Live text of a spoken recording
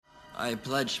I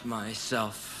pledge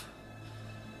myself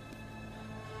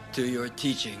to your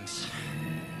teachings.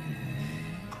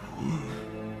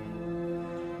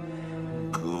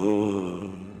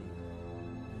 Good.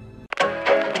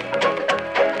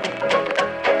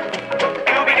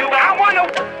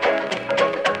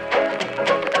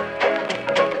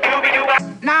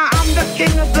 Now I'm the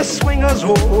king of the swingers,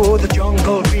 oh, the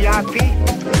jungle VIP.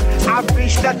 I've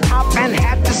reached the top and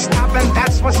had to stop, and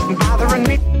that's what's bothering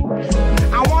me.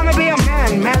 I wanna be a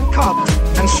man cub,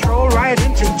 and stroll right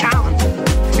into town,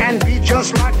 and be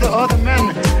just like the other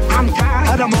men. I'm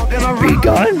tired of walking around.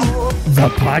 Begun? The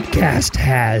podcast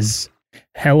has.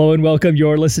 Hello and welcome.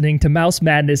 You're listening to Mouse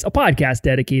Madness, a podcast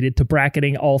dedicated to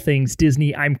bracketing all things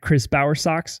Disney. I'm Chris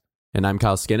Bowersox. And I'm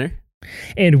Kyle Skinner.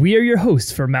 And we are your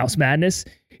hosts for Mouse Madness.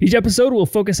 Each episode will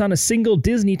focus on a single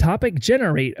Disney topic,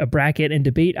 generate a bracket, and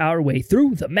debate our way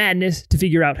through the madness to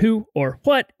figure out who or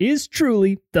what is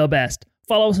truly the best.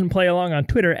 Follow us and play along on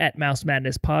Twitter at Mouse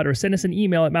Madness Pod, or send us an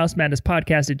email at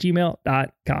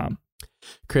mousemadnesspodcast@gmail.com.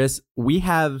 Chris, we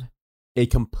have a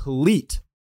complete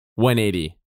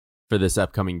 180 for this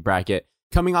upcoming bracket,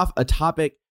 coming off a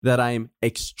topic that I'm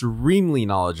extremely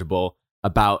knowledgeable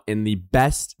about in the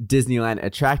best Disneyland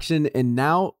attraction, and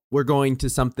now we're going to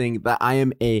something that I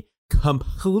am a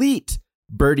complete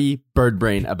birdie bird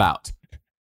brain about.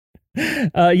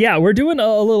 Yeah, we're doing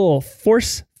a little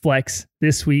force flex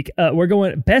this week. We're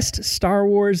going best Star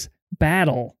Wars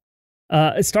battle.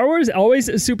 Star Wars is always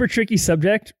a super tricky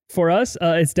subject for us.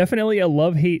 It's definitely a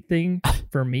love-hate thing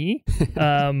for me.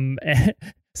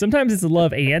 Sometimes it's a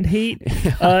love and hate.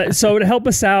 So to help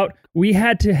us out, we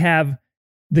had to have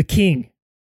the king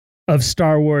of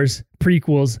Star Wars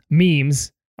prequels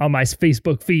memes on my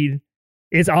Facebook feed.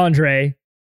 It's Andre.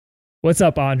 What's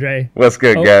up, Andre? What's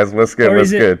good, guys? What's good? What's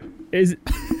good? Is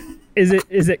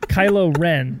it Kylo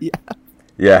Ren?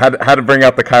 Yeah. Had to bring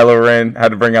out the Kylo Ren. Had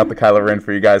to bring out the Kylo Ren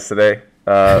for you guys today.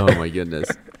 Oh my goodness.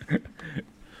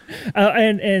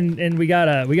 And we got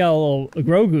a little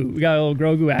Grogu. We got a little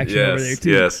Grogu action over there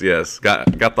too. Yes.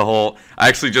 Got the whole. I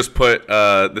actually just put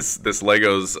this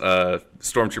Legos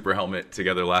Stormtrooper helmet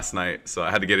together last night, so I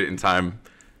had to get it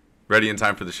ready in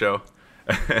time for the show.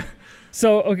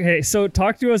 So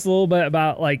talk to us a little bit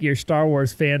about like your Star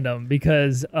Wars fandom,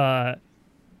 because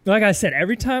like I said,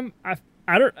 every time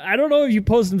I don't know if you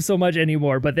post them so much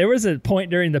anymore, but there was a point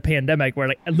during the pandemic where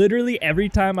like literally every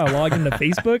time I logged into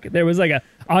Facebook, there was like a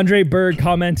Andre Berg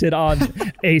commented on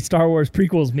a Star Wars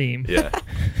prequels meme.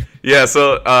 Yeah.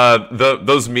 So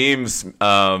those memes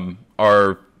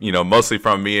are mostly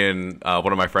from me and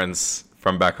one of my friends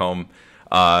from back home.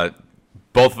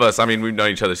 Both of us, I mean, we've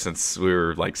known each other since we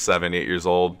were like 7-8 years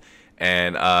old,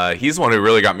 and he's the one who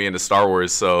really got me into Star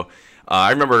Wars. So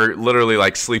I remember literally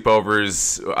like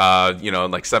sleepovers,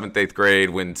 in like 7th, 8th grade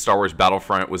when Star Wars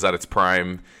Battlefront was at its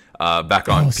prime, back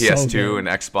on PS2 and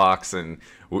Xbox, and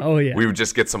we would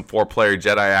just get some 4-player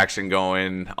Jedi action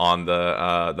going on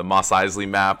the Mos Eisley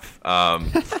map.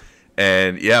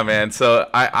 And yeah, man. So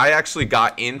I actually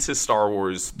got into Star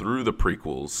Wars through the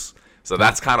prequels. So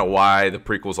that's kind of why the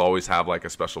prequels always have like a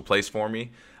special place for me.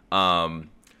 I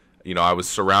was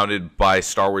surrounded by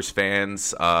Star Wars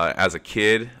fans as a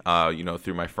kid,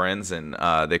 through my friends, and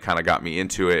they kind of got me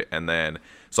into it. And then,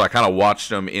 so I kind of watched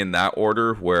them in that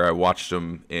order, where I watched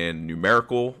them in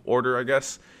numerical order, I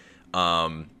guess,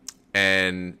 and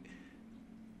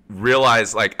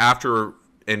realized like after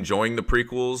enjoying the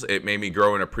prequels, it made me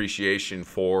grow an appreciation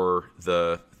for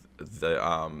the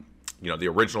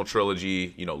original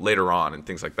trilogy, later on and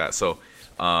things like that. So,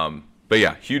 but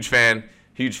yeah, huge fan.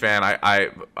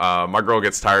 My girl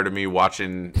gets tired of me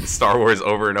watching Star Wars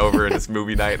over and over, and it's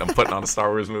movie night, and I'm putting on a Star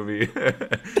Wars movie.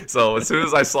 So as soon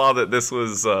as I saw that this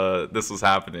was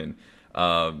happening,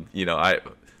 the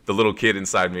little kid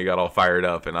inside me got all fired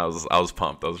up, and I was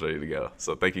pumped. I was ready to go.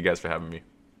 So thank you guys for having me.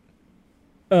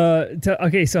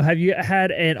 Okay, so have you had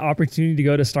an opportunity to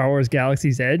go to Star Wars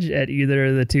Galaxy's Edge at either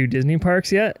of the two Disney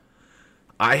parks yet?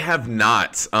 I have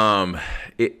not.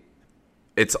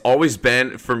 It's always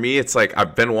been, for me, it's like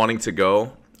I've been wanting to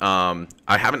go. I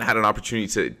haven't had an opportunity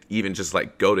to even just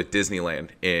like go to Disneyland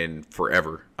in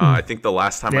forever. I think the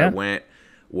last time I went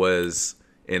was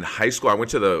in high school. I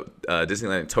went to the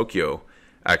Disneyland in Tokyo,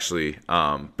 actually,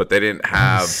 but they didn't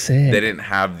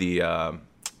have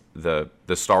the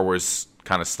Star Wars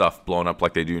kind of stuff blown up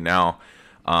like they do now.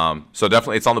 So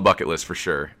definitely, it's on the bucket list for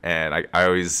sure. And I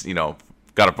always,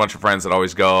 got a bunch of friends that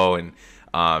always go, and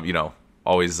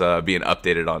always being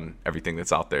updated on everything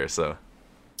that's out there. So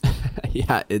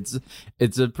yeah, it's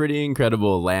a pretty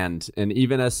incredible land, and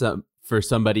even as for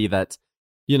somebody that's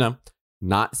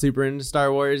not super into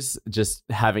Star Wars, just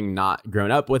having not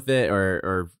grown up with it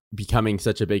or becoming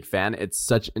such a big fan. It's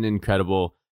such an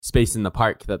incredible space in the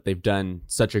park that they've done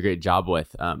such a great job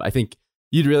with. I think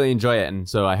you'd really enjoy it. And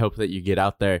so I hope that you get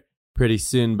out there pretty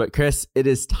soon. But Chris, it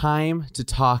is time to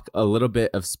talk a little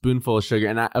bit of Spoonful of Sugar.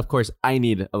 And of course, I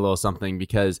need a little something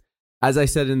because, as I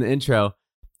said in the intro,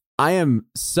 I am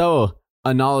so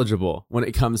unknowledgeable when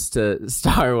it comes to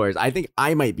Star Wars. I think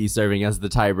I might be serving as the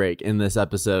tiebreak in this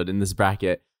episode, in this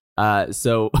bracket.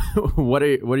 So what are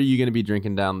you going to be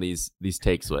drinking down these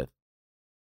takes with?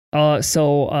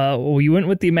 We went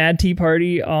with the Mad Tea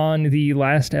Party on the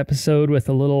last episode with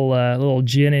a little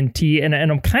gin and tea, and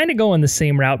I'm kind of going the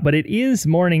same route, but it is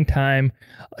morning time.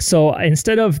 So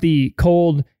instead of the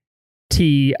cold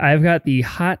tea, I've got the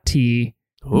hot tea.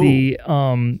 Ooh.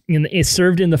 It's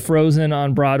served in the frozen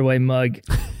on Broadway mug.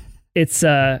 It's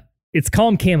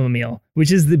calm chamomile,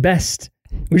 which is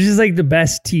like the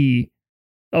best tea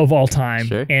of all time.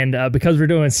 Sure. And because we're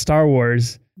doing Star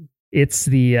Wars, it's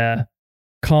the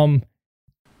calm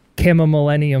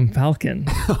Millennium Falcon.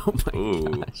 Oh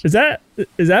my gosh. Is that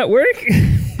work?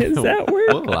 Is that work?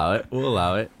 We'll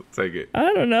allow it. We'll take it.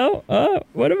 I don't know.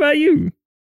 What about you?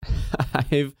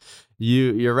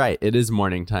 You're right. It is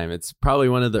morning time. It's probably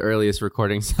one of the earliest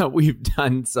recordings that we've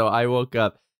done. So I woke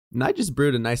up and I just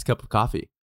brewed a nice cup of coffee.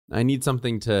 I need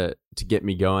something to get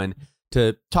me going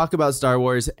to talk about Star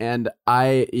Wars. And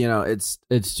it's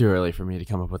too early for me to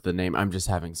come up with the name. I'm just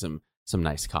having some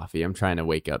nice coffee. I'm trying to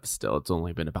wake up still. It's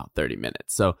only been about 30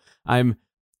 minutes. So I'm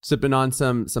sipping on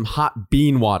some hot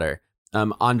bean water.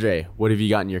 Andre, what have you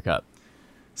got in your cup?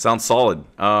 Sounds solid.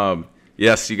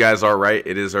 Yes, you guys are right.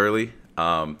 It is early.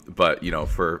 But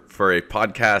for a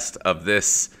podcast of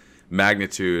this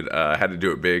magnitude, I had to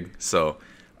do it big. So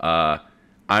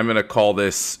I'm going to call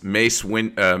this Master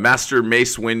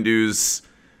Mace Windu's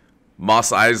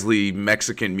Mos Eisley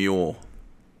Mexican Mule.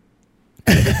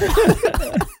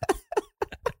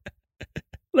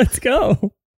 Let's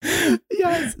go.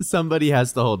 Yes, somebody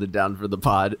has to hold it down for the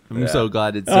pod. I'm so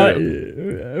glad it's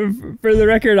you. For the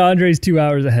record, Andre's 2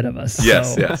 hours ahead of us.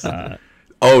 Yes, so, yes.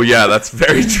 Oh, yeah, that's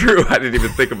very true. I didn't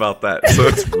even think about that. So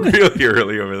it's really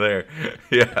early over there.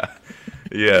 Yeah.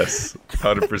 Yes.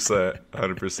 100%.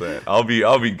 100%.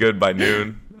 I'll be good by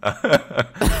noon.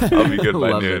 I'll be good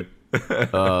by noon.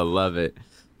 Oh, love it.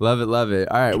 Love it. Love it.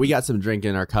 All right. We got some drink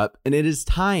in our cup, and it is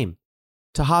time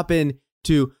to hop in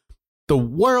to the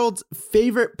world's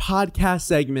favorite podcast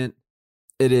segment.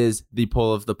 It is the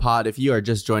Pull of the Pod. If you are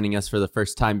just joining us for the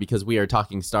first time because we are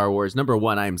talking Star Wars, number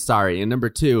one, I am sorry. And number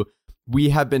two, we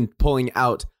have been pulling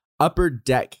out Upper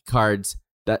Deck cards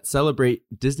that celebrate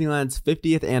Disneyland's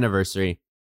 50th anniversary,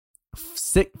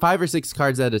 5 or 6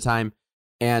 cards at a time.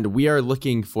 And we are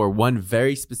looking for one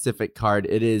very specific card.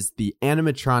 It is the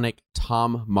animatronic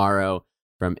Tom Morrow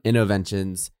from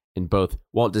Innoventions in both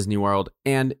Walt Disney World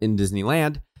and in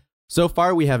Disneyland. So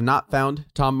far, we have not found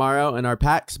Tom Morrow in our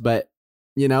packs, but,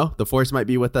 the Force might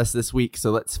be with us this week.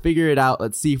 So let's figure it out.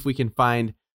 Let's see if we can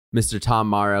find Mr. Tom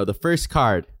Morrow. The first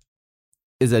card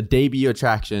is a debut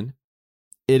attraction.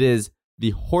 It is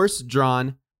the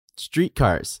horse-drawn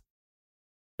streetcars.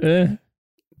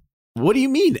 What do you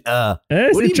mean?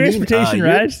 It's a transportation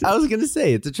ride. I was going to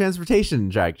say, it's a transportation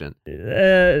attraction.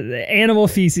 Animal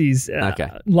feces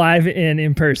live and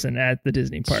in person at the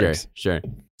Disney parks. Sure.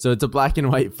 So it's a black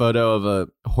and white photo of a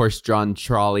horse-drawn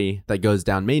trolley that goes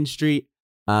down Main Street.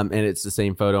 And it's the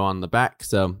same photo on the back.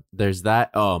 So there's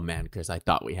that. Oh, man, Chris, I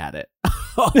thought we had it.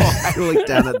 I looked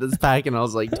down at this pack and I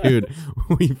was like, dude,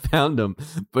 we found them.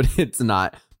 But it's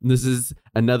not. This is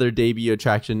another debut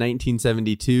attraction,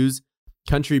 1972's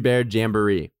Country Bear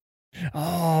Jamboree.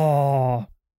 Oh.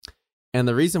 And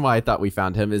the reason why I thought we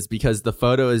found him is because the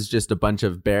photo is just a bunch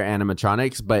of bear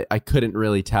animatronics, but I couldn't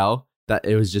really tell that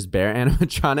it was just bear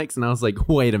animatronics. And I was like,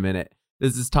 wait a minute,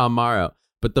 this is Tom Morrow.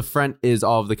 But the front is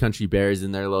all of the country bears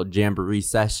in their little jamboree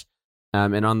sesh.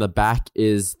 And on the back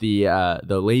is the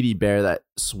lady bear that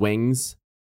swings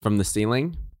from the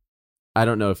ceiling. I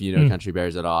don't know if you know Country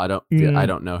Bears at all. I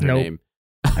don't know her name.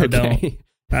 Okay.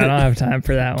 I don't have time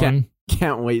for that one.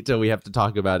 Can't wait till we have to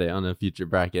talk about it on a future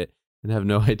bracket and have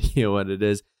no idea what it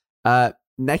is.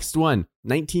 Next one,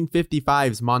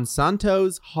 1955's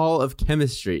Monsanto's Hall of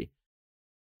Chemistry.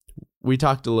 We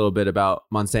talked a little bit about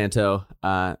Monsanto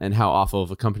and how awful of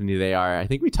a company they are. I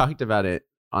think we talked about it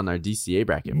on our DCA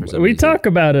bracket for some reason. We talk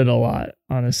about it a lot,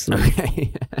 honestly.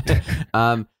 Okay.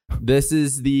 This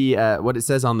is the what it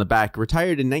says on the back.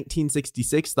 Retired in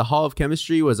 1966, the Hall of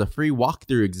Chemistry was a free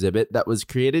walkthrough exhibit that was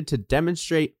created to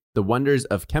demonstrate the wonders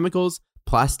of chemicals,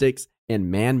 plastics, and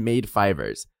man-made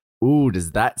fibers. Ooh,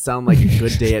 does that sound like a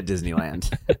good day at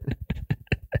Disneyland?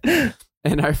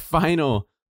 And our final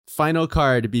final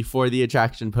card before the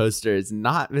attraction poster is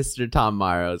not Mr. Tom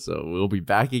Morrow, so we'll be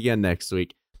back again next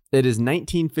week. It is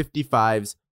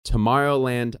 1955's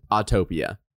Tomorrowland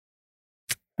Autopia.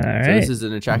 All right. So this is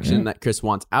an attraction that Chris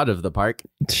wants out of the park.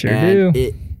 Sure and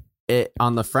do. It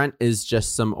on the front is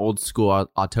just some old school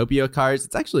Autopia cars.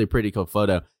 It's actually a pretty cool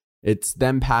photo. It's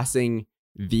them passing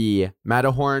the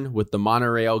Matterhorn with the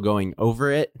monorail going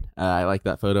over it. I like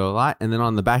that photo a lot. And then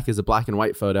on the back is a black and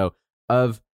white photo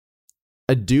of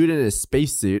a dude in a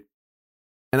spacesuit.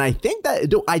 And I think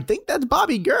that's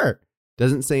Bobby Gurr.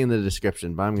 Doesn't say in the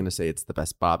description, but I'm going to say it's the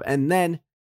best Bob. And then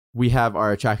we have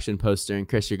our attraction poster. And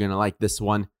Chris, you're going to like this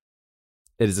one.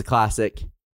 It is a classic.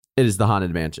 It is the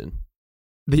Haunted Mansion.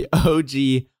 The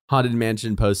OG Haunted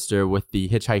Mansion poster with the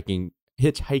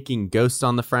hitchhiking ghost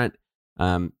on the front.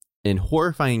 In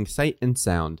horrifying sight and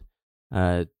sound.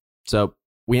 So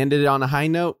we ended it on a high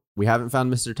note. We haven't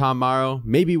found Mr. Tom Morrow.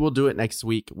 Maybe we'll do it next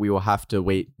week. We will have to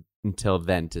wait until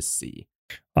then to see.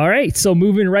 All right, so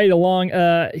moving right along,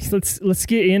 let's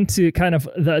get into kind of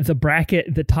the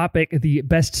bracket, the topic, the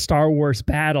best Star Wars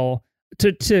battle.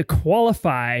 To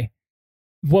qualify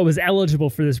what was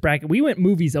eligible for this bracket, we went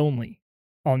movies only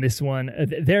on this one.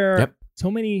 There are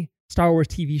so many Star Wars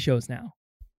TV shows now.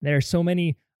 There are so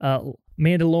many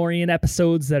Mandalorian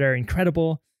episodes that are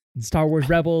incredible, and Star Wars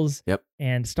Rebels,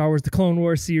 and Star Wars The Clone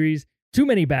Wars series. Too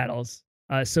many battles.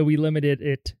 So we limited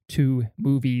it to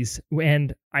movies,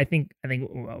 and I think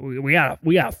we got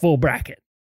a full bracket.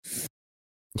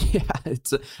 Yeah,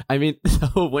 so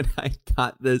when I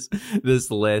got this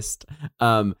list,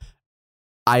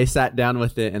 I sat down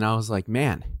with it and I was like,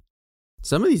 man,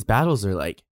 some of these battles are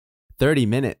like 30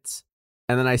 minutes.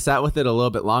 And then I sat with it a little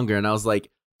bit longer and I was like,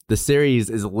 the series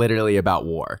is literally about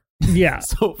war. Yeah.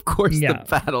 So of course the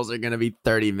battles are going to be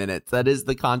 30 minutes. That is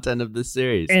the content of the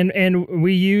series. And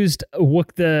we used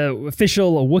the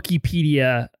official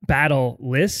Wikipedia battle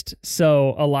list.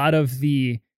 So a lot of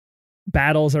the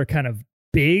battles are kind of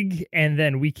big, and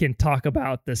then we can talk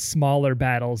about the smaller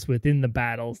battles within the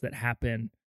battles that happen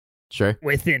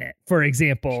within it. For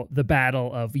example, the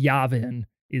Battle of Yavin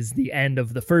is the end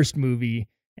of the first movie,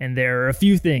 and there are a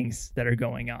few things that are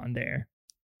going on there.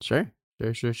 Sure.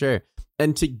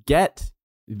 And to get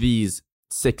these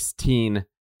 16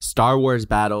 Star Wars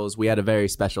battles, we had a very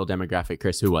special demographic.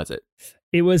 Chris, who was it?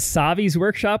 It was Savi's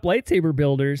Workshop lightsaber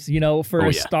builders. You know, for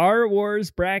a Star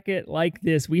Wars bracket like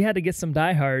this, we had to get some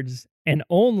diehards, and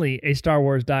only a Star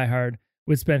Wars diehard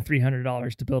would spend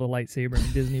 $300 to build a lightsaber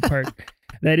in Disney Park.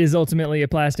 That is ultimately a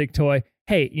plastic toy.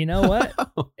 Hey, you know what?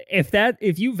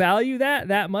 If you value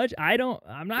that much,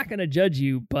 I'm not going to judge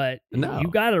you, but you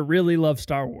got to really love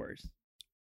Star Wars.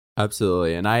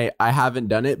 Absolutely. And I haven't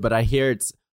done it, but I hear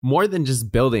it's more than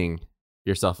just building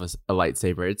yourself a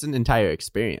lightsaber. It's an entire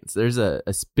experience. There's a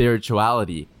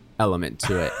spirituality element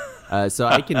to it. So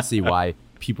I can see why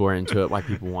people are into it, why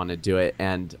people want to do it.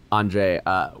 And Andre,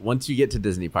 once you get to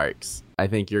Disney parks, I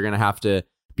think you're going to have to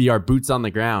be our boots on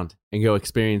the ground and go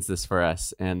experience this for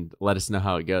us and let us know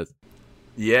how it goes.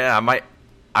 Yeah,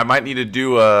 I might need to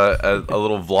do a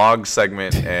little vlog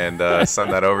segment and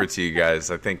send that over to you guys.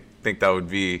 I think that would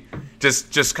be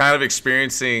just kind of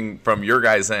experiencing from your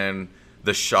guys' end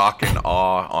the shock and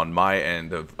awe on my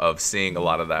end of seeing a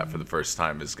lot of that for the first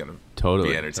time is going to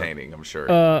be entertaining, I'm sure.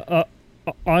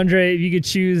 Andre, if you could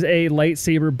choose a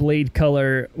lightsaber blade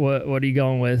color, what are you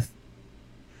going with?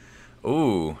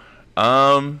 Ooh,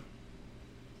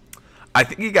 I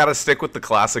think you got to stick with the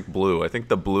classic blue. I think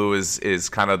the blue is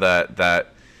kind of that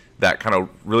kind of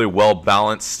really well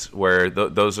balanced, where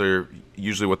those are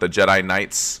usually what the Jedi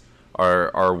Knights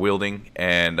are wielding,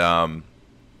 and I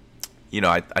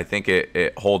think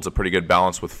it holds a pretty good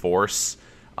balance with Force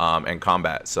and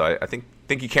combat. So I think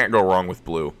you can't go wrong with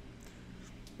blue.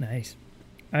 Nice.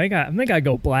 I think I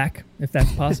go black if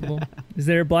that's possible. Is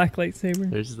there a black lightsaber?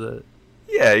 There's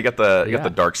you got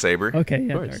the dark saber. Okay,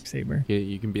 yeah, dark saber.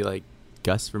 You can be like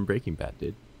Gus from Breaking Bad,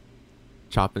 dude.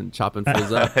 Chopping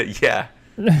fools up. Yeah,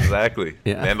 exactly.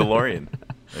 Mandalorian.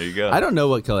 There you go. I don't know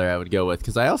what color I would go with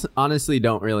because I also honestly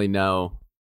don't really know.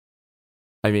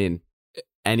 I mean,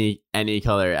 any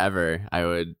color ever.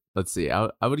 Let's see. I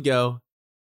would go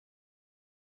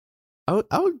a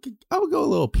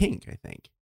little pink, I think.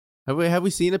 Have we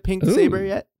seen a pink saber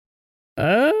yet?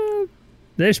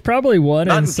 There's probably one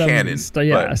Not in some canon,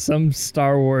 some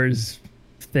Star Wars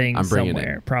thing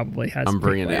somewhere. It. Probably has. I'm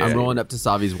bringing it. I'm rolling up to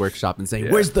Savi's workshop and saying,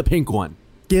 "Where's the pink one?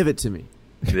 Give it to me."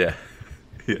 Yeah.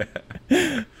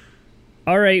 Yeah.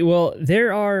 All right. Well,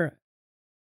 there are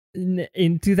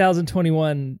in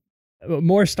 2021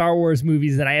 more Star Wars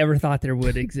movies than I ever thought there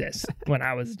would exist when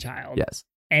I was a child. Yes.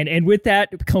 And with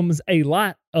that comes a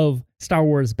lot of Star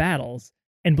Wars battles.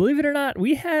 And believe it or not,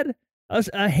 we had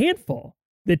a handful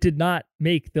that did not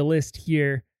make the list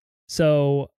here.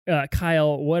 So,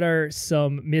 Kyle, what are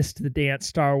some missed the dance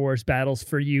Star Wars battles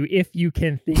for you, if you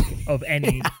can think of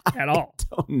any at all?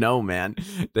 I don't know, man.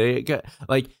 They got,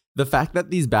 like, the fact that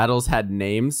these battles had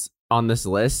names on this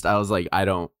list, I was like,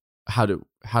 how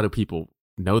do people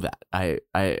know that?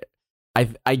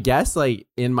 I guess, like,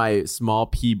 in my small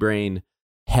pea brain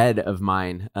head of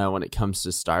mine, when it comes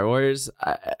to Star Wars,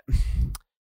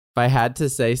 if I had to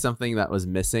say something that was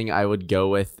missing, I would go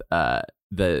with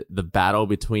the battle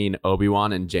between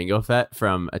Obi-Wan and Jango Fett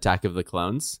from Attack of the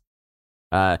Clones.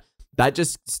 That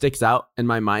just sticks out in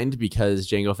my mind because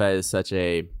Jango Fett is such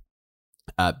a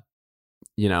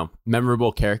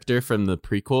memorable character from the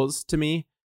prequels to me,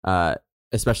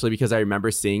 especially because I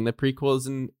remember seeing the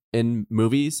prequels in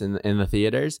movies in the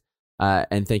theaters,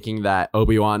 and thinking that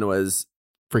Obi-Wan was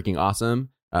freaking awesome.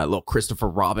 Little Christopher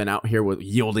Robin out here with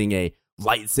wielding a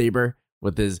lightsaber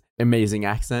with his amazing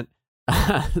accent.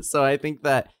 So I think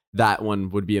that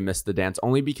one would be a miss the dance,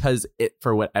 only because it,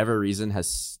 for whatever reason, has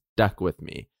stuck with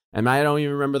me. And I don't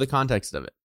even remember the context of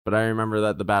it, but I remember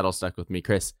that the battle stuck with me.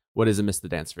 Chris, what is a miss the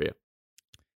dance for you?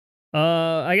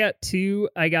 I got two.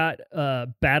 I got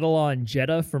Battle on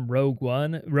Jedha from Rogue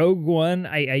One. Rogue One,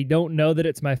 I don't know that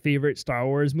it's my favorite Star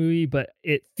Wars movie, but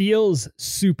it feels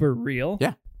super real.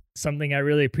 Yeah. Something I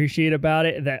really appreciate about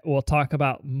it that we'll talk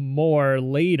about more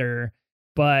later.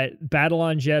 But Battle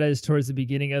on Jedha is towards the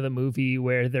beginning of the movie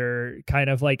where they're kind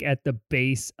of like at the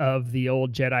base of the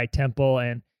old Jedi temple,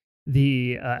 and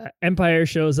the Empire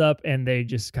shows up and they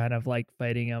just kind of like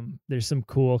fighting them. There's some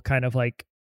cool kind of like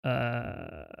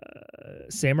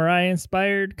samurai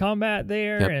inspired combat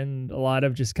there. Yep. And a lot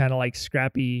of just kind of like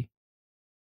scrappy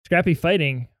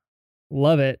fighting.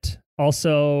 Love it.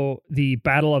 Also, the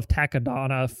Battle of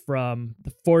Takodana from The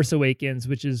Force Awakens,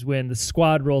 which is when the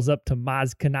squad rolls up to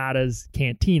Maz Kanata's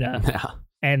cantina. Yeah.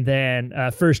 And then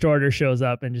First Order shows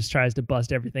up and just tries to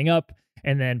bust everything up.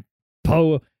 And then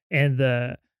Poe and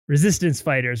the Resistance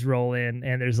fighters roll in,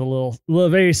 and there's a little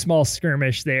very small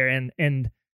skirmish there. And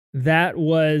that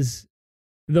was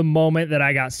the moment that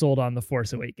I got sold on The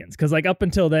Force Awakens. Because like up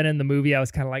until then in the movie, I was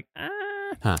kind of like,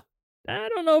 I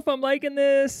don't know if I'm liking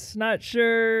this, not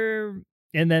sure.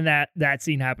 And then that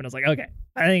scene happened. I was like, okay,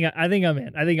 I think I'm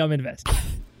in. I think I'm invested.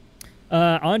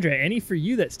 Andre, any for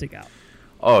you that stick out?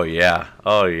 Oh yeah.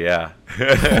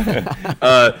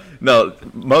 No,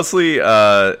 mostly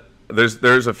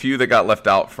there's a few that got left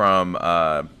out from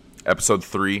episode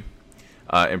 3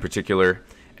 in particular,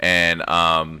 and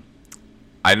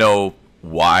I know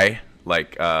why.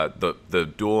 Like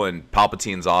the duel in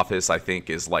Palpatine's office, I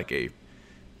think is like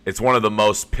it's one of the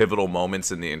most pivotal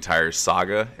moments in the entire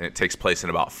saga, and it takes place in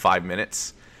about 5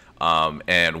 minutes.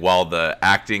 And while the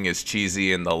acting is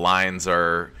cheesy and the lines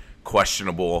are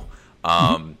questionable,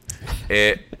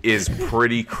 it is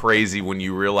pretty crazy when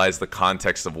you realize the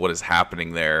context of what is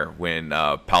happening there when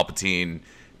Palpatine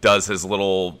does his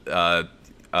little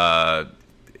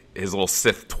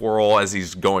Sith twirl as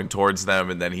he's going towards them,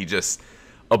 and then he just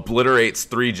obliterates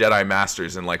 3 Jedi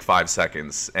Masters in like 5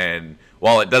 seconds. And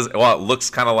while it looks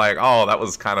kind of like, oh, that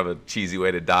was kind of a cheesy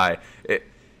way to die,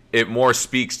 it more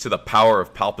speaks to the power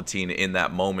of Palpatine in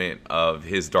that moment of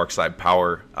his dark side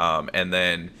power, and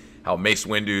then how Mace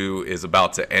Windu is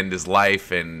about to end his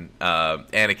life, and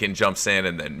Anakin jumps in,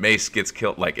 and then Mace gets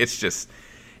killed. Like, it's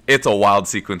a wild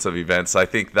sequence of events. I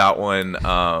think that one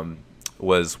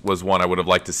was one I would have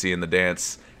liked to see in the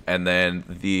dance. And then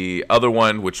the other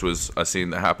one, which was a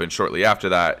scene that happened shortly after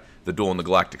that, the duel in the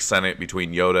Galactic Senate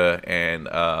between Yoda and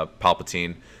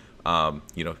Palpatine.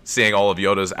 Seeing all of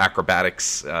Yoda's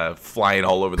acrobatics flying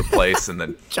all over the place, and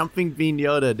then jumping bean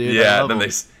Yoda, dude. Yeah, and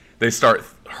then they start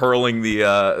hurling the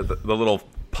little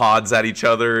pods at each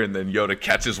other, and then Yoda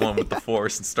catches one with the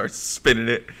Force and starts spinning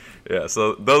it. Yeah,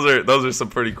 so those are some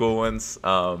pretty cool ones.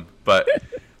 But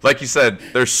like you said,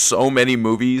 there's so many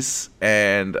movies,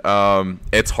 and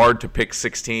it's hard to pick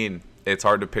 16. It's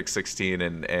hard to pick 16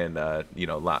 and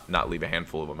not leave a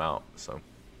handful of them out. So.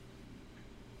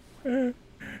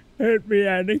 Hurt me,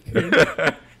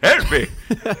 Anakin. Hurt me.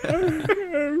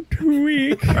 I'm too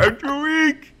weak. I'm too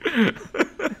weak.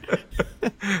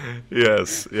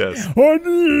 Yes.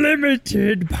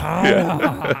 Unlimited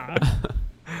power.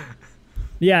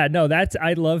 Yeah, no,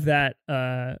 I love that.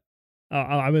 When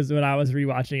I was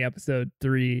rewatching episode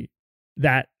 3,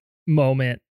 that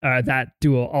moment, that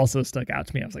duel also stuck out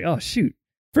to me. I was like, oh shoot.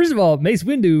 First of all, Mace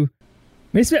Windu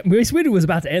was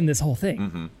about to end this whole thing.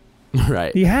 Mm-hmm.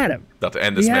 Right. He had him. About to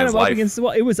end this man's life. Against the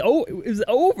wall. It was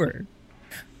over.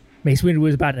 Mace Windu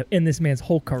was about to end this man's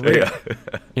whole career.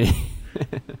 Yeah.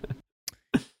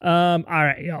 All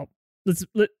right, y'all.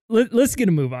 let's get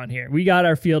a move on here. We got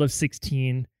our field of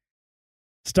 16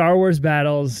 Star Wars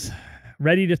battles,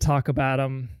 ready to talk about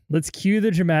them. Let's cue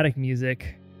the dramatic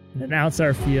music and announce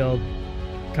our field.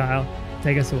 Kyle,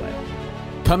 take us away.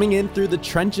 Coming in through the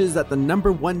trenches at the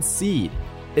number 1 seed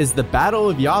is the Battle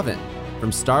of Yavin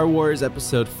from Star Wars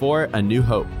Episode 4, A New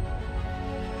Hope.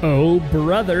 Oh,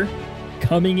 brother.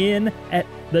 Coming in at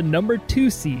the number 2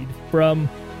 seed from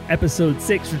Episode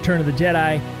 6, Return of the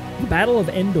Jedi, the Battle of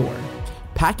Endor.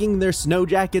 Packing their snow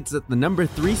jackets at the number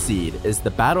 3 seed is the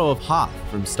Battle of Hoth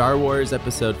from Star Wars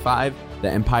Episode 5, The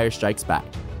Empire Strikes Back.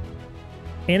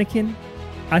 Anakin,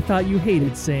 I thought you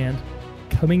hated sand.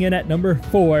 Coming in at number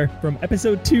 4 from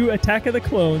Episode 2, Attack of the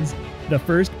Clones, the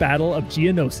First Battle of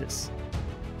Geonosis.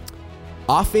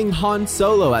 Offing Han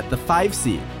Solo at the 5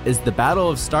 seed is the Battle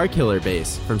of Starkiller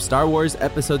Base from Star Wars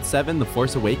Episode 7, The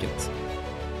Force Awakens.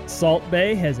 Salt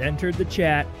Bay has entered the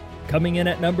chat. Coming in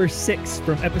at number 6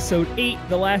 from Episode 8,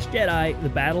 The Last Jedi, the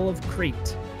Battle of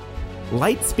Crate.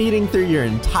 Light speeding through your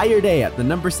entire day at the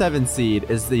number 7 seed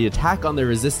is the Attack on the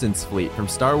Resistance Fleet from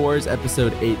Star Wars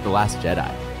Episode 8, The Last Jedi.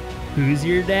 Who's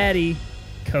Your Daddy?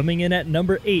 Coming in at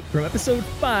number 8 from Episode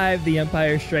 5, The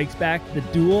Empire Strikes Back, the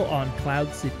Duel on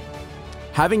Cloud City.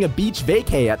 Having a beach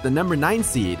vacay at the number 9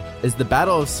 seed is the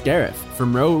Battle of Scarif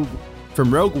from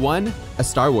Rogue One, A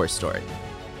Star Wars Story.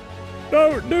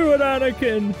 Don't do it,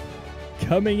 Anakin!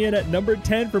 Coming in at number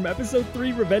 10 from Episode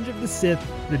 3, Revenge of the Sith,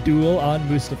 the Duel on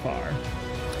Mustafar.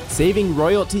 Saving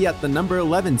royalty at the number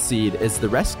 11 seed is the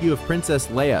Rescue of Princess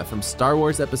Leia from Star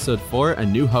Wars Episode 4, A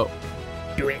New Hope.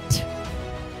 Do it!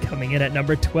 Coming in at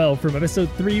number 12 from Episode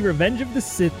 3, Revenge of the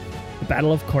Sith, the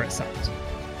Battle of Coruscant.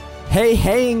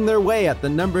 Hey-haying their way at the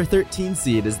number 13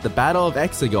 seed is the Battle of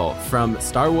Exegol from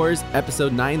Star Wars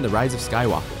Episode 9, The Rise of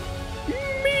Skywalker.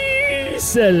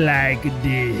 Misa like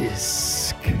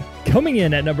disc. Coming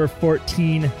in at number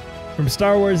 14 from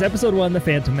Star Wars Episode 1, The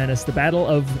Phantom Menace, the Battle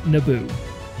of Naboo.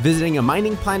 Visiting a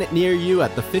mining planet near you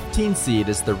at the 15 seed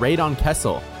is the Raid on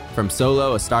Kessel from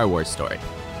Solo, A Star Wars Story.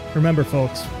 Remember,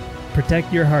 folks,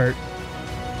 protect your heart.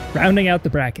 Rounding out the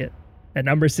bracket at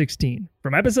number 16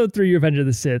 from Episode 3, Revenge of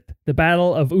the Sith, the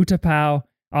Battle of Utapau.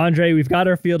 Andre, we've got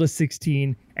our field of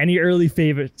 16. Any early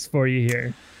favorites for you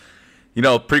here? You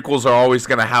know, prequels are always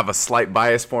going to have a slight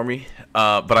bias for me,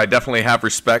 but I definitely have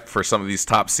respect for some of these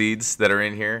top seeds that are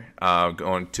in here,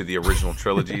 going to the original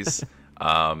trilogies.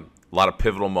 A lot of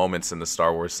pivotal moments in the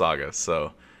Star Wars saga.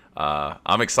 So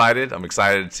I'm excited. I'm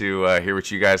excited to hear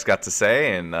what you guys got to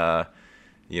say and,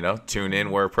 tune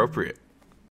in where appropriate.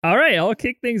 All right, I'll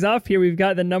kick things off here. We've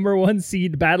got the number 1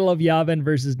 seed Battle of Yavin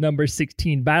versus number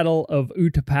 16 Battle of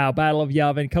Utapau. Battle of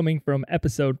Yavin coming from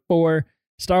Episode 4,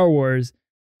 Star Wars,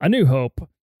 A New Hope.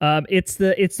 It's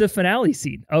the finale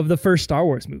scene of the first Star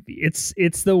Wars movie.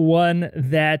 It's the one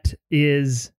that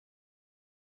is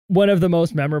one of the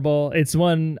most memorable. It's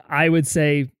one I would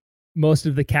say most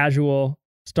of the casual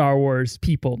Star Wars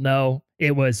people know.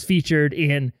 It was featured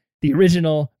in the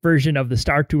original version of the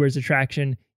Star Tours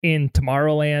attraction in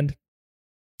Tomorrowland.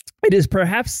 It is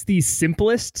perhaps the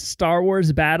simplest Star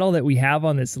Wars battle that we have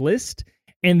on this list,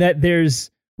 in that there's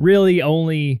really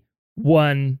only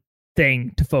one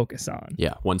thing to focus on.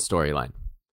 Yeah, one storyline.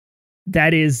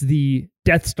 That is the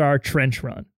Death Star trench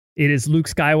run. It is Luke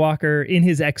Skywalker in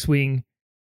his X-Wing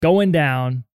going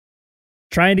down,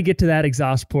 trying to get to that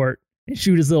exhaust port and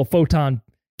shoot his little photon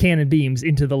cannon beams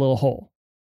into the little hole.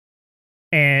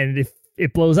 And if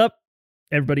it blows up,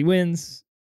 everybody wins.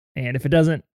 And if it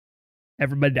doesn't,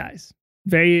 everybody dies.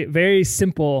 Very, very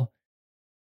simple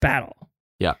battle.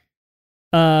 Yeah.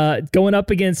 Going up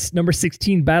against number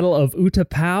 16, Battle of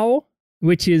Utapau,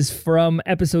 which is from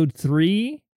Episode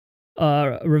 3,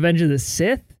 Revenge of the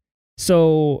Sith.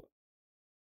 So,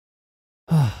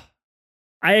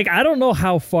 I don't know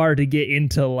how far to get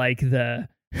into like the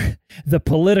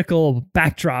political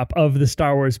backdrop of the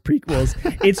Star Wars prequels.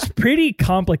 It's pretty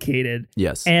complicated.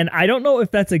 Yes. And I don't know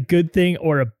if that's a good thing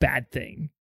or a bad thing.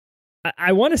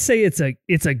 I want to say it's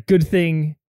a good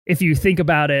thing if you think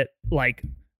about it like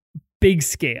big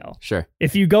scale. Sure.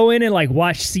 If you go in and like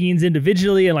watch scenes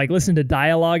individually and like listen to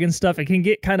dialogue and stuff, it can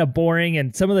get kind of boring,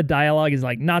 and some of the dialogue is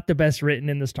like not the best written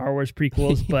in the Star Wars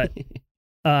prequels, but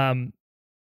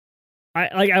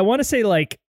I want to say,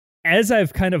 like, as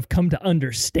I've kind of come to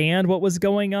understand what was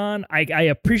going on, I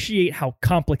appreciate how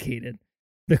complicated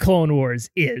the Clone Wars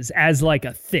is as like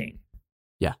a thing.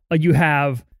 Yeah. You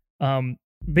have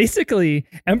basically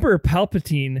Emperor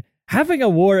Palpatine having a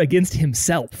war against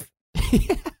himself.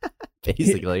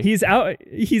 Basically. He's out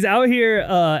here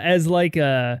as like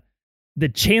the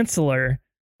chancellor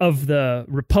of the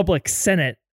Republic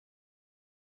Senate,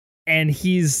 and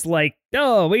he's like,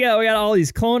 oh, we got all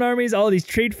these clone armies, all these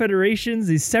trade federations,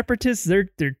 these separatists, they're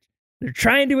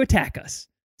trying to attack us.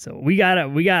 So we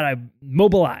gotta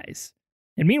mobilize.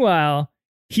 And meanwhile,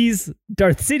 he's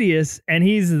Darth Sidious, and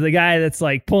he's the guy that's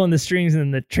like pulling the strings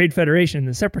in the Trade Federation,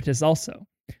 the separatists also.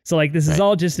 So like this is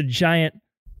all just a giant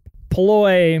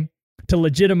ploy to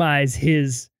legitimize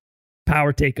his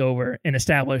power takeover and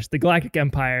establish the Galactic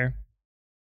Empire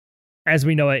as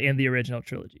we know it in the original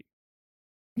trilogy.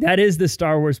 That is the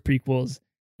Star Wars prequels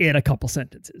in a couple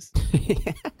sentences.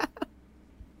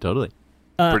 Totally.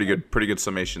 Pretty good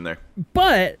summation there.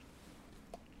 But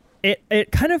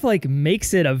it kind of like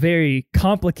makes it a very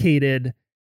complicated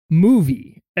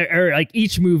movie, or like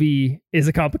each movie is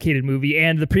a complicated movie,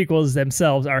 and the prequels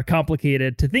themselves are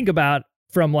complicated to think about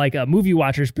from like a movie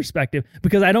watcher's perspective,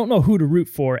 because I don't know who to root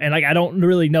for, and like I don't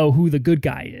really know who the good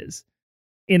guy is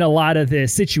in a lot of the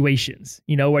situations,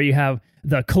 you know, where you have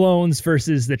the clones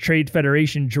versus the Trade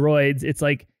Federation droids. It's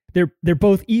like they're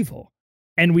both evil,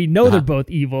 and we know they're both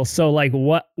evil. So like,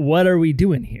 what are we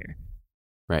doing here?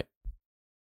 Right.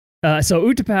 So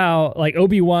Utapau, like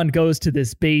Obi-Wan goes to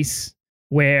this base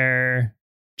where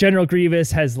General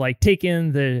Grievous has like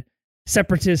taken the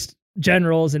separatist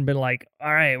generals and been like,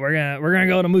 all right, we're gonna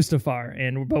go to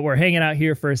Mustafar, but we're hanging out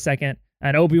here for a second.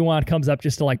 And Obi-Wan comes up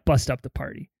just to like bust up the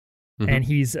party. And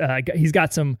he's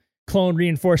got some clone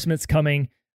reinforcements coming,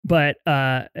 but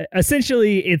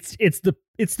essentially it's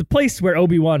the place where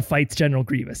Obi-Wan fights General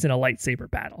Grievous in a lightsaber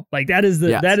battle. Like that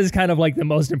is kind of like the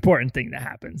most important thing that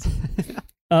happens.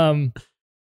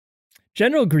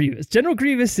 General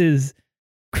Grievous is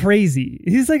crazy.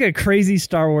 He's like a crazy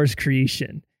Star Wars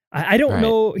creation. I don't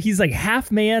know. He's like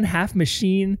half man, half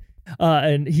machine,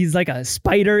 and he's like a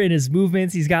spider in his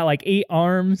movements. He's got like 8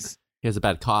 arms. He has a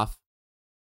bad cough.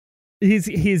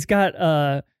 He's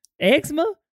got eczema,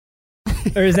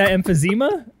 or is that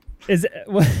emphysema? Is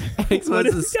what? Eczema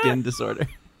is a skin disorder.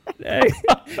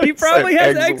 He probably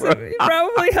has eczema. He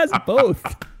probably has both.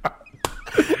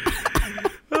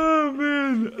 Oh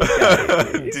man!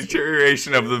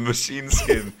 Deterioration of the machine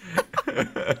skin.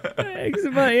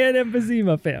 Eczema and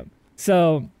emphysema, fam.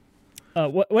 So,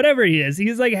 whatever he is,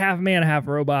 he's like half man, half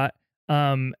robot.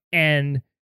 And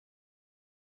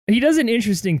he does an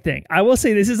interesting thing. I will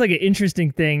say this is like an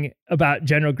interesting thing about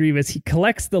General Grievous. He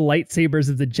collects the lightsabers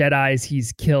of the Jedis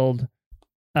he's killed.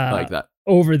 I like that.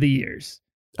 Over the years.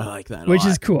 I like that, which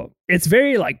is cool. It's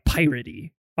very like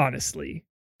piratey, honestly.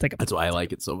 It's like that's why I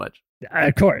like it so much.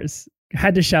 Of course,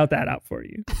 had to shout that out for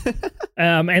you.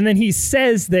 And then he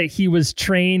says that he was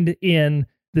trained in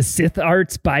the Sith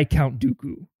arts by Count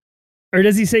Dooku. Or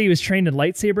does he say he was trained in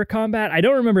lightsaber combat? I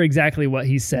don't remember exactly what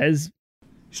he says.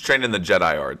 He's trained in the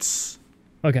Jedi arts.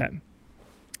 Okay.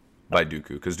 By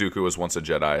Dooku, because Dooku was once a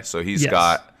Jedi, so he's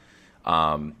got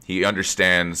he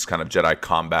understands kind of Jedi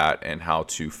combat and how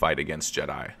to fight against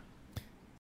Jedi.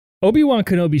 Obi-Wan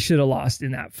Kenobi should have lost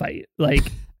in that fight.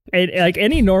 Like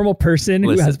any normal person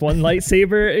who has one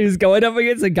lightsaber is going up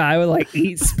against a guy with like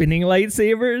 8 spinning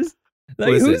lightsabers.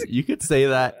 Like, listen, you could say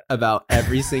that about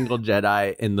every single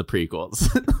Jedi in the prequels.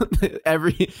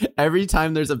 every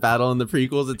time there's a battle in the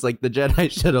prequels, it's like the Jedi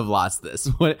should have lost this.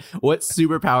 What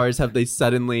superpowers have they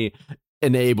suddenly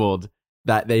enabled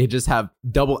that they just have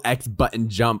double X button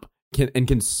jump and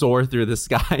can soar through the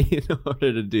sky in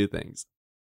order to do things?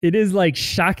 It is like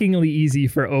shockingly easy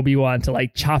for Obi-Wan to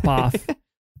like chop off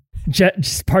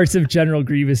parts of General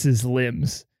Grievous's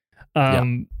limbs.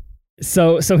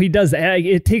 So he does that.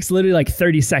 It takes literally like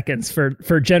 30 seconds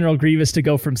for General Grievous to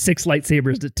go from 6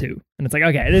 lightsabers to 2. And it's like,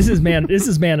 okay, this is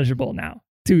manageable now.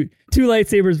 Two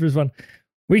lightsabers versus 1.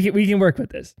 We can work with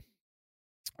this.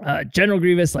 General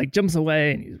Grievous like jumps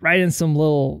away and he's riding some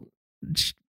little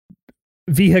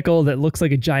vehicle that looks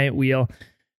like a giant wheel.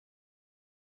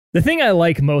 The thing I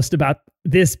like most about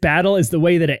this battle is the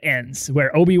way that it ends,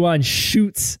 where Obi-Wan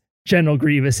shoots General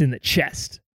Grievous in the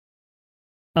chest.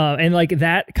 And like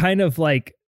that kind of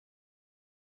like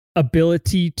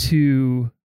ability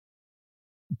to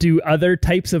do other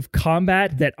types of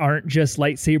combat that aren't just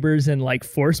lightsabers and like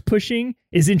force pushing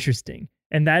is interesting.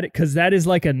 And because that is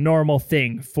like a normal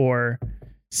thing for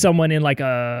someone in like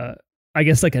I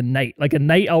guess like a knight. Like a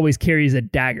knight always carries a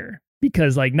dagger,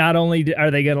 because like not only are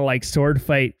they going to like sword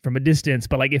fight from a distance,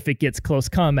 but like if it gets close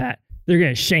combat, they're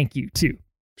going to shank you too.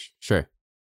 Sure.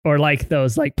 Or like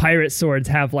those like pirate swords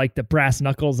have like the brass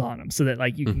knuckles on them so that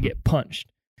like you can get punched.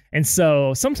 And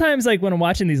so sometimes like when I'm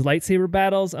watching these lightsaber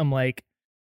battles, I'm like,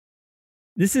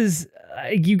 this is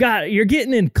you're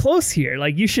getting in close here.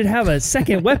 Like you should have a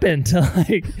second weapon to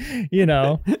like, you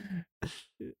know,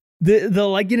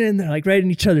 they'll like get in there, like right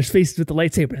in each other's faces with the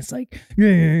lightsaber. It's like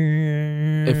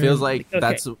It feels like okay.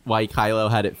 that's why Kylo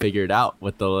had it figured out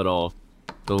with the little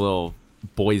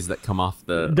boys that come off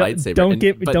the lightsaber. Don't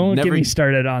get never- me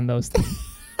started on those things.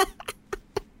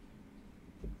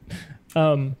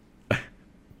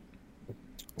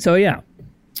 So yeah,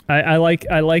 I like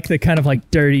the kind of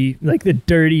like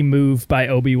dirty move by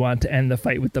Obi-Wan to end the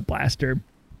fight with the blaster.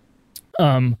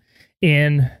 In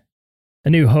A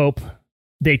New Hope,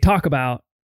 they talk about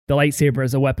the lightsaber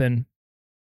as a weapon.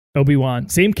 Obi-Wan,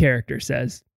 same character,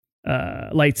 says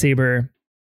lightsaber,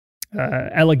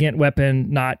 elegant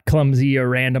weapon, not clumsy or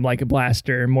random like a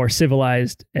blaster, more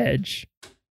civilized edge.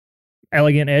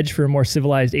 Elegant edge for a more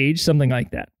civilized age, something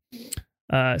like that.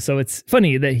 So it's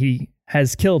funny that he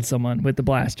has killed someone with the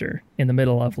blaster in the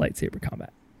middle of lightsaber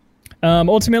combat.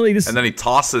 Ultimately, this and then he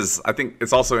tosses. I think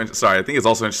it's also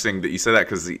interesting that you say that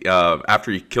because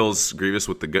after he kills Grievous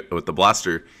with the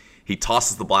blaster, he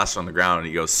tosses the blaster on the ground and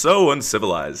he goes, "So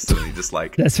uncivilized," and he just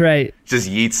like that's right, just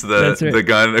yeets the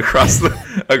gun across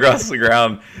the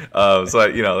ground. So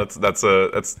you know that's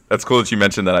cool that you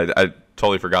mentioned that. I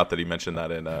totally forgot that he mentioned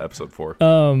that in episode 4.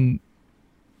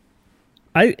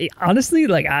 I honestly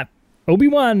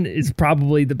Obi-Wan is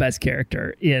probably the best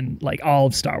character in like all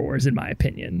of Star Wars, in my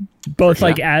opinion. Both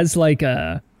like as like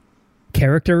a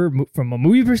character from a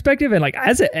movie perspective and like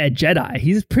as a Jedi,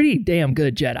 he's a pretty damn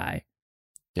good Jedi.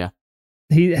 Yeah,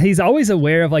 he's always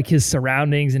aware of like his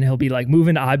surroundings, and he'll be like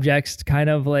moving objects, kind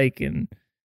of like, and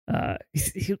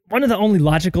he's one of the only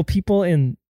logical people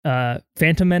in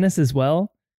Phantom Menace as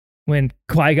well. When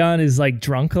Qui-Gon is like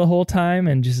drunk the whole time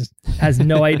and just has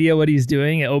no idea what he's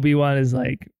doing, and Obi-Wan is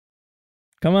like,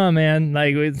 come on, man.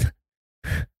 Like,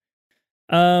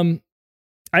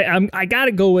 I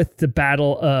gotta go with the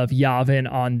Battle of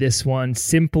Yavin on this one,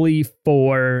 simply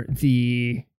for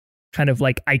the kind of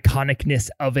like iconicness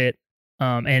of it,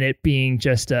 and it being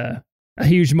just a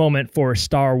huge moment for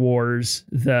Star Wars,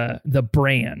 the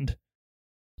brand.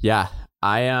 Yeah,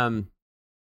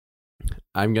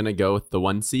 I'm gonna go with the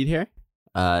 1 seed here.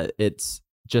 It's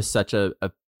just such a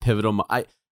pivotal.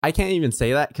 I can't even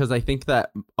say that because I think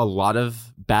that a lot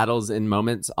of battles and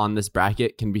moments on this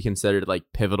bracket can be considered like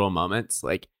pivotal moments.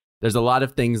 Like there's a lot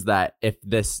of things that if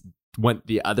this went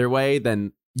the other way,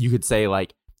 then you could say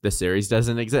like the series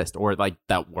doesn't exist or like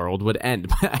that world would end.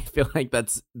 But I feel like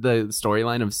that's the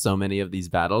storyline of so many of these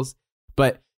battles.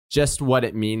 But just what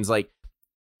it means, like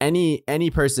any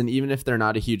person, even if they're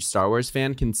not a huge Star Wars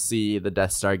fan, can see the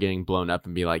Death Star getting blown up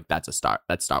and be like, that's Star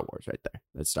Wars right there.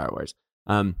 That's Star Wars.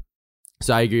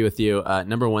 So I agree with you.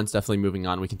 Number 1's definitely moving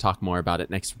on. We can talk more about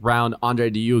it next round. Andre,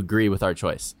 do you agree with our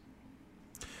choice?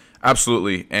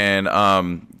 Absolutely, and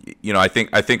I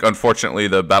think unfortunately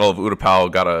the Battle of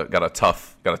Utapau got a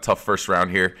tough first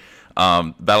round here.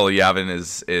 Battle of Yavin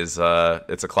is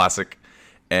it's a classic,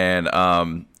 and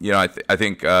I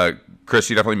think Chris,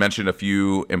 you definitely mentioned a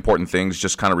few important things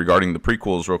just kind of regarding the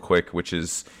prequels real quick, which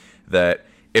is that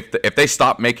if they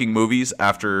stopped making movies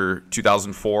after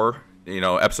 2004.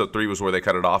 Episode 3 was where they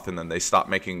cut it off, and then they stopped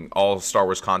making all Star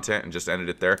Wars content and just ended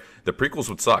it there. The prequels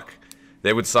would suck.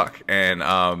 They would suck, and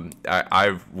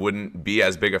I wouldn't be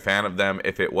as big a fan of them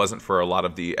if it wasn't for a lot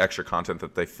of the extra content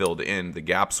that they filled in the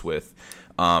gaps with.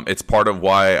 It's part of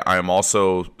why I'm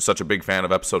also such a big fan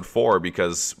of Episode 4,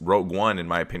 because Rogue One, in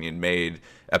my opinion, made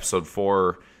Episode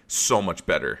 4 so much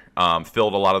better.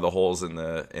 Filled a lot of the holes in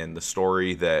the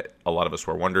story that a lot of us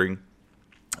were wondering.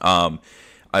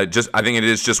 I think it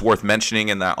is just worth mentioning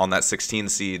in that on that 16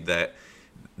 seed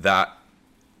that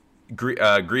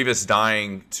Grievous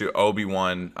dying to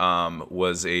Obi-Wan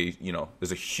was a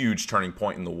huge turning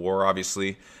point in the war.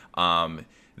 Obviously,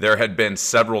 there had been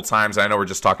several times. I know we're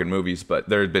just talking movies, but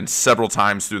there had been several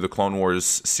times through the Clone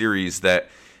Wars series that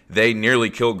they nearly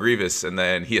kill Grievous, and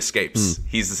then he escapes.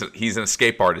 He's an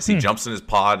escape artist. He jumps in his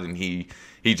pod and he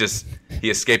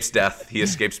escapes death. He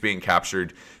escapes being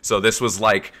captured. So this was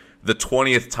like the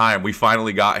 20th time we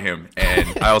finally got him.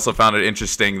 And I also found it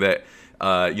interesting that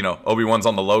Obi-Wan's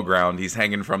on the low ground. He's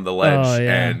hanging from the ledge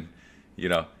and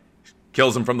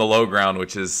kills him from the low ground,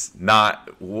 which is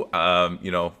not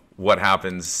what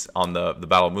happens on the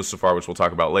Battle of Mustafar, which we'll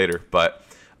talk about later. But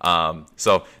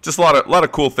so just a lot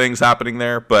of cool things happening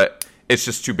there, but it's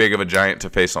just too big of a giant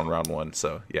to face on round 1.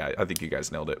 So yeah, I think you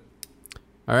guys nailed it.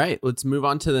 All right, let's move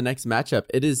on to the next matchup.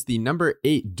 It is the number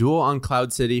 8 Duel on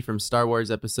Cloud City from Star Wars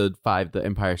Episode 5, The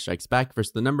Empire Strikes Back,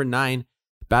 versus the number 9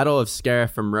 Battle of Scarif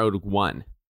from Rogue One.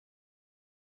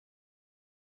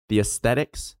 The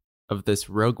aesthetics of this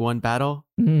Rogue One battle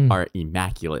are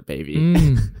immaculate,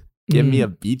 baby. Give me a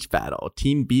beach battle.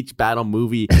 Team beach battle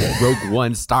movie, Rogue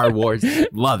One, Star Wars.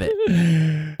 Love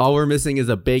it. All we're missing is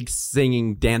a big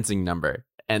singing, dancing number.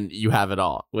 And you have it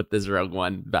all with this Rogue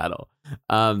One battle.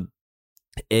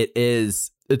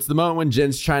 It's the moment when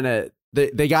Jin's trying to,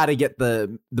 they got to get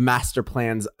the master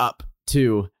plans up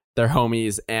to their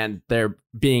homies, and they're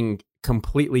being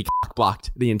completely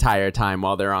blocked the entire time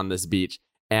while they're on this beach.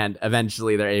 And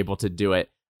eventually they're able to do it.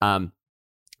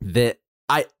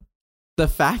 The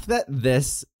fact that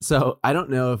this, so I don't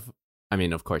know if, I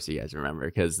mean, of course you guys remember,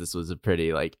 because this was a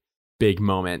pretty like big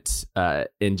moment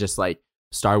in just like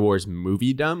Star Wars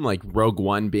moviedom, like Rogue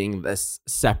One being this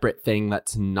separate thing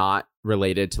that's not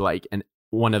related to like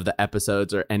one of the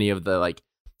episodes or any of the like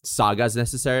sagas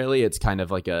necessarily. It's kind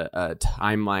of like a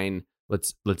timeline.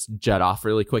 Let's jet off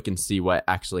really quick and see what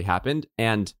actually happened.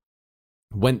 And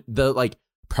when the like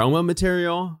promo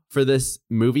material for this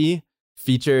movie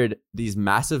featured these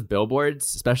massive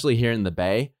billboards, especially here in the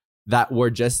Bay, that were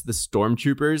just the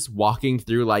stormtroopers walking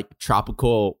through like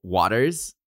tropical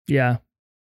waters. Yeah.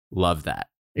 Love that.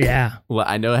 Yeah. Well,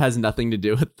 I know it has nothing to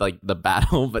do with like the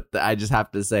battle, but I just have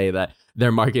to say that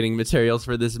their marketing materials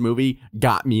for this movie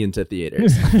got me into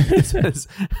theaters.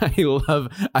 I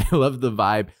love the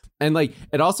vibe. And like,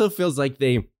 it also feels like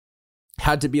they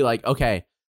had to be like, okay,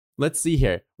 let's see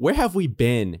here. Where have we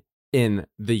been in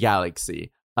the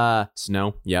galaxy?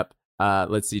 Snow. Yep.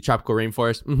 Let's see. Tropical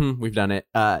rainforest. We've done it.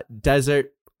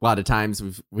 Desert. A lot of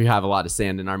times we have a lot of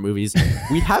sand in our movies.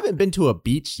 We haven't been to a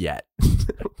beach yet.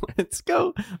 Let's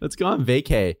go on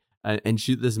vacay and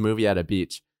shoot this movie at a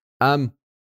beach.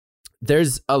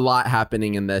 There's a lot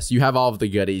happening in this. You have all of the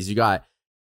goodies. You got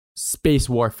space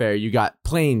warfare. You got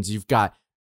planes. You've got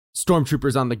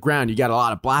stormtroopers on the ground. You got a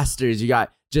lot of blasters. You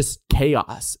got just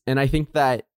chaos. And I think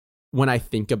that when I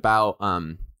think about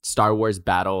Star Wars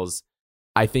battles,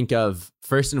 I think of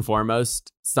first and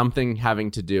foremost something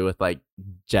having to do with like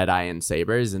Jedi and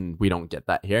sabers, and we don't get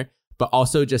that here, but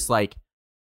also just like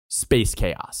space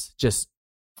chaos, just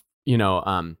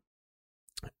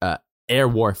air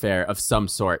warfare of some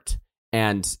sort,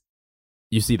 and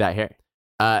you see that here,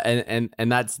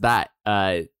 and that's that.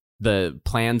 The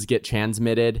plans get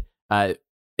transmitted.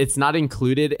 It's not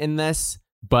included in this,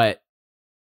 but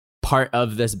part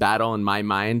of this battle in my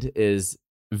mind is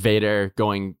Vader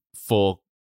going full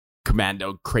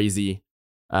commando crazy,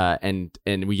 and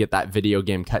we get that video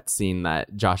game cutscene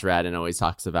that Josh Radin always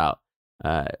talks about,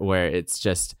 where it's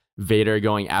just Vader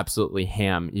going absolutely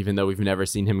ham, even though we've never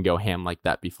seen him go ham like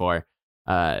that before,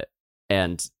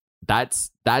 and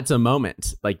that's a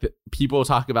moment. Like people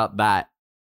talk about that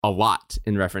a lot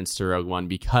in reference to Rogue One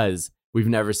because we've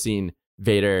never seen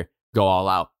Vader go all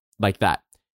out like that.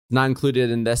 Not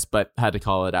included in this, but had to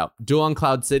call it out. Duel on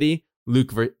Cloud City.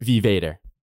 Luke v. Vader.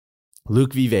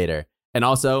 Luke v. Vader. And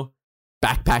also,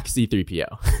 backpack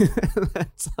C-3PO.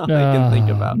 That's all I can think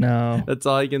about. No. That's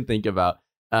all I can think about.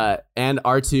 And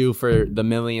R2 for the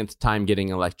millionth time getting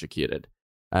electrocuted.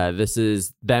 This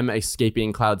is them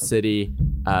escaping Cloud City.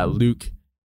 Luke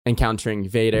encountering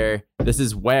Vader. This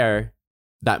is where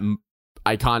that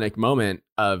iconic moment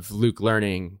of Luke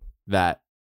learning that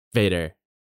Vader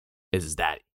is his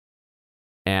daddy.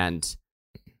 And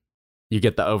you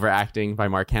get the overacting by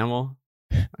Mark Hamill.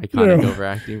 Iconic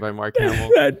overacting by Mark Hamill.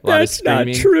 That's not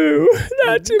true.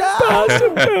 That's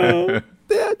impossible.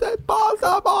 That's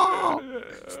impossible.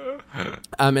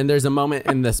 And there's a moment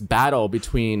in this battle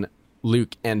between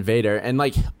Luke and Vader. And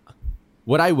like,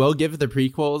 what I will give the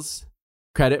prequels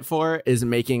credit for is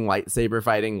making lightsaber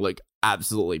fighting look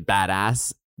absolutely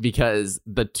badass, because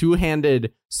the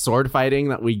two-handed sword fighting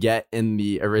that we get in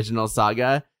the original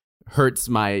saga hurts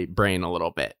my brain a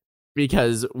little bit,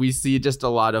 because we see just a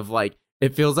lot of like,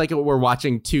 it feels like we're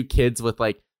watching two kids with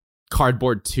like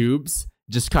cardboard tubes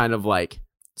just kind of like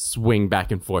swing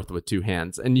back and forth with two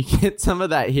hands. And you get some of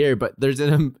that here, but there's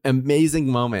an amazing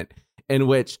moment in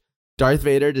which Darth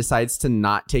Vader decides to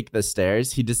not take the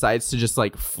stairs. He decides to just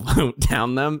like float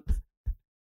down them.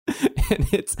 And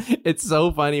it's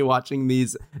so funny watching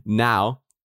these now,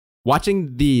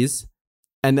 watching these,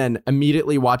 and then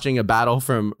immediately watching a battle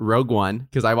from Rogue One,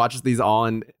 because I watched these all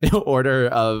in order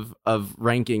of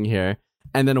ranking here,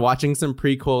 and then watching some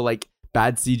prequel like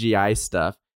bad CGI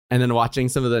stuff, and then watching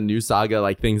some of the new saga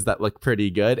like things that look pretty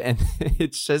good, and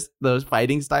it's just those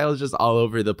fighting styles just all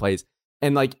over the place.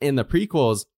 And like in the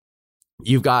prequels,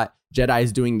 you've got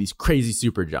Jedis doing these crazy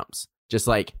super jumps, just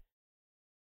like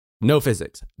no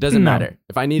physics, doesn't matter.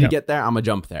 If I need to get there, I'm gonna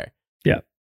jump there. Yeah.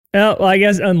 Well, I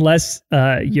guess unless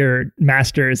your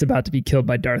master is about to be killed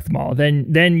by Darth Maul,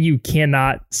 then you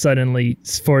cannot suddenly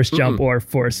force jump or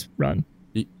force run.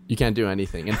 You can't do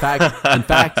anything. In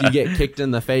fact, you get kicked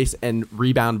in the face and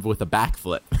rebound with a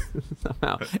backflip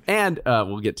somehow. And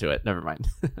we'll get to it. Never mind.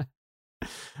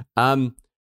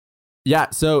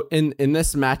 Yeah. So in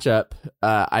this matchup,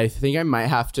 I think I might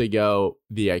have to go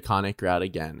the iconic route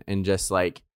again, and just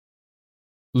like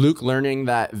Luke learning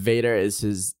that Vader is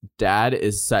his dad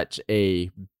is such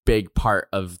a big part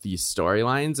of these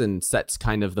storylines and sets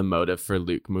kind of the motive for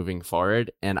Luke moving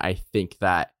forward. And I think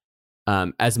that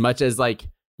as much as like,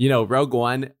 you know, Rogue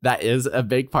One, that is a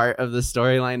big part of the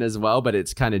storyline as well, but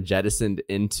it's kind of jettisoned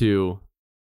into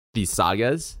these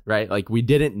sagas, right? Like we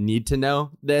didn't need to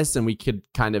know this and we could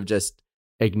kind of just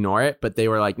ignore it, but they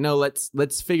were like, no,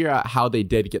 let's figure out how they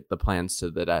did get the plans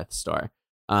to the Death Star.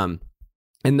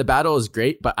 And the battle is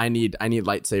great, but I need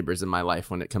lightsabers in my life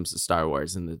when it comes to Star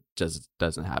Wars, and it just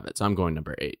doesn't have it. So I'm going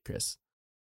number 8, Chris.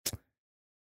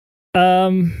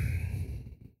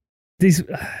 These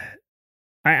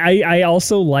I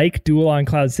also like Duel on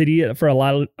Cloud City for a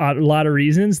lot of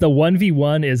reasons. The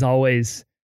 1v1 is always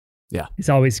it's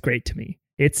always great to me.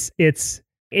 It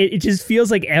just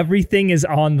feels like everything is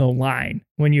on the line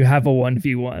when you have a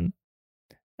 1v1.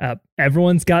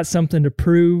 Everyone's got something to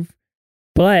prove,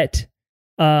 but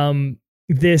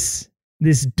this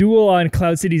Duel on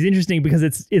Cloud City is interesting because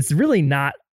it's really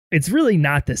not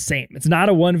the same. It's not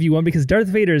a 1v1 because Darth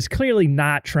Vader is clearly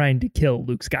not trying to kill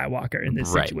Luke Skywalker in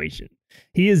this situation.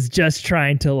 He is just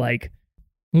trying to like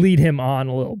lead him on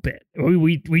a little bit.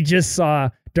 We just saw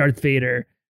Darth Vader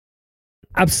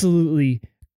absolutely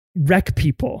wreck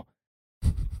people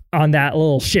on that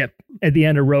little ship at the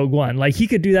end of Rogue One. Like he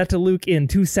could do that to Luke in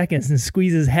 2 seconds and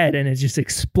squeeze his head and it just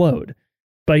explode.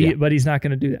 But he's not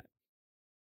going to do that.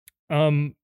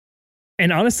 And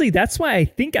honestly, that's why I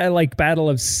think I like Battle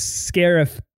of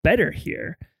Scarif better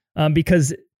here,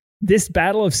 because this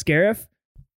Battle of Scarif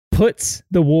puts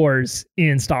the wars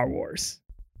in Star Wars.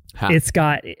 Huh. It's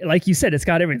got, like you said, it's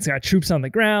got everything. It's got troops on the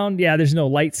ground. Yeah, there's no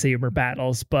lightsaber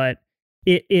battles, but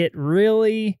it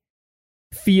really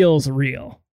feels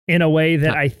real in a way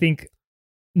that I think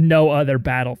no other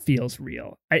battle feels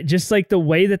real. Just like the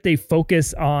way that they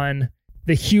focus on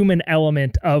the human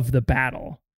element of the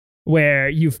battle, where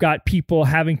you've got people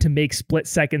having to make split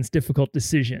seconds difficult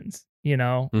decisions, you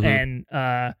know, and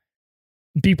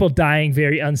people dying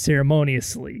very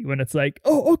unceremoniously when it's like,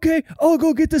 oh, okay, I'll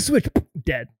go get the switch.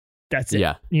 Dead. That's it.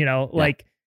 Yeah. You know, like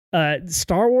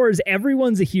Star Wars,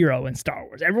 everyone's a hero in Star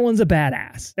Wars. Everyone's a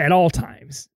badass at all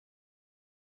times.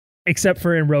 Except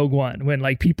for in Rogue One, when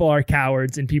like people are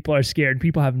cowards and people are scared and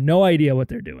people have no idea what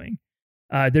they're doing.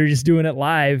 They're just doing it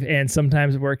live, and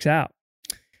sometimes it works out.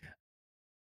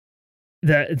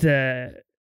 The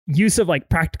use of like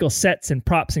practical sets and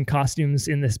props and costumes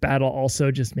in this battle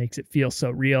also just makes it feel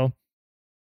so real.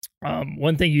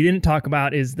 One thing you didn't talk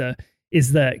about is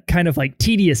the kind of like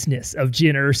tediousness of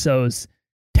Jyn Erso's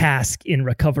task in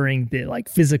recovering the like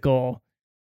physical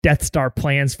Death Star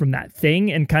plans from that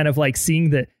thing, and kind of like seeing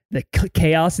the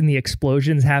chaos and the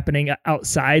explosions happening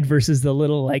outside versus the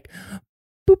little like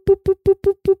boop, boop, boop, boop,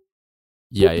 boop, boop.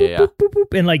 Yeah. Boop, boop,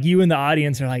 boop. And like you in the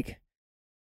audience are like,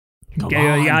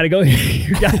 okay, you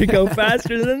gotta go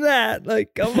faster than that.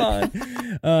 Like, come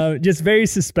on. Just very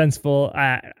suspenseful.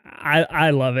 I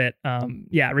love it.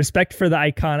 Respect for the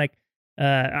iconic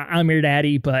I'm Your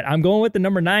Daddy, but I'm going with the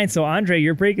number 9. So Andre,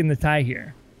 you're breaking the tie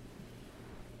here.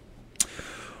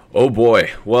 Oh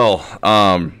boy. Well,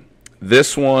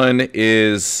 this one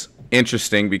is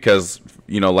interesting because,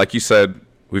 you know, like you said,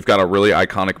 we've got a really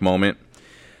iconic moment.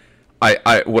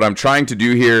 What I'm trying to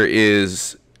do here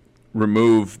is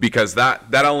remove, because that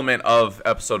element of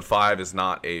episode 5 is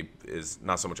not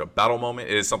so much a battle moment.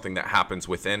 It is something that happens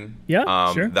within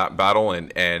that battle,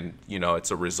 and you know, it's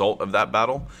a result of that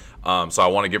battle. So I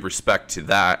want to give respect to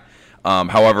that.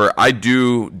 However, I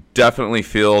do definitely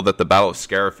feel that the Battle of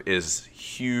Scarif is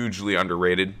hugely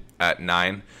underrated at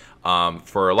 9.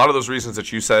 For a lot of those reasons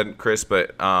that you said, Chris,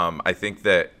 but I think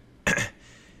that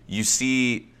you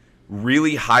see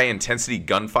really high intensity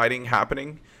gunfighting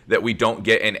happening that we don't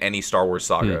get in any Star Wars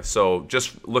saga. So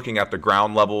just looking at the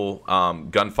ground level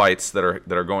gunfights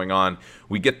that are going on,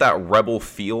 we get that rebel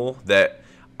feel that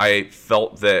I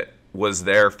felt that was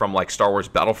there from like Star Wars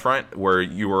Battlefront, where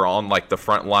you were on like the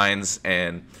front lines,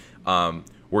 and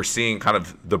we're seeing kind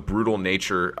of the brutal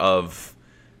nature of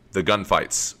the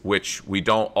gunfights, which we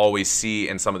don't always see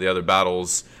in some of the other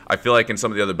battles. I feel like in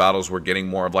some of the other battles we're getting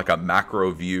more of like a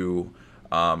macro view,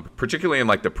 particularly in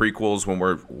like the prequels,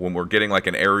 when we're getting like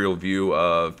an aerial view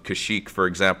of Kashyyyk, for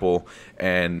example,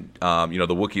 and you know,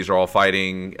 the Wookiees are all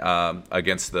fighting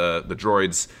against the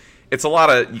droids. it's a lot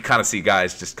of, you kind of see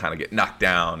guys just kind of get knocked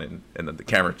down, and then the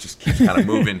camera just keeps kind of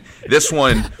moving. This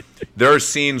one, there are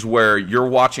scenes where you're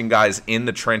watching guys in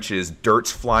the trenches,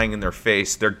 dirt's flying in their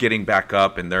face, they're getting back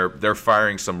up, and they're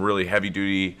firing some really heavy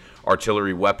duty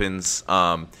artillery weapons.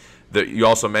 You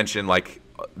also mentioned like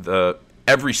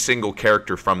every single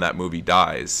character from that movie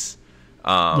dies.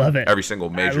 Love it. Every single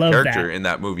major character in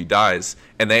that movie dies,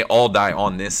 and they all die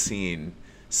on this scene,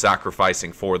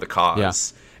 sacrificing for the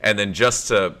cause. Yeah. And then just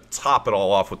to top it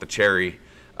all off with the cherry,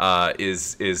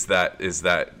 is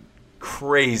that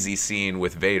crazy scene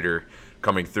with Vader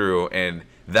coming through, and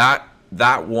that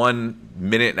 1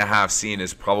 minute and a half scene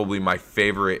is probably my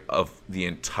favorite of the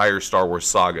entire Star Wars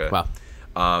saga.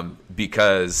 Wow.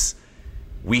 Because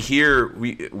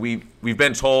we've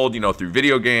been told, through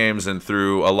video games and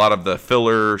through a lot of the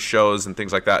filler shows and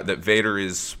things like that Vader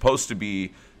is supposed to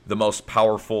be the most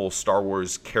powerful Star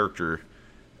Wars character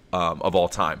of all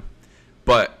time.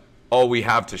 But all we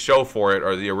have to show for it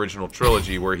are the original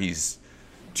trilogy where he's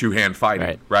two-hand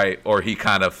fighting, right? Or he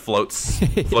kind of floats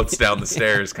down the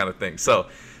stairs kind of thing. So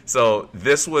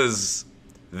this was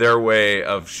their way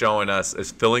of showing us,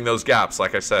 is filling those gaps.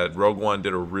 Like I said, Rogue One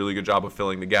did a really good job of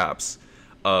filling the gaps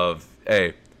of,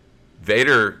 hey,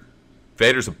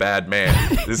 Vader's a bad man.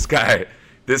 This guy,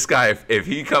 if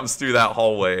he comes through that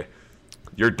hallway,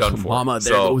 you're done for. Mama,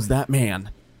 there goes that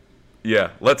man.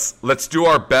 Yeah, let's do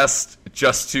our best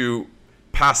just to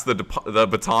pass the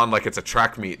baton like it's a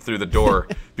track meet through the door,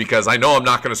 because I know I'm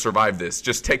not going to survive this.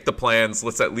 Just take the plans.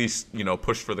 Let's at least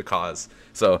push for the cause.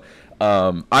 So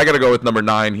I got to go with number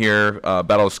 9 here,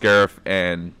 Battle of Scarif,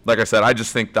 and like I said, I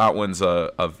just think that one's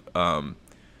a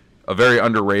very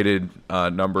underrated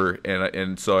number,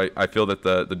 and so I feel that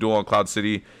the Duel on Cloud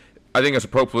City, I think it's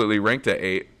appropriately ranked at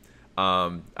 8.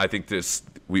 I think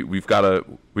we've got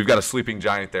a sleeping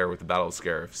giant there with the Battle of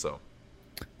Scarif. So,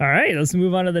 all right, let's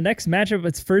move on to the next matchup.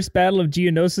 It's first Battle of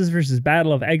Geonosis versus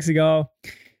Battle of Exegol.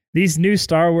 These new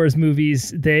Star Wars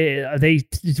movies, they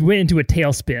went into a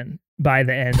tailspin by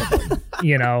the end of them.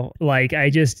 Like I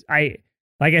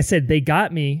said, they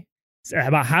got me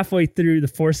about halfway through The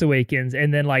Force Awakens,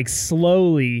 and then like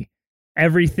slowly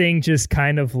everything just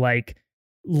kind of like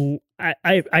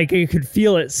I could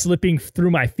feel it slipping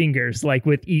through my fingers, like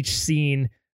with each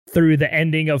scene, through the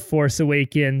ending of Force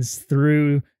Awakens,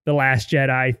 through The Last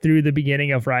Jedi, through the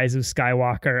beginning of Rise of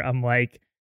Skywalker. I'm like,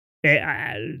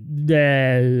 I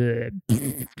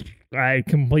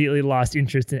completely lost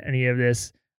interest in any of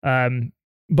this.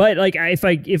 But like,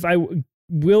 if I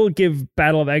will give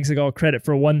Battle of Exegol credit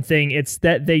for one thing, it's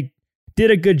that they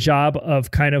did a good job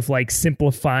of kind of like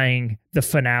simplifying the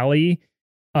finale.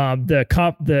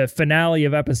 The finale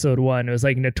of episode 1 was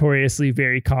like notoriously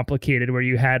very complicated, where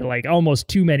you had like almost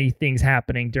too many things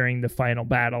happening during the final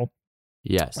battle.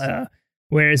 Yes.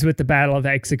 Whereas with the Battle of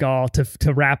Exegol,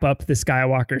 to wrap up the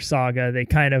Skywalker saga, they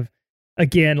kind of,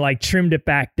 again, like trimmed it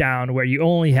back down, where you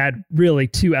only had really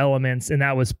 2 elements, and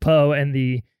that was Poe and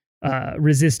the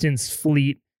Resistance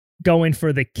fleet going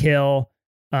for the kill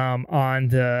on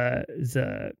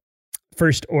the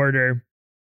First Order.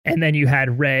 And then you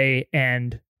had Rey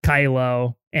and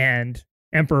Kylo and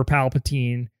Emperor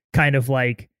Palpatine kind of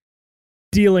like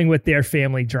dealing with their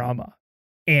family drama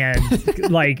and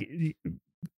like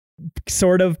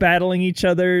sort of battling each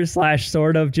other /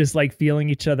 sort of just like feeling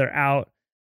each other out.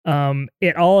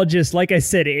 It all just, like I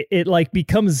said, it like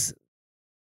becomes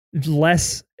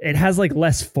less, it has like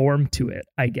less form to it,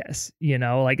 I guess,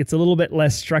 like it's a little bit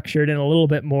less structured and a little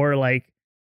bit more like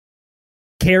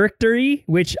character-y,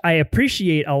 which I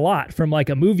appreciate a lot from like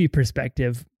a movie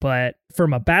perspective, but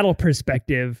from a battle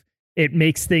perspective, it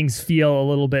makes things feel a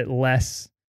little bit less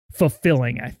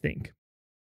fulfilling, I think.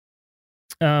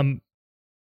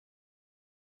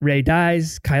 Rey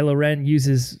dies, Kylo Ren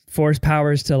uses Force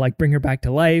powers to like bring her back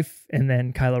to life, and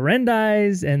then Kylo Ren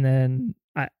dies, and then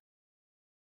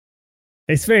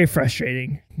it's very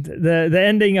frustrating. The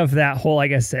ending of that whole,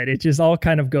 like I said, it just all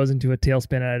kind of goes into a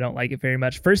tailspin, and I don't like it very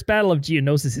much. First Battle of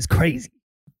Geonosis is crazy.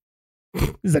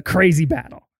 This is a crazy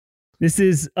battle. This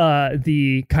is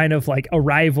the kind of like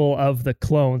arrival of the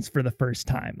clones for the first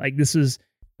time. Like this was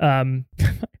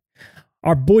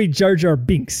our boy Jar Jar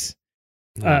Binks.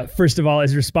 First of all,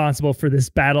 is responsible for this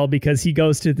battle, because he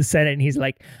goes to the Senate and he's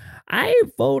like, I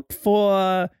vote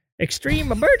for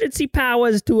extreme emergency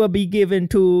powers to be given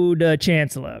to the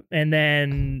Chancellor. And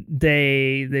then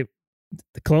the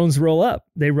clones roll up.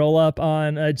 They roll up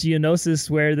on Geonosis,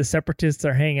 where the Separatists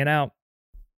are hanging out,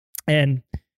 and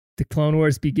the Clone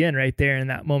Wars begin right there in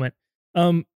that moment.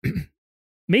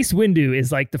 Mace Windu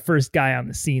is like the first guy on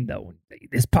the scene, though, when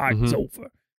this part is over.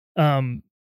 The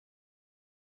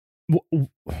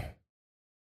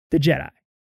Jedi.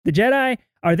 The Jedi,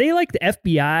 are they like the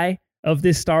FBI of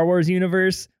this Star Wars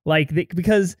universe? Like,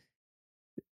 because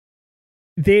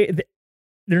they're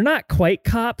not quite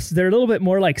cops. They're a little bit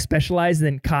more like specialized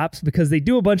than cops because they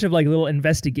do a bunch of like little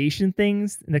investigation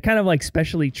things and they're kind of like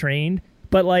specially trained.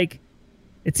 But like,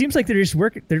 it seems like they're just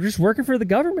working for the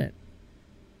government,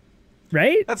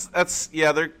 right? That's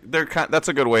they're that's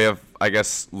a good way of, I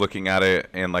guess, looking at it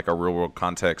in like a real world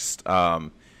context.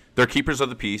 They're keepers of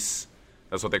the peace.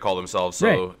 That's what they call themselves.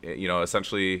 So right.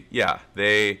 Essentially, yeah,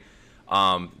 they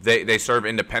serve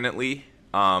independently.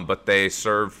 But they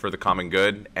serve for the common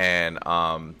good, and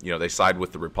they side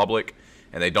with the Republic,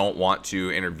 and they don't want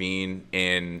to intervene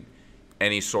in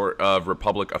any sort of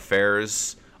Republic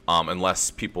affairs unless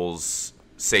people's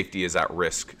safety is at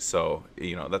risk. So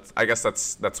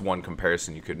that's one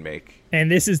comparison you could make. And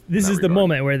this is the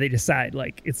moment where they decide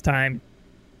like it's time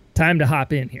to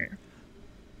hop in here.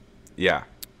 Yeah,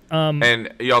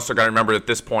 and you also got to remember at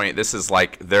this point, this is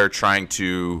like they're trying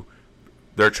to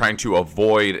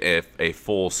avoid a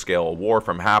full-scale war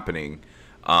from happening.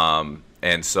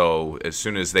 And so as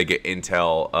soon as they get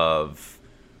intel of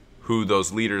who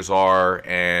those leaders are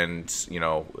and,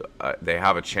 they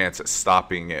have a chance at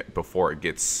stopping it before it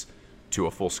gets to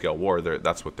a full-scale war,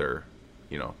 that's what they're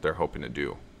hoping to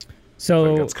do.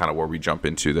 So that's kind of where we jump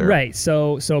into there. Right.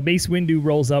 So Mace Windu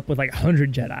rolls up with like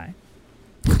 100 Jedi.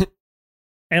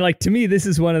 And like, to me, this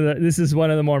is one of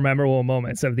the more memorable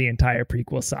moments of the entire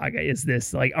prequel saga, is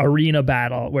this like arena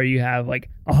battle where you have like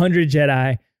 100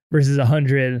 Jedi versus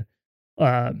 100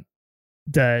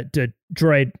 the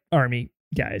droid army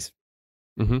guys.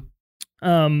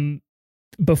 Mm-hmm.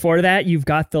 Before that, you've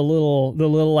got the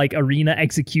little like arena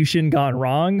execution gone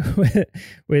wrong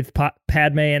with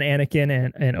Padme and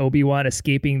Anakin and Obi-Wan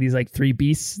escaping these like 3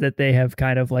 beasts that they have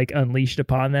kind of like unleashed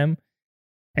upon them.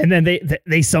 And then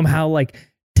they somehow like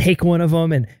take one of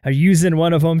them and are using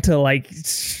one of them to like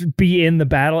be in the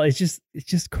battle. It's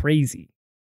just crazy.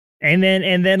 And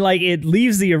then like it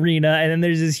leaves the arena and then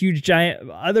there's this huge giant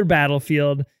other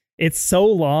battlefield. It's so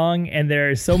long and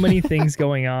there are so many things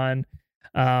going on.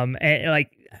 And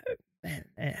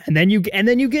then you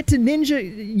get to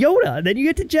Ninja Yoda. Then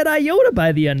you get to Jedi Yoda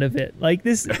by the end of it. Like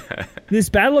this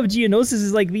Battle of Geonosis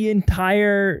is like the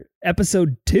entire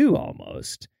episode 2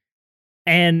 almost.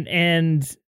 And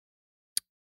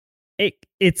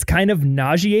it's kind of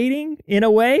nauseating in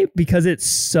a way because it's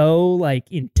so like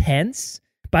intense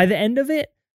by the end of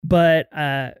it. But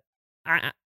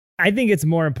I think it's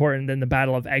more important than the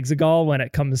Battle of Exegol when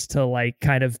it comes to like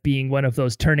kind of being one of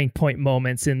those turning point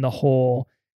moments in the whole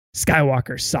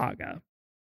Skywalker saga.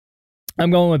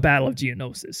 I'm going with Battle of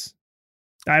Geonosis.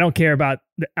 I don't care about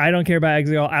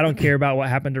Exegol. I don't care about what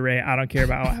happened to Rey. I don't care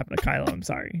about what happened to Kylo. I'm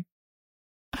sorry.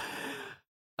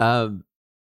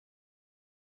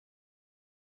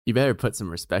 You better put some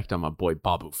respect on my boy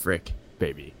Babu Frick,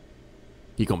 baby.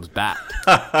 He comes back.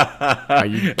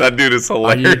 That dude is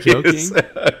hilarious. Are you joking?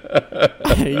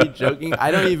 Are you joking?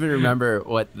 I don't even remember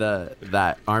what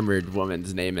that armored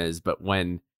woman's name is, but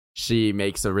when she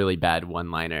makes a really bad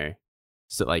one-liner,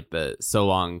 so like the so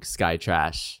long sky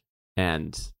trash,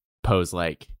 and Poe's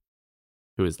like,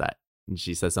 who is that? And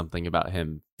she says something about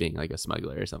him being like a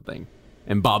smuggler or something.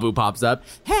 And Babu pops up.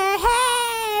 Hey,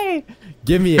 hey!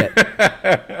 Give me it.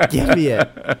 Give me it.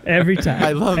 Every time.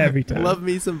 I love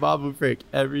me some Babu Frick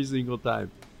every single time.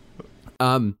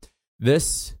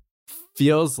 This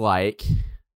feels like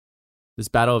this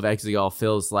Battle of Exegol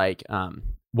feels like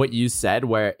what you said,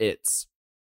 where it's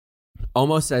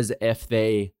almost as if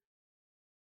they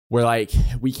were like,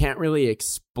 we can't really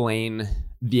explain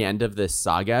the end of this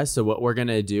saga, so what we're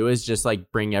gonna do is just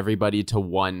like bring everybody to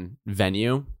one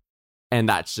venue, and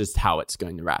that's just how it's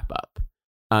going to wrap up.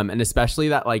 And especially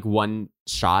that like one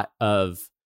shot of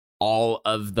all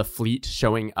of the fleet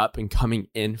showing up and coming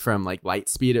in from like light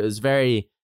speed. It was very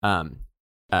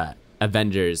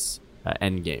Avengers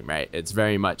Endgame, right? It's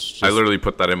very much just, I literally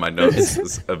put that in my notes.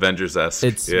 It's Avengers-esque.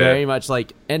 It's very much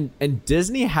like, and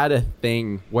Disney had a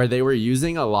thing where they were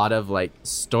using a lot of like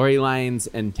storylines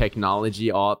and technology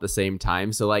all at the same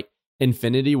time. So like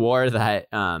Infinity War, that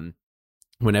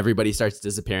when everybody starts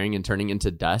disappearing and turning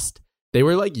into dust, they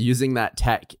were like using that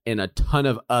tech in a ton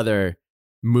of other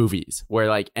movies where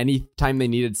like anytime they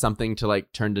needed something to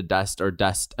like turn to dust or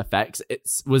dust effects, it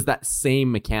was that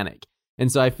same mechanic. And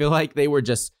so I feel like they were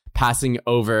just passing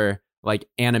over like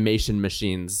animation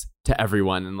machines to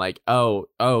everyone and like, oh,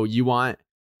 you want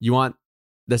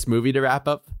this movie to wrap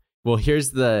up? Well,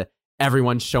 here's the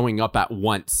everyone showing up at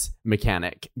once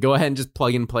mechanic. Go ahead and just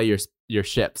plug and play your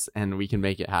ships and we can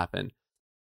make it happen.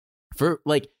 For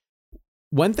like,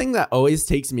 one thing that always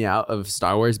takes me out of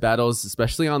Star Wars battles,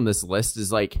 especially on this list,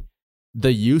 is like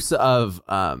the use of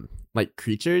like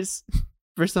creatures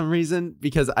for some reason,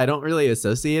 because I don't really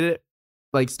associate it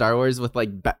like Star Wars with like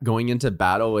going into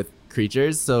battle with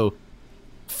creatures. So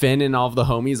Finn and all of the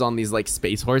homies on these like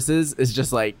space horses is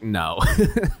just like, no,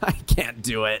 I can't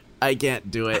do it.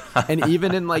 And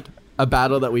even in like a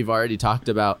battle that we've already talked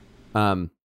about, oh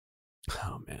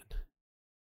man,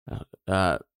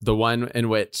 the one in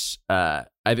which I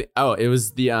think it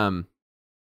was the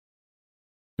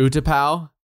Utapau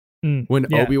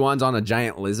when Obi-Wan's on a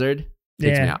giant lizard.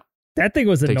 Takes me out. That thing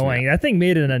was annoying. That thing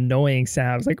made an annoying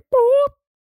sound. It was like, boop.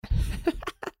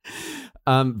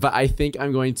 But I think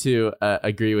I'm going to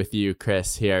agree with you,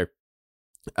 Chris, here.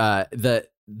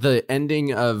 The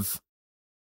ending of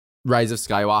Rise of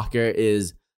Skywalker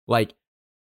is like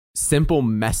simple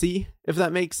messy, if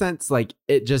that makes sense. Like,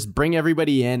 it just bring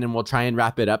everybody in and we'll try and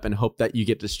wrap it up and hope that you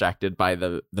get distracted by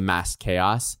the mass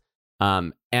chaos.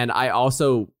 And I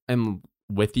also am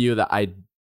with you that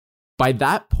by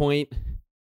that point,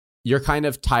 you're kind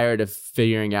of tired of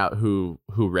figuring out who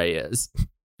Rey is.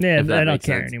 Yeah, I don't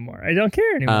care anymore.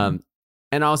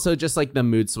 And also just like the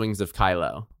mood swings of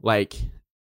Kylo, like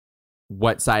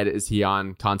what side is he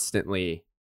on constantly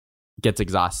gets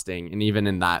exhausting. And even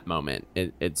in that moment,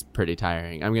 it's pretty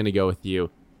tiring. I'm going to go with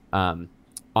you.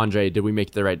 Andre, did we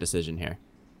make the right decision here?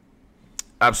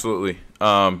 Absolutely.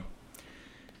 Don't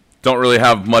really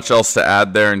have much else to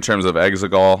add there in terms of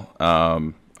Exegol.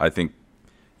 I think,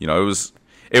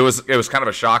 it was kind of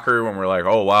a shocker when we're like,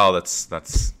 oh wow, that's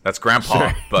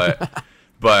Grandpa. Sure.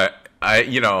 but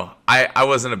I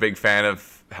wasn't a big fan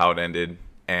of how it ended,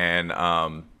 and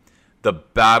the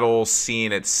battle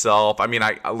scene itself. I mean,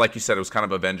 I like you said, it was kind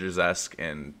of Avengers-esque,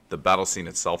 and the battle scene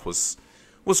itself was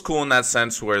cool in that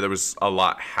sense where there was a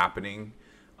lot happening,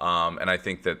 and I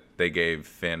think that they gave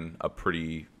Finn a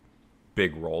pretty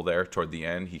big role there toward the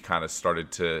end. He kind of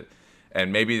started to,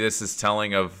 and maybe this is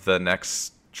telling of the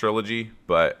next trilogy,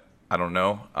 but I don't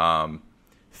know.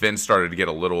 Finn started to get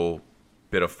a little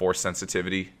bit of force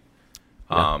sensitivity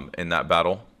in that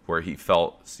battle, where he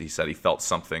said he felt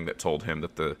something that told him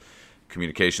that the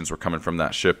communications were coming from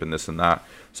that ship and this and that.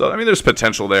 So I mean, there's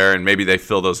potential there, and maybe they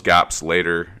fill those gaps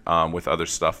later with other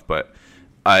stuff. But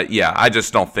I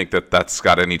just don't think that that's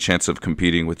got any chance of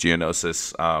competing with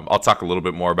Geonosis. I'll talk a little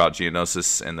bit more about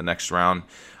Geonosis in the next round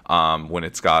when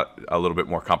it's got a little bit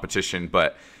more competition.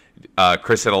 But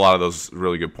Chris hit a lot of those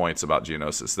really good points about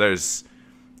Geonosis.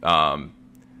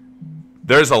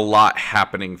 There's a lot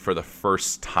happening for the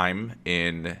first time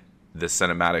in the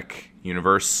cinematic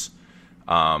universe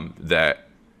that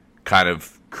kind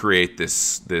of create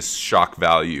this shock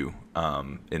value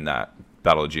in that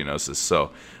Battle of Geonosis.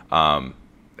 So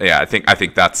I think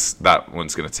that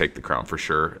one's going to take the crown for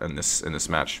sure in this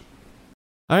match.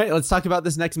 All right, let's talk about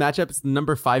this next matchup. It's the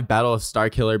number 5 Battle of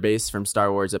Starkiller Base from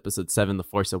Star Wars Episode 7, The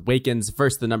Force Awakens,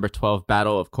 versus the number 12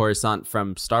 Battle of Coruscant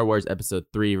from Star Wars Episode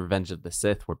 3, Revenge of the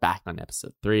Sith. We're back on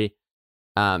Episode 3.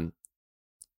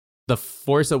 The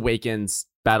Force Awakens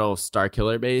Battle of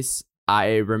Starkiller Base,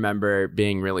 I remember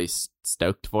being really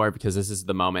stoked for, because this is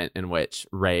the moment in which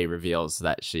Rey reveals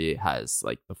that she has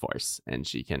like the Force and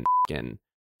she can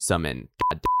summon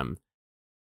goddamn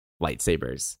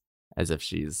lightsabers as if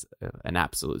she's an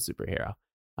absolute superhero.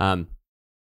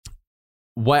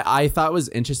 What I thought was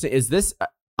interesting is this,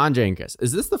 Andre and Chris,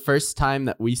 is this the first time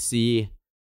that we see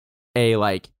a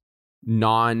like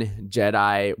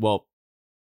non-Jedi, well,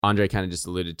 Andre kind of just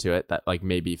alluded to it, that like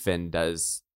maybe Finn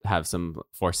does have some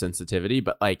force sensitivity,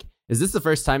 but like, is this the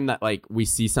first time that like we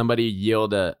see somebody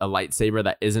yield a lightsaber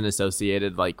that isn't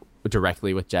associated like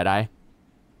directly with Jedi?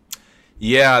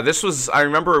 Yeah, I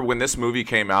remember when this movie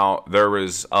came out, there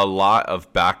was a lot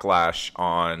of backlash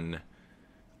on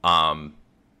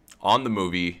the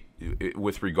movie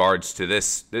with regards to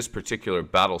this particular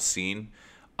battle scene,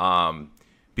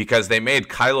 because they made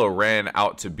Kylo Ren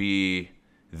out to be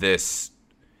this.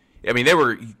 I mean,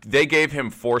 they gave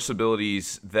him force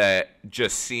abilities that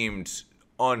just seemed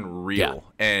unreal,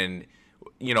 and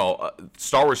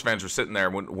Star Wars fans were sitting there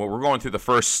when we're going through the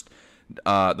first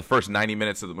 90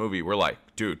 minutes of the movie. We're like,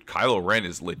 dude, Kylo Ren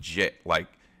is legit. Like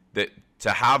that,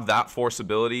 to have that force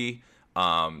ability,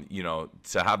 to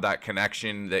have that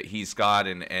connection that he's got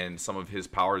and some of his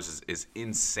powers is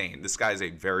insane. This guy's a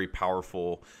very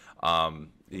powerful,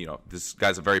 this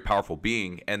guy's a very powerful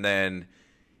being. And then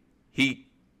he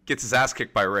gets his ass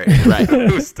kicked by Rey, right?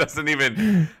 Who doesn't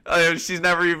even, she's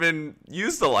never even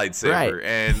used a lightsaber. Right.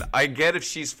 And I get if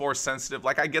she's force sensitive.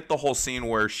 Like I get the whole scene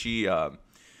where she,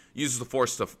 uses the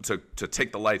force to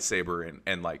take the lightsaber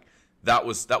and like that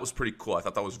was pretty cool. I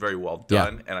thought that was very well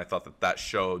done, and I thought that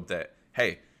showed that,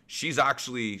 hey, she's got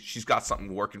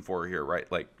something working for her here, right?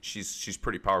 Like she's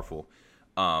pretty powerful.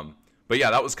 But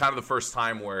yeah, that was kind of the first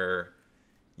time where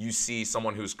you see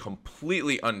someone who's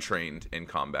completely untrained in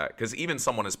combat. Because even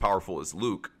someone as powerful as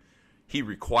Luke, he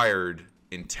required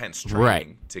intense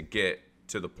training to get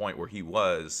to the point where he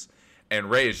was. And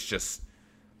Rey is just...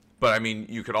 But, I mean,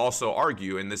 you could also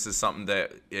argue, and this is something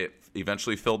that it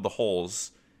eventually filled the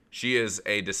holes, she is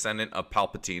a descendant of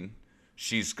Palpatine.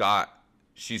 She's got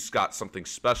something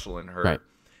special in her. Right.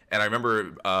 And I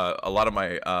remember a lot of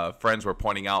my friends were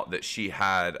pointing out that she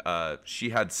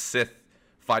had Sith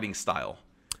fighting style.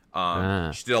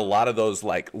 She did a lot of those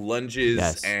like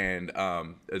lunges, and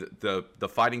the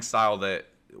fighting style that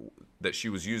she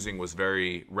was using was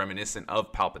very reminiscent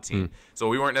of Palpatine. So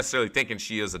we weren't necessarily thinking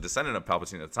she is a descendant of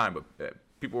Palpatine at the time, but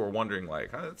people were wondering like,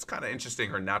 it's kind of interesting.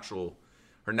 Her natural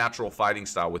fighting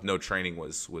style with no training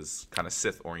was kind of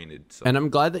Sith oriented. So. And I'm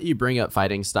glad that you bring up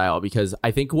fighting style, because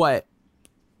I think what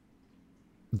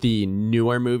the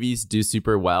newer movies do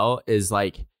super well is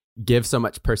like give so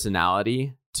much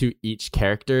personality to each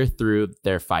character through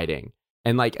their fighting.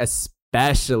 And like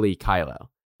especially Kylo.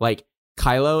 Like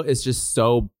Kylo is just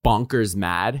so bonkers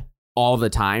mad all the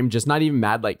time, just not even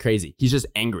mad like crazy. He's just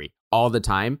angry all the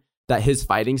time, that his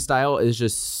fighting style is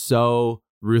just so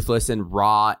ruthless and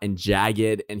raw and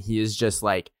jagged, and he is just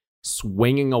like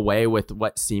swinging away with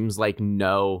what seems like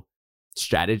no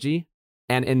strategy.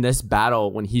 And in this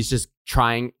battle, when he's just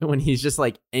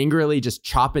like angrily just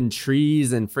chopping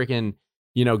trees and freaking,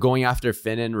 going after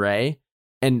Finn and Rey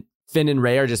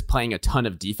are just playing a ton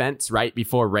of defense right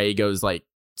before Rey goes like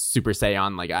Super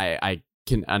Saiyan, like I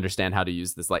can understand how to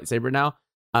use this lightsaber now.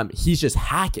 He's just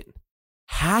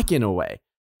hacking away.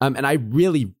 And I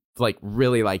really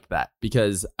like that,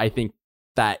 because I think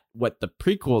that what the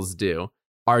prequels do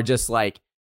are just like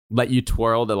let you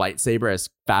twirl the lightsaber as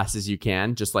fast as you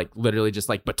can, just like literally just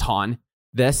like baton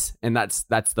this, and that's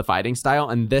the fighting style.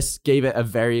 And this gave it a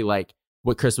very like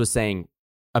what Chris was saying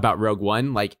about Rogue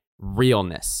One, like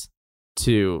realness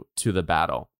to the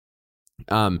battle.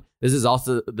 This is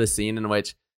also the scene in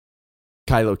which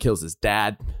Kylo kills his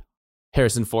dad.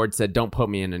 Harrison Ford said, "Don't put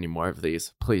me in any more of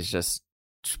these. Please just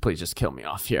kill me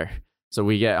off here." So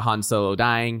we get Han Solo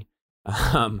dying.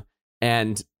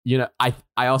 And I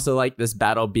also like this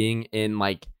battle being in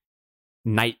like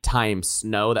nighttime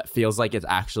snow that feels like it's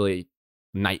actually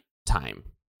nighttime,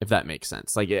 if that makes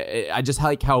sense. Like I just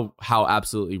like how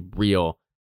absolutely real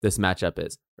this matchup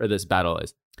is, or this battle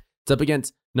is. It's up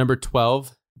against number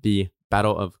 12, the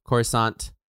Battle of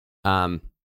Coruscant.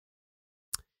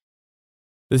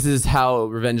 This is how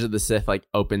Revenge of the Sith like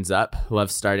opens up.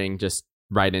 Love starting just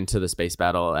right into the space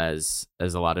battle as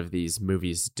a lot of these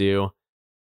movies do.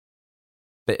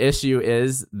 The issue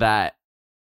is that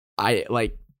I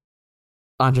like,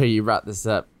 Andre, you brought this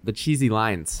up, the cheesy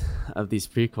lines of these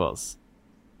prequels.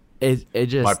 It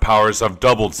just, my powers have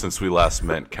doubled since we last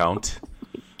met, Count.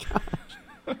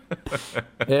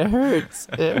 It hurts.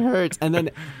 And then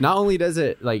not only does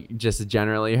it like just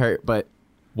generally hurt, but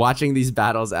watching these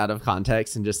battles out of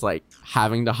context and just like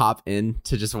having to hop in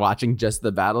to just watching just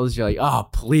the battles, you're like, oh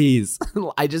please,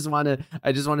 I just want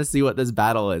to see what this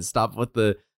battle is. Stop with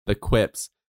the quips.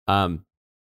 R4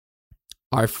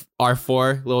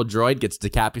 little droid gets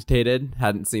decapitated.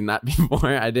 Hadn't seen that before.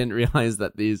 I didn't realize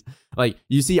that these, like,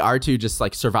 you see R2 just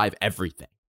like survive everything,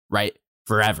 right?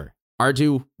 Forever.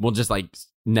 R2 will just like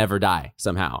never die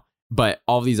somehow. But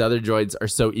all these other droids are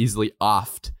so easily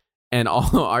offed, and all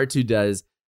R2 does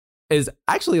is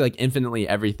actually like infinitely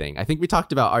everything. I think we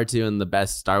talked about R2 in the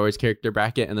best Star Wars character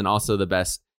bracket, and then also the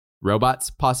best robots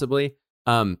possibly.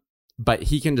 But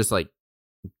he can just like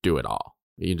do it all.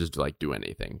 He can just like do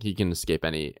anything. He can escape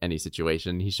any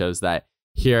situation. He shows that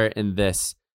here in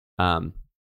this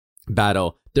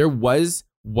battle. There was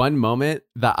one moment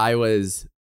that I was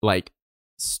like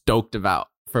stoked about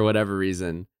for whatever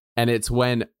reason, and it's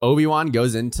when Obi-Wan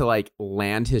goes in to like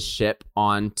land his ship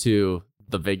onto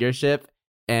the Vigor ship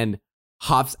and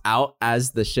hops out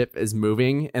as the ship is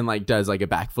moving and like does like a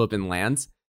backflip and lands.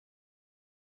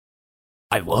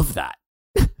 I love that.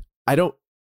 I don't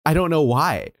know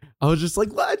why. I was just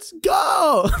like, let's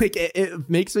go. Like it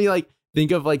makes me like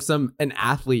think of like an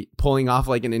athlete pulling off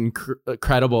like an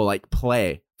incredible like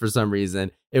play for some reason.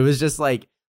 It was just like,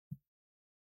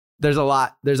 there's a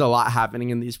lot happening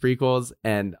in these prequels,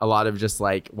 and a lot of just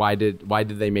like, why did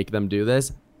they make them do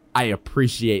this? I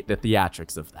appreciate the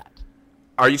theatrics of that.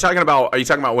 Are you talking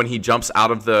about when he jumps out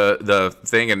of the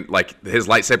thing and like his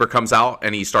lightsaber comes out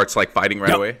and he starts like fighting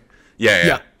right away?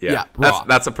 Yeah.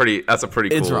 That's a pretty cool.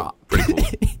 It's raw. Pretty cool.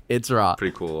 It's raw.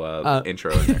 Pretty cool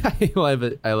intro in there.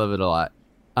 I love it a lot.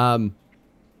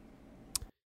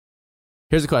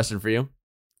 Here's a question for you,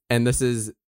 and this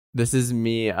is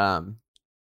me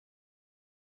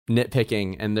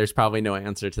nitpicking, and there's probably no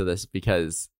answer to this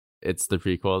because it's the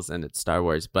prequels and it's Star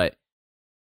Wars, but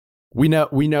we know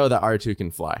that R2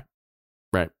 can fly,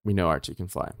 right? We know R2 can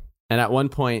fly. And at one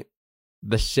point,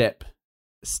 the ship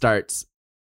starts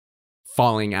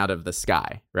falling out of the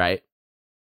sky, right?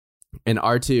 And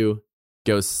R2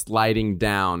 goes sliding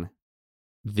down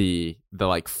the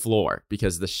like floor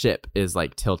because the ship is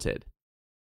like tilted.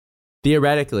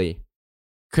 Theoretically,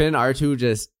 couldn't R2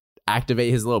 just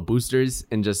activate his little boosters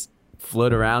and just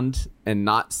float around and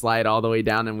not slide all the way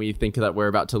down, and we think that we're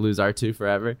about to lose R2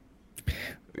 forever?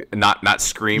 Not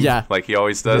scream, Yeah. like he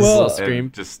always does. Well- and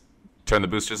Scream. Just turn the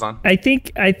boosters on. I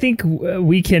think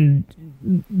we can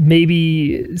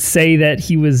maybe say that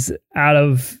he was out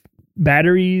of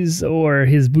batteries, or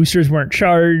his boosters weren't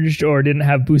charged, or didn't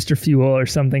have booster fuel, or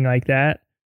something like that.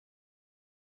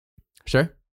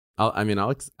 Sure. I'll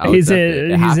accept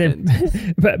It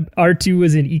happened. But R2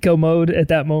 was in eco mode at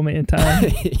that moment in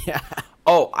time. Yeah.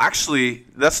 Oh, actually,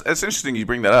 that's interesting you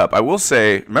bring that up. I will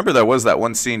say, remember there was that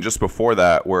one scene just before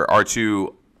that where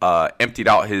R2 emptied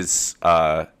out his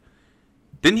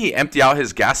didn't he empty out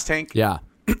his gas tank Yeah.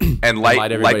 and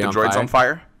light everybody the on droids fire? on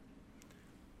fire?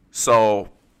 So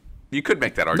you could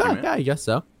make that No, argument. yeah, I guess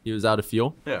so. He was out of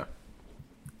fuel. Yeah.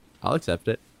 I'll accept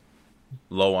it.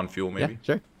 Low on fuel, maybe. Yeah,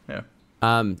 sure. Yeah.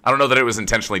 Um, I don't know that it was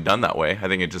intentionally done that way. I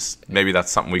think it just maybe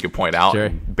that's something we could point out Sure.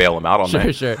 and bail him out on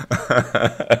that. Sure.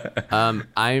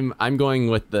 I'm going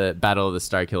with the Battle of the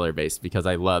Starkiller base because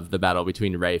I love the battle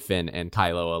between Rey, Finn, and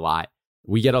Kylo a lot.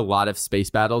 We get a lot of space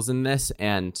battles in this,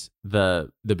 and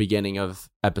the beginning of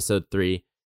Episode 3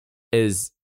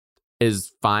 is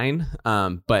fine.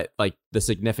 But like the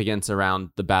significance around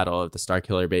the Battle of the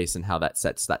Starkiller base and how that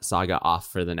sets that saga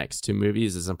off for the next two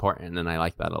movies is important, and I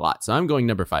like that a lot. So I'm going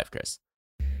number 5, Chris.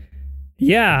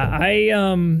 Yeah,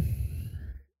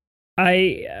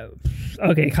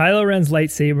 okay, Kylo Ren's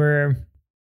lightsaber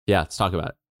Yeah, let's talk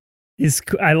about it.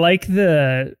 I like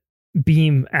the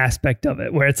beam aspect of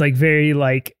it, where it's like very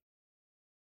like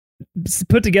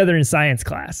put together in science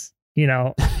class, you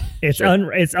know. It's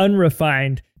Sure. it's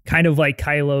unrefined, kind of like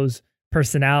Kylo's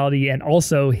personality and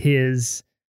also his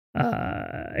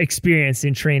experience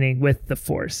in training with the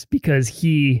Force, because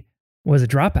he was a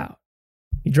dropout.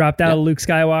 He dropped out of Luke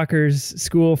Skywalker's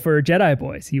school for Jedi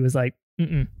boys. He was like,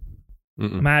 I'm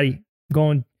out of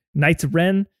going Knights of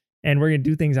Ren, and we're going to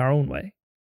do things our own way.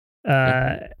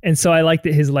 And so I like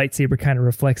that his lightsaber kind of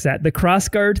reflects that. The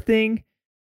crossguard thing,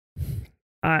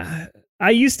 I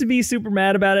used to be super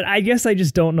mad about it. I guess I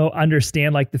just don't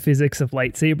understand like the physics of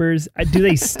lightsabers. Do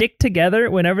they stick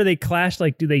together whenever they clash?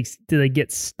 Like, do they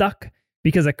get stuck?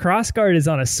 Because a crossguard is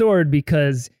on a sword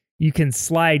because you can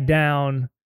slide down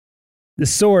the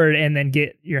sword and then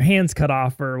get your hands cut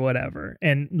off or whatever.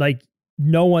 And like,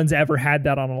 no one's ever had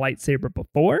that on a lightsaber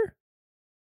before.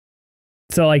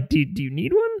 So like, do you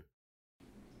need one?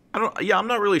 I'm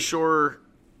not really sure.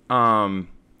 I'm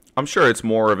sure it's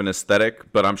more of an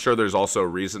aesthetic, but I'm sure there's also a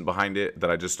reason behind it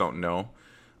that I just don't know.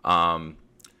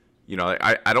 You know,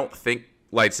 I don't think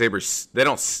lightsabers, they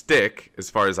don't stick as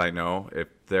far as I know if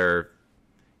they're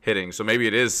hitting. So maybe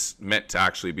it is meant to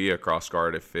actually be a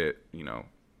crossguard if it, you know,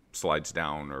 slides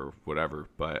down or whatever.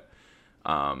 But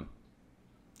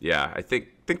yeah, I think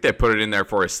they put it in there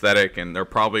for aesthetic, and they're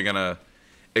probably gonna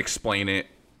explain it,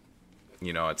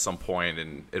 you know, at some point,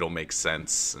 and it'll make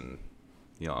sense, and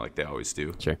you know, like they always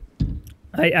do. Sure.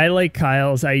 I like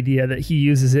Kyle's idea that he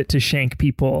uses it to shank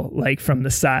people like from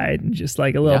the side and just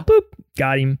like a little boop,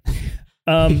 got him.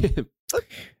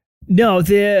 No,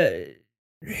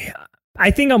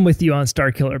 I think I'm with you on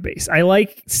Starkiller Base. I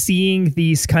like seeing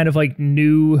these kind of like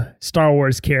new Star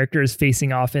Wars characters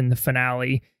facing off in the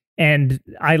finale. And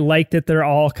I like that they're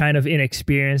all kind of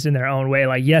inexperienced in their own way.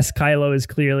 Like, yes, Kylo is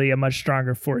clearly a much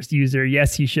stronger Force user.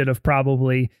 Yes, he should have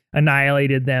probably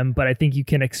annihilated them, but I think you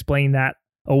can explain that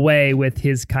away with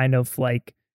his kind of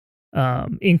like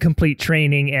incomplete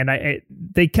training. And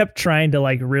they kept trying to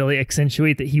like really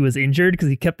accentuate that he was injured because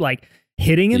he kept like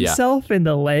hitting himself in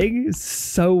the leg. It's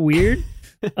so weird.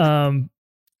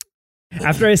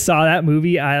 After I saw that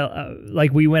movie, I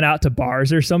like we went out to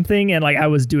bars or something, and like I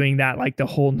was doing that like the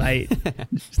whole night,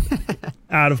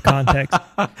 out of context.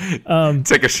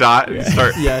 Take a shot and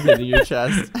start. Hitting your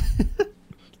chest.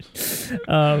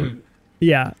 I'm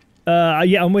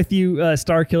with you.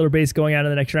 Starkiller Base going out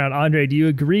in the next round. Andre, do you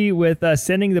agree with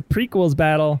sending the prequels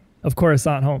battle of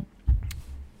Coruscant home?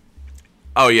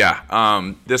 Oh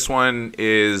yeah, this one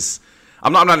is.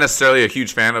 I'm not necessarily a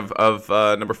huge fan of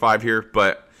number 5 here,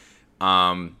 but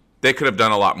they could have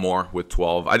done a lot more with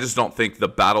 12. I just don't think the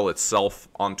battle itself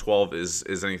on 12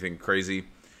 is anything crazy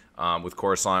with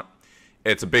Coruscant.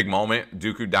 it's a big moment,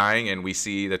 Dooku dying, and we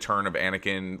see the turn of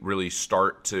Anakin really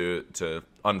start to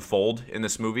unfold in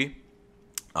this movie.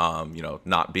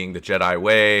 Not being the Jedi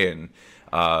way, and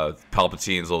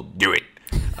Palpatine's will do it,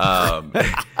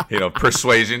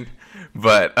 persuasion.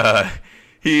 But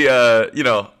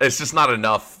it's just not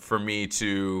enough for me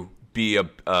to be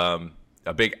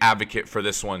a big advocate for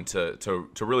this one to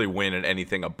really win in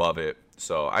anything above it.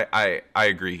 So I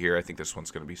agree here. I think this one's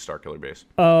going to be Starkiller Base.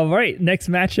 All right, next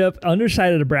matchup,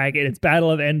 underside of the bracket. It's Battle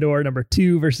of Endor, number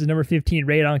 2 versus number 15,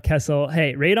 Radon Kessel.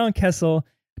 Hey, Radon Kessel,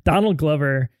 Donald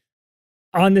Glover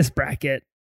on this bracket.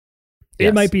 It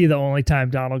Yes. might be the only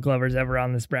time Donald Glover's ever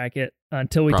on this bracket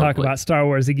until we talk Probably. about Star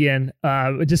Wars again.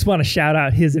 I just want to shout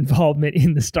out his involvement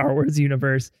in the Star Wars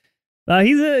universe.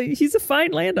 He's a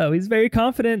fine Lando. He's very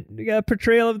confident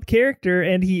portrayal of the character,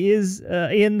 and he is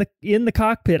in the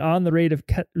cockpit on the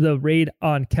raid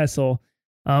on Kessel.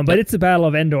 But it's the Battle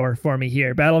of Endor for me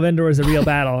here. Battle of Endor is a real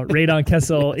battle. Raid on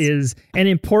Kessel is an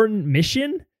important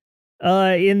mission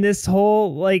in this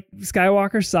whole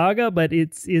Skywalker saga, but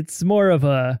it's more of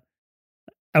a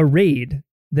raid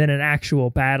than an actual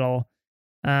battle.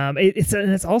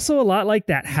 It's also a lot like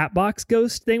that Hatbox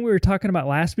Ghost thing we were talking about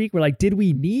last week. We're like, did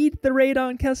we need the raid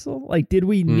on Kessel? Like, did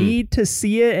we need to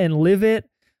see it and live it?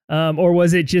 Or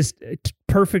was it just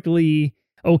perfectly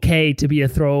okay to be a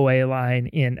throwaway line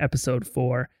in episode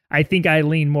 4? I think I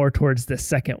lean more towards the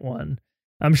second one.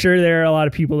 I'm sure there are a lot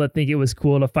of people that think it was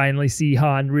cool to finally see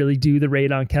Han really do the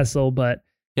raid on Kessel, but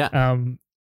Yeah.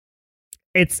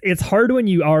 it's hard when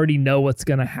you already know what's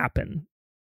going to happen.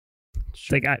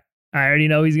 It's like, I already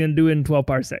know he's going to do it in 12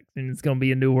 parsecs and it's going to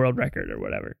be a new world record or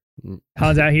whatever.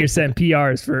 Han's out here setting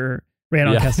PRs for Raid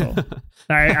on Kessel.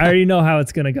 I already know how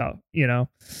it's going to go,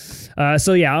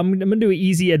 So yeah, I'm going to do an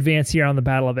easy advance here on the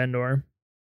Battle of Endor.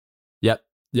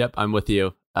 Yep, I'm with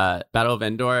you. Battle of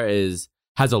Endor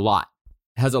has a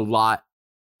lot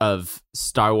of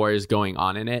Star Wars going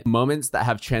on in it. Moments that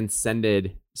have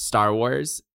transcended Star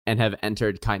Wars and have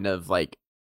entered kind of like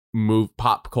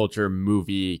pop culture,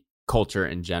 movie culture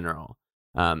in general.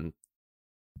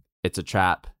 It's a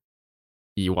Trap,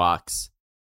 Ewoks,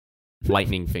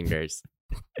 Lightning Fingers.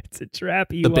 It's a trap.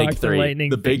 The big three.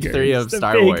 The big three of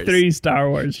Star Wars. The big 3 Star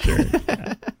Wars, sure.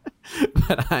 Yeah.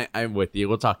 But I'm with you.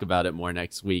 We'll talk about it more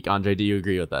next week. Andre, do you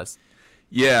agree with us?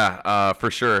 Yeah, for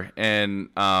sure. And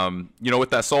with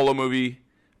that Solo movie,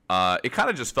 it kind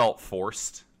of just felt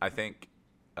forced. I think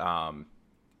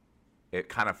it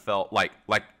kind of felt like.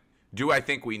 Do I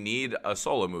think we need a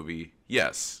Solo movie?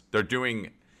 Yes. They're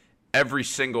doing every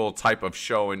single type of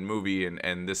show and movie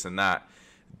and this and that.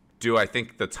 Do I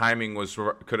think the timing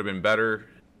could have been better?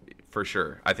 For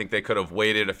sure. I think they could have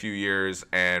waited a few years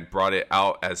and brought it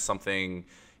out as something,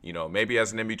 maybe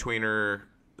as an in-betweener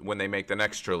when they make the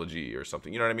next trilogy or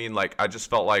something. You know what I mean? Like, I just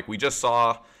felt like we just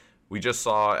saw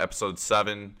episode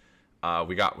 7.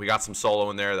 We got some Solo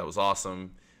in there. That was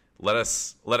awesome. Let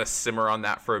us simmer on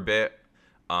that for a bit.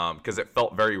 Because it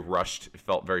felt very rushed. It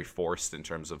felt very forced in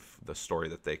terms of the story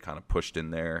that they kind of pushed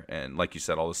in there. And like you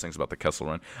said, all those things about the Kessel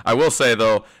Run. I will say,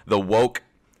 though, the woke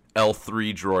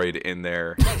L3 droid in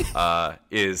there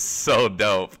is so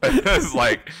dope.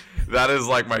 That is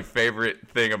my favorite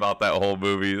thing about that whole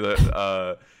movie.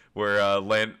 Where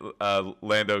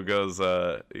Lando goes,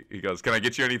 he goes, "Can I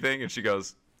get you anything?" And she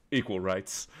goes, "Equal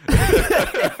rights."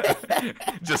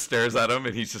 Just stares at him,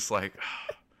 and he's just like...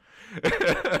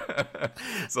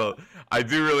 So I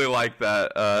do really like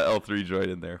that L3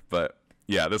 droid in there, but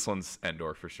yeah, this one's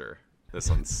Endor for sure. This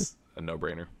one's a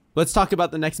no-brainer. Let's talk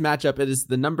about the next matchup. It is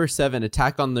the number 7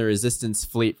 Attack on the Resistance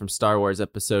fleet from Star Wars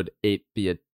Episode 8,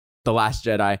 The Last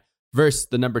Jedi, versus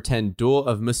the number 10 Duel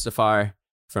of Mustafar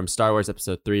from Star Wars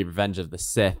Episode 3, Revenge of the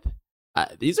Sith.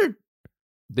 These are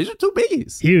two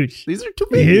biggies. Huge. These are two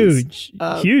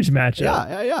biggies. Huge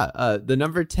matchup. Yeah. The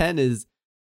number 10 is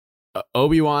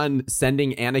Obi-Wan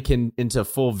sending Anakin into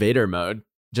full Vader mode,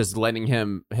 just letting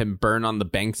him burn on the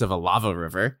banks of a lava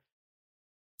river.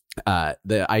 The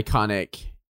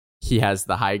iconic "he has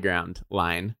the high ground"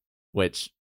 line, which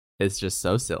is just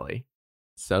so silly.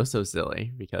 So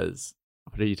silly, because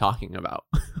what are you talking about?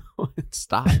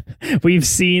 Stop. We've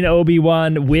seen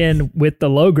Obi-Wan win with the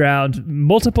low ground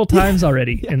multiple times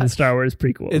already in the Star Wars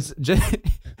prequels.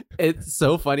 It's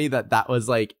so funny that was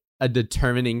like a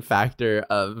determining factor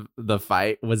of the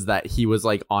fight, was that he was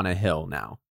like on a hill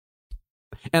now.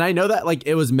 And I know that like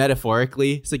it was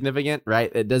metaphorically significant,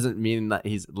 right? It doesn't mean that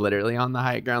he's literally on the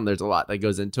high ground. There's a lot that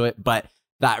goes into it, but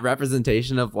that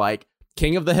representation of like,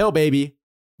 king of the hill, baby,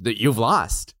 that you've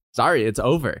lost. Sorry, it's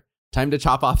over. Time to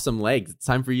chop off some legs. It's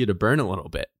time for you to burn a little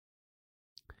bit.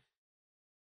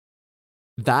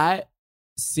 That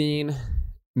scene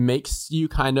makes you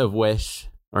kind of wish,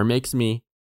 or makes me,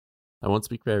 I won't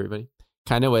speak for everybody,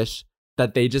 kind of wish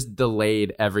that they just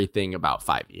delayed everything about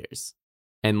 5 years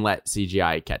and let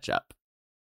CGI catch up,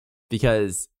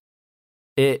 because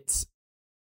it's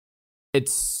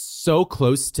so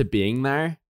close to being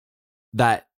there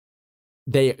that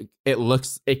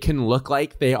it can look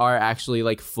like they are actually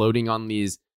like floating on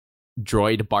these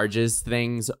droid barges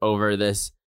things over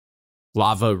this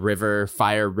lava river,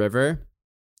 fire river,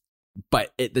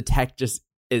 but the tech just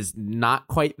is not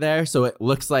quite there. So it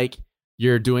looks like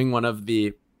you're doing one of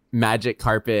the magic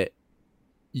carpet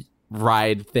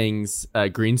ride things,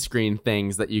 green screen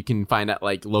things that you can find at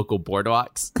like local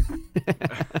boardwalks,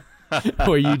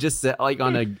 where you just sit like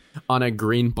on a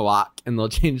green block and they'll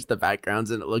change the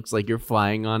backgrounds and it looks like you're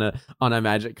flying on a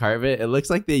magic carpet. It looks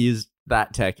like they used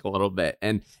that tech a little bit,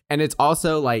 and it's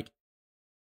also like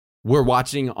we're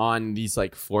watching on these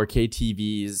like 4K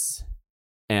TVs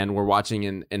and we're watching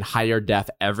in higher def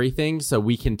everything, so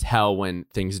we can tell when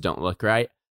things don't look right.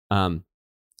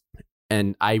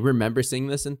 And I remember seeing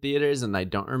this in theaters, and I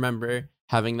don't remember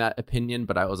having that opinion,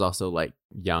 but I was also like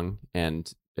young, and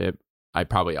I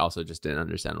probably also just didn't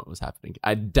understand what was happening.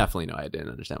 I definitely know I didn't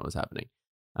understand what was happening.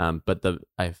 But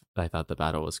I thought the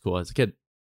battle was cool as a kid.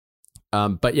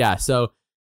 But yeah, so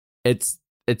it's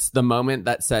the moment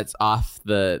that sets off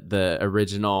the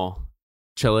original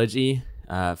trilogy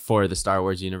for the Star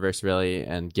Wars universe, really,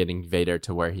 and getting Vader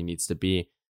to where he needs to be.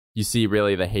 You see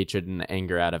really the hatred and the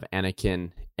anger out of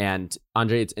Anakin. And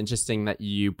Andre, it's interesting that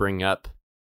you brought up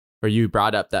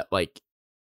that like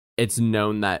it's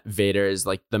known that Vader is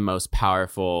like the most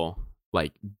powerful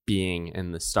like being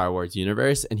in the Star Wars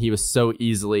universe, and he was so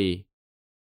easily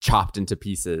chopped into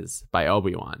pieces by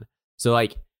Obi-Wan. So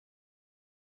like,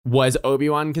 was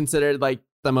Obi-Wan considered like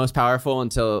the most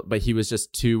powerful but he was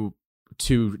just too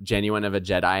genuine of a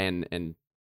Jedi and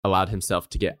allowed himself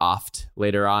to get offed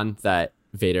later on, that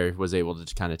Vader was able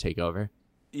to kind of take over?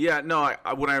 Yeah, no.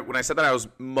 When I said that, I was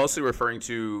mostly referring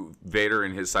to Vader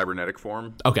in his cybernetic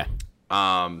form. Okay.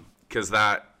 Because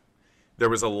there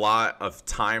was a lot of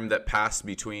time that passed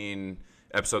between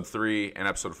Episode 3 and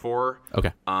Episode 4.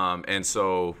 Okay. And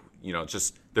so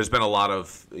just there's been a lot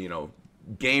of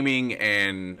gaming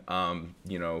and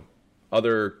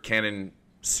other canon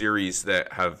series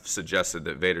that have suggested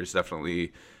that Vader's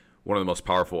definitely one of the most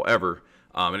powerful ever.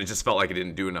 And it just felt like it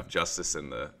didn't do enough justice in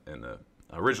the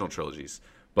original trilogies.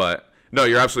 But no,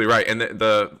 you're absolutely right. And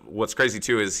the what's crazy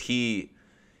too is he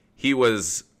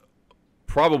was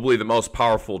probably the most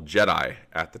powerful Jedi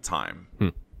at the time.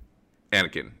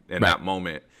 Anakin in that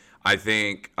moment. I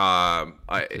think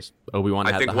Obi-Wan.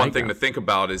 I think one thing to think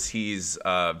about is he's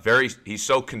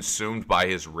so consumed by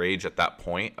his rage at that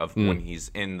point of when he's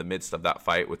in the midst of that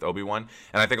fight with Obi-Wan,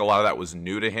 and I think a lot of that was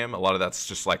new to him. A lot of that's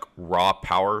just like raw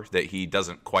power that he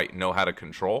doesn't quite know how to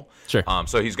control. Sure.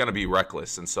 So he's going to be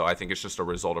reckless, and so I think it's just a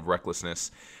result of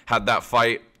recklessness. Had that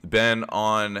fight been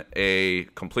on a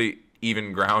complete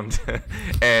even ground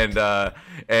and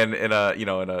in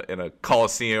a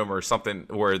coliseum or something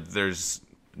where there's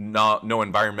no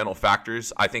environmental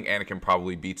factors, I think Anakin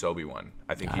probably beats Obi-Wan.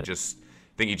 I think he just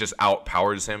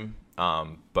outpowers him.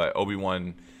 But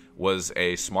Obi-Wan was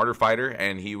a smarter fighter,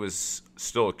 and he was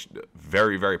still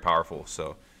very, very powerful.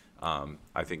 So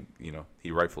I think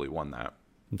he rightfully won that.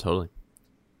 Totally.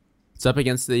 It's up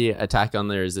against the attack on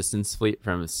the Resistance fleet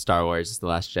from Star Wars: The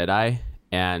Last Jedi,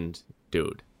 and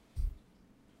dude,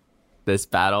 this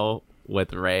battle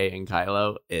with Rey and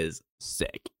Kylo is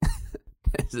sick.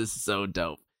 This is so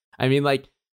dope. I mean, like,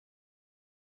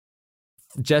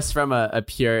 just from a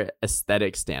pure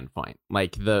aesthetic standpoint,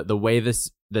 like the way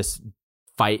this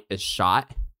fight is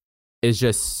shot is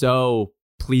just so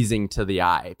pleasing to the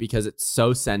eye, because it's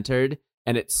so centered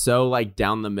and it's so like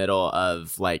down the middle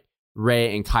of like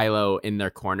Rey and Kylo in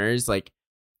their corners, like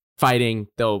fighting.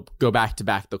 They'll go back to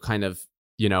back. They'll kind of,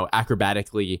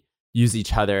 acrobatically use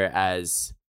each other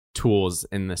as tools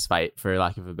in this fight, for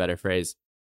lack of a better phrase.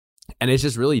 And it's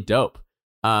just really dope.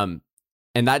 And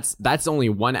that's only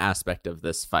one aspect of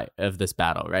this fight, of this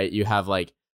battle, right? You have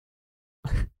like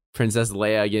Princess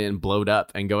Leia getting blowed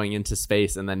up and going into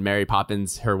space, and then Mary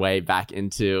Poppins her way back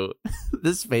into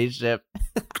the spaceship.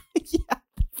 Yeah,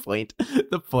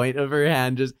 the point of her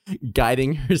hand just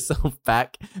guiding herself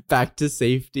back to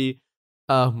safety.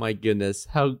 Oh my goodness,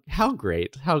 how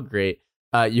great.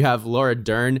 You have Laura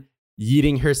Dern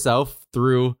yeeting herself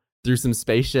through some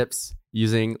spaceships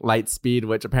using light speed,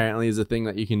 which apparently is a thing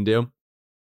that you can do.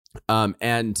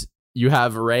 And you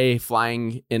have Rey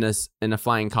flying in a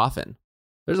flying coffin.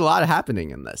 There's a lot happening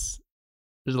in this.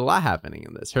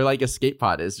 Her like escape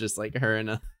pod is just like her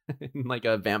in like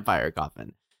a vampire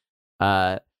coffin.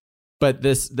 But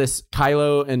this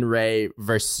Kylo and Rey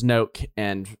versus Snoke,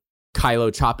 and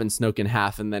Kylo chopping Snoke in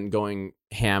half and then going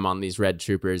ham on these red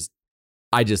troopers.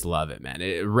 I just love it, man.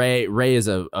 Rey is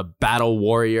a battle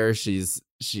warrior. She's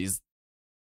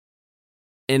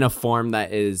in a form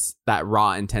that is that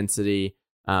raw intensity,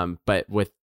 but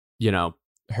with, you know,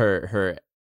 her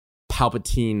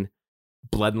Palpatine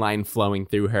bloodline flowing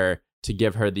through her to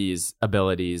give her these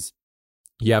abilities.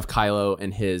 You have Kylo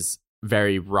and his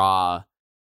very raw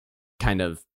kind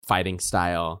of fighting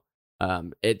style.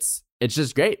 It's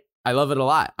just great. I love it a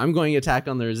lot. I'm going Attack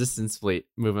on the Resistance Fleet.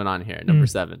 Moving on here, number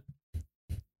 7.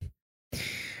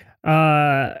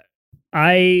 Star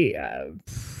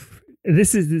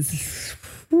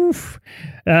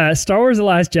Wars: The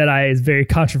Last Jedi is a very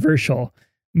controversial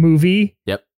movie.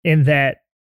 Yep. In that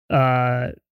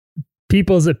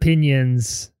people's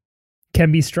opinions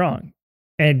can be strong,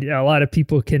 and a lot of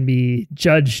people can be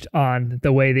judged on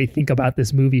the way they think about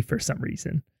this movie for some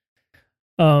reason.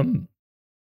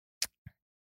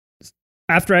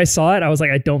 After I saw it, I was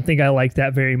like, I don't think I like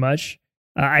that very much.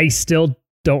 I still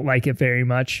don't like it very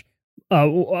much.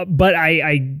 But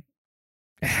I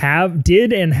have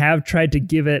tried to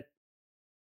give it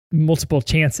multiple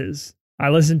chances. I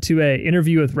listened to an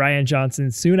interview with Rian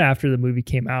Johnson soon after the movie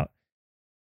came out.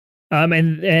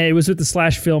 And it was with the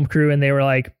Slash Film crew, and they were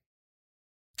like,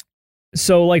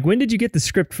 so like, when did you get the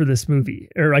script for this movie?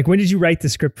 Or like, when did you write the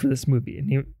script for this movie?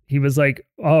 And he was like,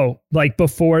 oh, like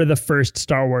before the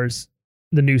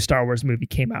new Star Wars movie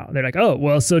came out. They're like, oh,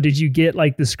 well, so did you get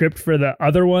like the script for the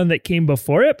other one that came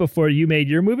before it, before you made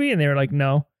your movie? And they were like,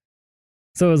 no.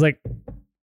 So it was like,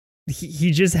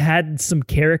 he just had some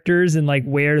characters and like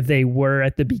where they were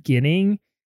at the beginning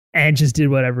and just did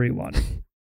whatever he wanted.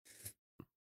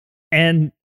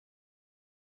 And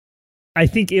I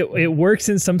think it works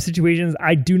in some situations.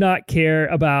 I do not care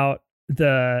about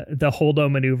the Holdo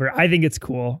maneuver. I think it's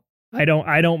cool. I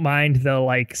don't mind the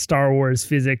like Star Wars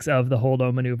physics of the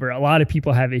Holdo maneuver. A lot of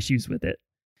people have issues with it.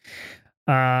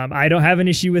 I don't have an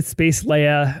issue with Space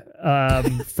Leia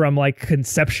from like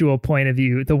conceptual point of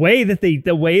view. The way that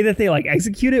they like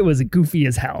execute it was goofy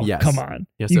as hell. Yes. Come on.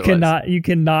 Yes, you cannot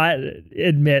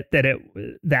admit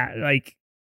that like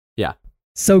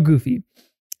so goofy.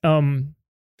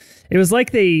 It was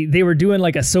like they were doing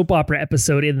like a soap opera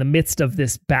episode in the midst of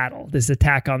this battle, this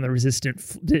attack on the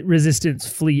Resistance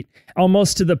fleet,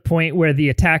 almost to the point where the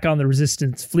attack on the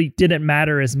Resistance fleet didn't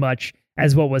matter as much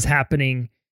as what was happening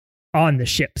on the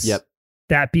ships. Yep.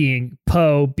 That being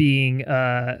Poe being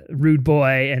rude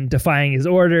boy and defying his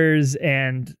orders,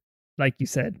 and like you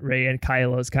said, Rey and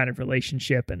Kylo's kind of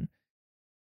relationship and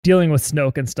dealing with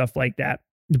Snoke and stuff like that.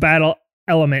 The battle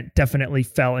element definitely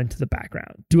fell into the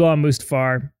background. Duel on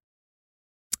Mustafar,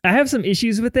 I have some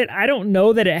issues with it. I don't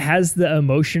know that it has the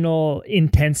emotional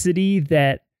intensity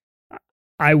that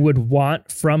I would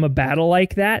want from a battle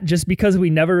like that, just because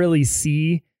we never really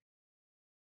see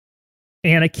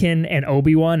Anakin and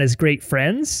Obi-Wan as great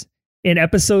friends. In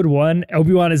episode 1,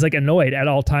 Obi-Wan is like annoyed at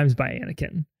all times by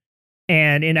Anakin.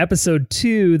 And in episode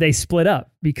 2, they split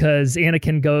up because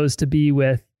Anakin goes to be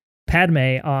with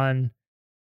Padme on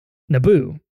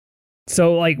Naboo.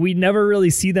 So like we never really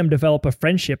see them develop a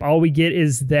friendship. All we get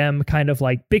is them kind of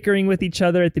like bickering with each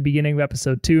other at the beginning of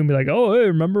episode 2 and be like, oh, hey,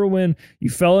 remember when you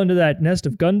fell into that nest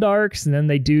of Gundarks? And then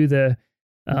they do the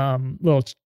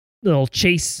little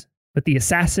chase with the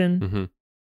assassin. Mm-hmm.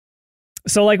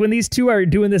 So like when these two are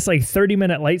doing this like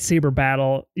 30-minute lightsaber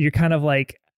battle, you're kind of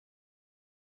like,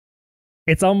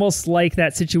 it's almost like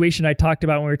that situation I talked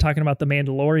about when we were talking about The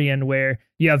Mandalorian, where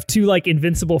you have two like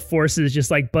invincible forces just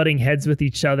like butting heads with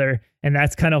each other. And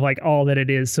that's kind of like all that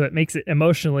it is. So it makes it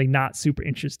emotionally not super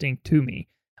interesting to me.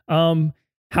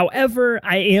 However,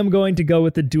 I am going to go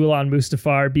with the Duel on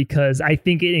Mustafar because I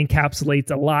think it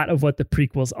encapsulates a lot of what the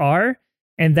prequels are.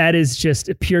 And that is just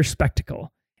a pure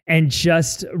spectacle and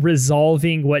just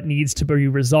resolving what needs to be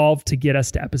resolved to get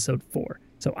us to episode 4.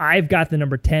 So I've got the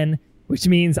number 10, which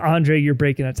means, Andre, you're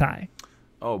breaking a tie.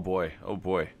 Oh, boy. Oh,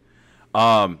 boy.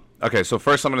 Okay, so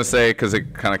first I'm going to say, because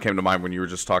it kind of came to mind when you were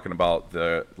just talking about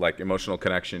the like emotional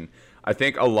connection, I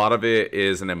think a lot of it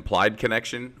is an implied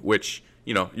connection, which,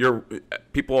 you know,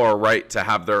 people are right to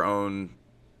have their own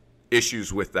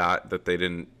issues with that they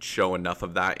didn't show enough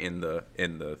of that in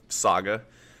the saga.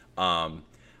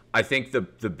 I think the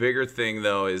bigger thing,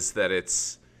 though, is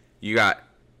that you got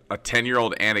a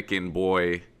 10-year-old Anakin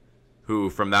boy who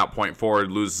from that point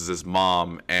forward loses his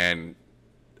mom, and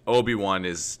Obi-Wan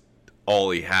is all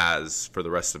he has for the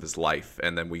rest of his life.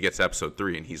 And then we get to episode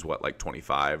 3 and he's like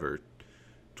 25 or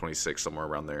 26, somewhere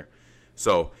around there.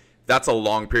 So that's a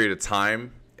long period of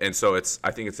time. And so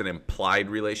I think it's an implied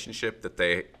relationship that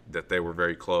they that they were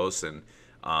very close, and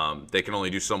they can only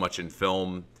do so much in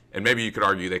film. And maybe you could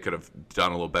argue they could have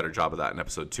done a little better job of that in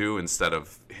episode 2 instead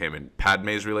of him and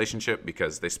Padme's relationship,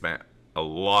 because they spent a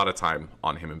lot of time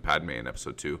on him and Padme in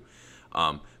episode 2.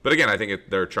 But again, I think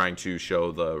they're trying to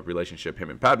show the relationship him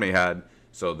and Padme had,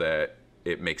 so that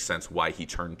it makes sense why he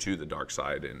turned to the dark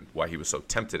side and why he was so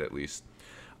tempted, at least.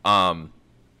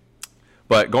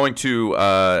 But going to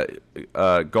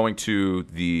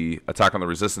the Attack on the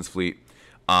Resistance fleet,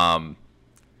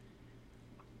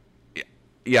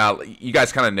 yeah, you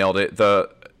guys kind of nailed it. The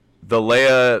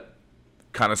Leia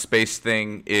kind of space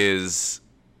thing is,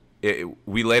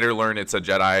 we later learn it's a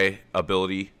Jedi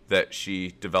ability that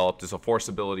she developed. It's a Force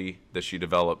ability that she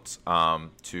developed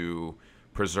to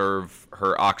preserve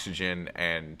her oxygen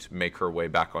and make her way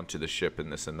back onto the ship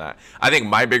and this and that. I think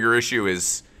my bigger issue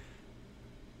is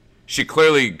she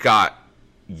clearly got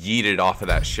yeeted off of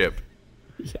that ship.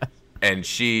 Yeah. And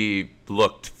she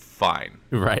looked fine.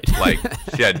 Right. Like,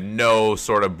 she had no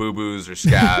sort of boo-boos or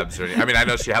scabs or anything. I mean, I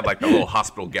know she had like the little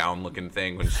hospital gown looking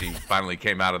thing when she finally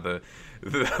came out of the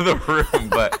room,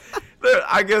 but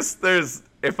I guess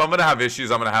if I'm going to have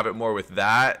issues, I'm going to have it more with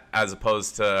that as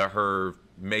opposed to her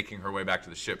making her way back to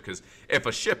the ship, because if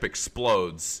a ship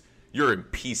explodes, you're in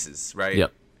pieces, right?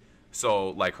 Yep. So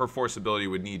like her Force ability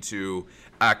would need to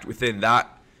act within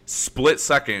that split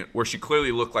second where she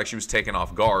clearly looked like she was taken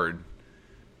off guard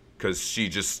because she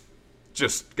just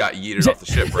got yeeted off the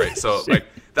ship, right? So like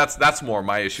that's more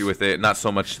my issue with it, not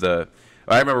so much I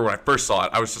remember when I first saw it,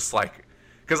 I was just like,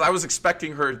 because I was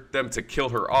expecting them to kill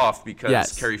her off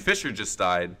because Carrie Fisher just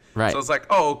died. Right. So I was like,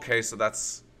 oh, okay, so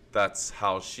that's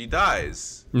how she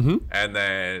dies. Mm-hmm. And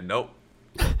then nope.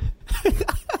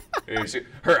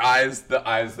 Her eyes,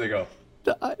 they go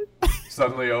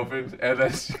suddenly opened, and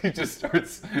then she just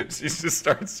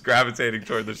starts gravitating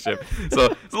toward the ship.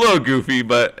 So it's a little goofy,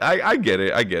 but I get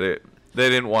it. They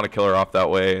didn't want to kill her off that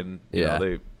way, and you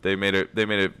know, they made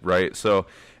it right. So,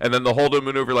 and then the Holdo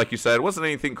maneuver, like you said, wasn't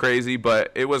anything crazy,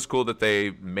 but it was cool that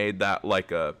they made that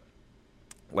like a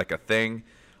thing.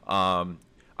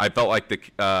 I felt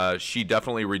like she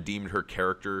definitely redeemed her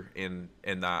character in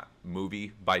that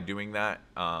movie by doing that,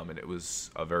 and it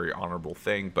was a very honorable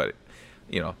thing. But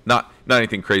you know, not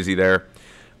anything crazy there.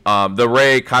 The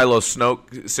Rey Kylo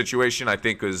Snoke situation, I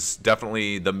think, was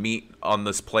definitely the meat on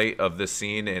this plate of this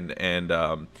scene, and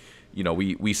you know,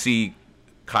 we see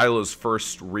Kylo's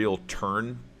first real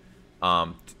turn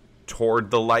toward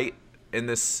the light in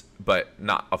this, but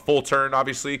not a full turn,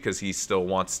 obviously, because he still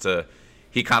wants to.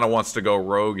 He kind of wants to go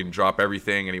rogue and drop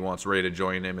everything, and he wants Rey to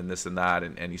join him and this and that,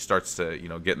 and he starts to, you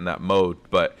know, get in that mode.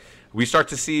 But we start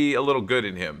to see a little good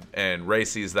in him, and Rey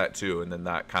sees that too, and then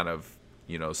that kind of,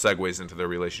 you know, segues into their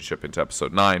relationship into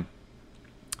episode 9.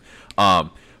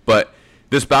 But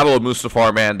this Battle of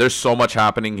Mustafar, man, there's so much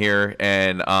happening here,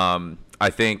 and I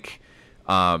think,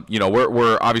 you know,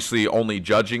 we're obviously only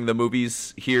judging the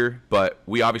movies here, but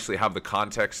we obviously have the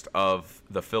context of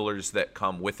the fillers that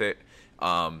come with it.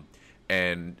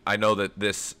 And I know that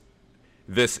this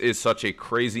is such a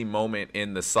crazy moment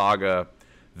in the saga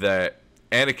that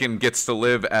Anakin gets to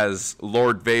live as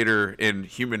Lord Vader in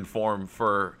human form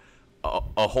for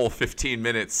a whole 15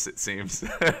 minutes, it seems.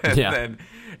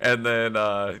 and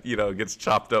then you know, gets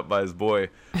chopped up by his boy.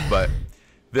 But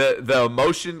the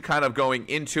emotion kind of going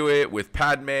into it with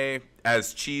Padme,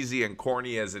 as cheesy and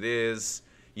corny as it is,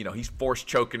 you know, he's force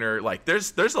choking her. Like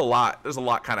there's a lot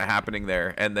kind of happening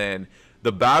there. And then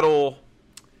the battle,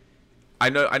 I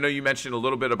know you mentioned a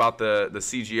little bit about the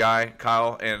CGI,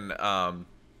 Kyle, and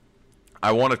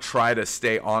I want to try to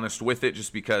stay honest with it,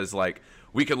 just because like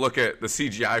we could look at the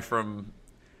CGI from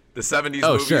the 70s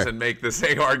movies and make the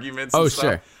same arguments and stuff.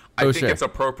 Sure. I think it's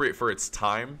appropriate for its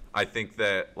time. I think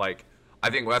that's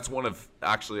one of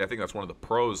the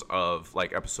pros of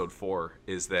like episode 4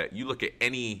 is that you look at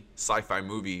any sci-fi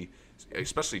movie,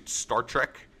 especially Star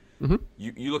Trek. Mm-hmm.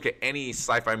 You look at any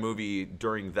sci-fi movie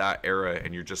during that era,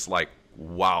 and you're just like,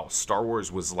 wow, Star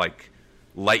Wars was like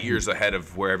light years ahead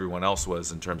of where everyone else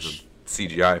was in terms of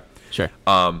CGI. Sure.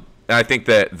 And I think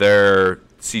that their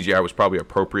CGI was probably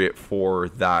appropriate for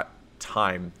that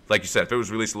time. Like you said, if it was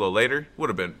released a little later, would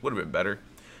have been better.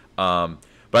 But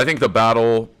I think the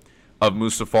Battle of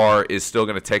Mustafar is still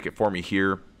going to take it for me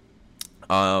here.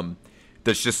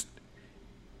 That's just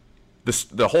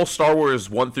the whole Star Wars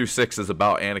 1 through 6 is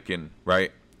about Anakin,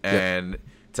 right? And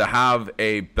to have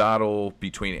a battle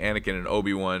between Anakin and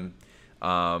Obi-Wan,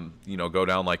 you know, go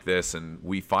down like this, and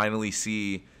we finally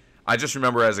see. I just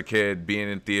remember as a kid being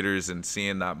in theaters and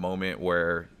seeing that moment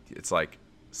where it's like,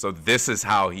 so this is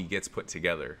how he gets put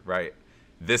together, right?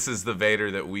 This is the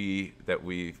Vader that we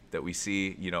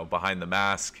see, you know, behind the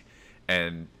mask,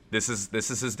 and this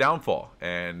is his downfall,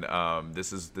 and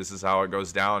this is how it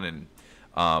goes down. And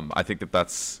I think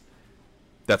that's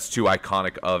too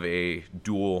iconic of a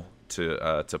duel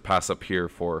to pass up here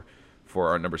for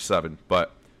our number 7.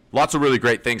 But lots of really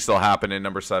great things still happen in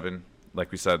number 7.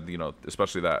 Like we said,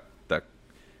 especially that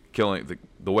killing,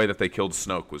 the way that they killed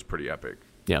Snoke was pretty epic.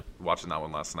 Yeah, watching that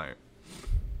one last night.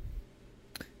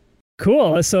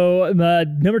 Cool. So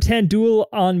number 10, Duel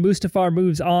on Mustafar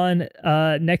moves on.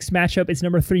 Next matchup is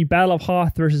number 3, Battle of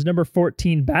Hoth versus number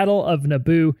 14, Battle of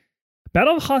Naboo.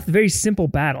 Battle of Hoth, very simple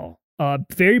battle.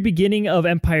 Very beginning of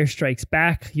Empire Strikes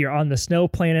Back. You're on the snow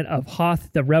planet of Hoth.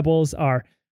 The rebels are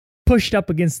pushed up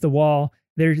against the wall.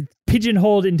 They're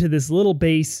pigeonholed into this little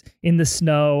base in the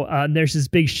snow. There's this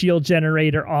big shield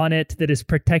generator on it that is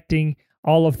protecting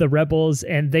all of the rebels,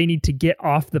 and they need to get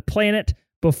off the planet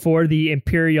before the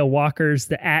Imperial walkers,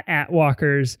 the AT-AT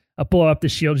walkers, blow up the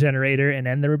shield generator and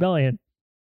end the rebellion.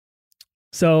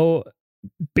 So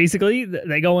basically,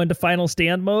 they go into final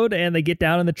stand mode, and they get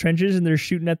down in the trenches, and they're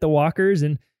shooting at the walkers,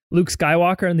 and Luke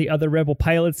Skywalker and the other rebel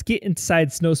pilots get inside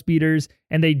snowspeeders,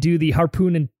 and they do the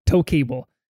harpoon and tow cable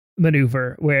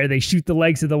maneuver, where they shoot the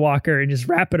legs of the walker and just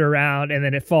wrap it around, and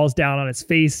then it falls down on its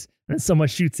face, and then someone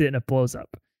shoots it, and it blows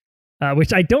up.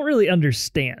 Which I don't really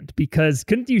understand, because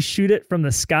couldn't you shoot it from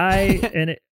the sky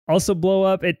and it also blow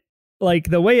up? It,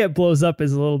 like, the way it blows up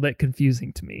is a little bit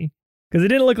confusing to me, because it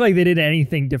didn't look like they did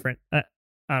anything different. I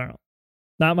don't know.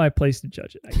 Not my place to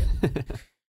judge it, I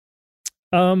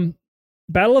guess.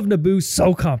 Battle of Naboo,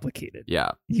 so complicated.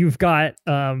 Yeah. You've got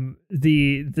the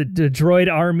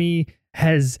droid army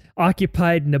has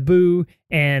occupied Naboo,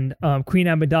 and Queen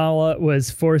Amidala was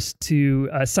forced to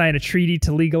sign a treaty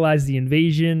to legalize the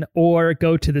invasion, or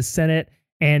go to the Senate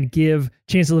and give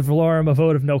Chancellor Valorum a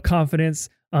vote of no confidence,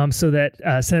 so that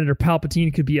Senator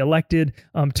Palpatine could be elected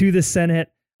to the Senate,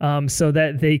 so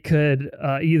that they could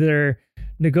either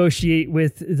negotiate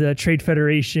with the Trade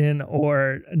Federation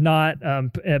or not.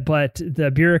 But the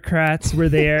bureaucrats were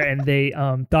there, and they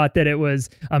thought that it was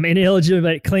an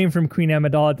illegitimate claim from Queen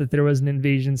Amidala that there was an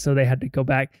invasion, so they had to go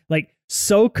back. Like,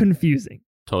 so confusing.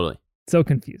 Totally. So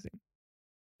confusing.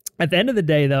 At the end of the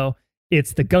day, though,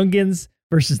 it's the Gungans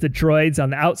versus the droids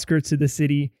on the outskirts of the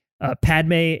city.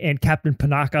 Padme and Captain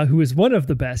Panaka, who is one of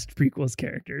the best prequels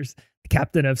characters, the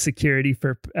captain of security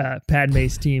for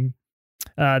Padme's team.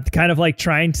 Kind of like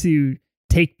trying to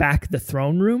take back the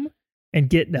throne room and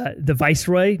get the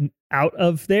Viceroy out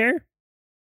of there.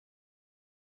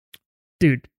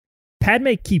 Dude,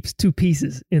 Padme keeps 2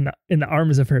 pieces in the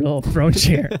arms of her little throne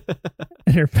chair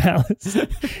in her palace,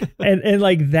 and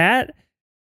like that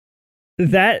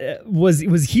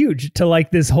was huge to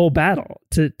like this whole battle.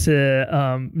 To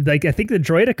like, I think the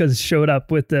droidekas showed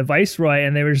up with the Viceroy,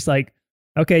 and they were just like,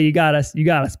 "Okay, you got us,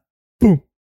 boom,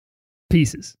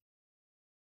 pieces."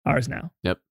 Ours now.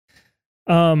 Yep.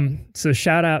 So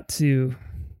shout out to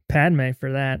Padme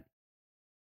for that.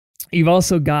 You've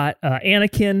also got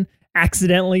Anakin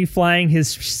accidentally flying his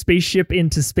spaceship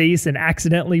into space and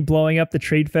accidentally blowing up the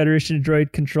Trade Federation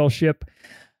droid control ship.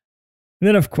 And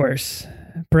then, of course,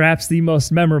 perhaps the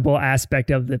most memorable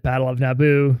aspect of the Battle of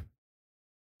Naboo,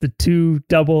 the 2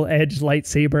 double-edged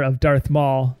lightsaber of Darth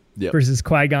Maul versus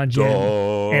Qui-Gon Jinn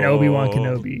and Obi-Wan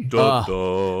Kenobi.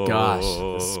 Oh, gosh.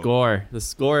 The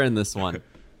score in this one.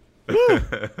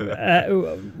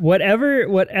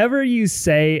 Whatever you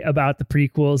say about the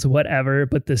prequels, whatever,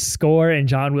 but the score and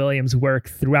John Williams' work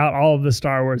throughout all of the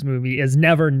Star Wars movie is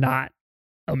never not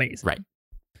amazing. Right.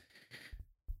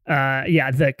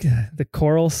 The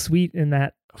choral suite in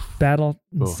that battle,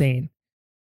 insane.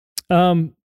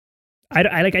 I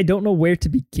don't know where to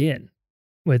begin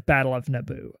with Battle of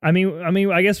Naboo. I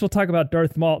mean, I guess we'll talk about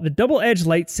Darth Maul. The double-edged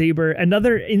lightsaber,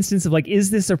 another instance of like,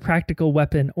 is this a practical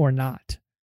weapon or not?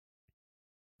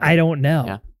 I don't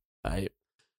know. Yeah.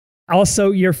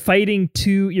 Also, you're fighting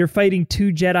two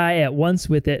Jedi at once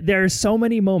with it. There are so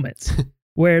many moments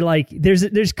where like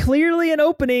there's clearly an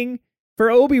opening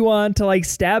for Obi-Wan to like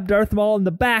stab Darth Maul in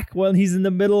the back when he's in the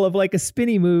middle of like a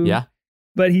spinny move. Yeah.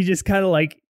 But he just kind of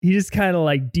like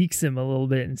dekes him a little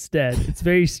bit instead. It's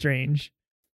very strange.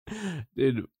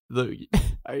 Dude, the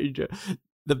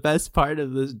best part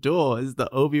of this duel is the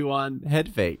Obi-Wan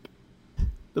head fake,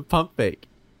 the pump fake.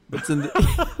 It's in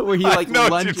where he like I know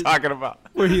lunges, what you're talking about.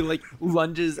 Where he like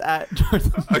lunges at Darth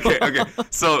Maul. Okay.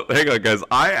 So hang on, guys.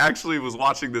 I actually was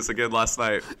watching this again last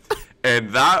night, and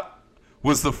that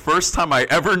was the first time I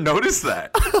ever noticed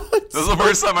that. That was the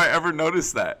first time I ever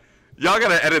noticed that. Y'all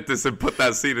gotta edit this and put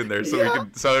that scene in there so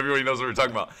so everybody knows what we're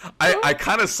talking about. I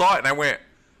kind of saw it and I went.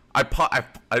 I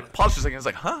paused for a second. I was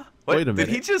like, huh? Wait a minute.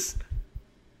 Did he just?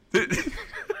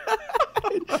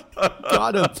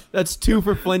 Got him. That's 2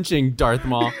 for flinching, Darth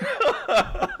Maul.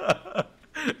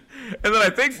 And then I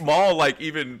think Maul like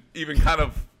even kind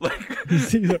of like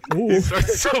he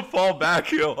starts to fall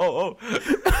back. Ooh,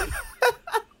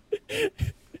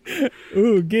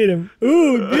 get him.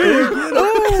 Ooh,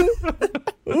 get him.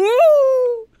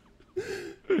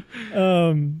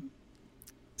 Ooh.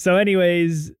 So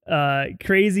anyways,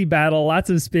 crazy battle, lots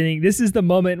of spinning. This is the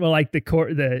moment when like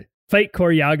the fight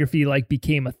choreography like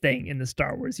became a thing in the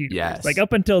Star Wars universe. Yes. Like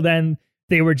up until then,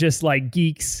 they were just like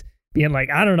geeks being like,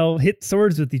 I don't know, hit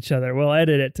swords with each other. We'll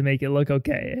edit it to make it look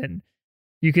okay. And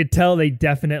you could tell they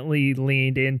definitely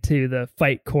leaned into the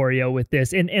fight choreo with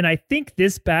this. And I think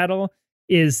this battle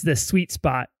is the sweet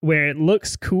spot where it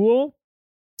looks cool,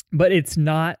 but it's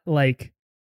not like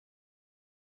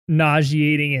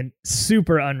nauseating and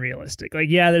super unrealistic. Like,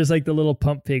 yeah, there's like the little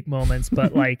pump fake moments,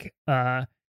 but like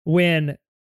when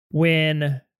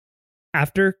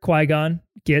after Qui-Gon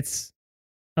gets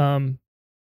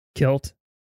killed,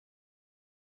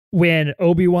 when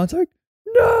Obi-Wan's like,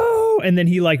 no, and then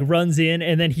he like runs in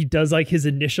and then he does like his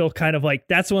initial kind of like,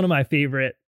 that's one of my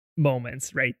favorite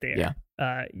moments right there. Yeah.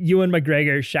 Ewan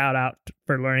McGregor, shout out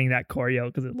for learning that choreo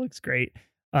because it looks great.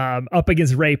 Up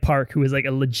against Ray Park, who is like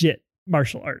a legit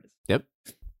martial artist. Yep.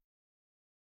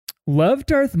 Love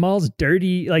Darth Maul's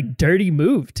dirty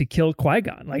move to kill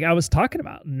Qui-Gon. Like I was talking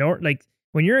about, like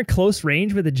when you're in close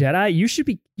range with a Jedi, you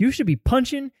should be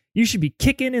punching, you should be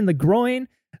kicking in the groin.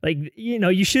 Like, you know,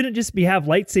 you shouldn't just have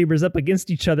lightsabers up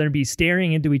against each other and be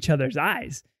staring into each other's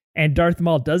eyes. And Darth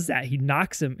Maul does that. He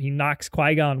knocks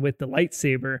Qui-Gon with the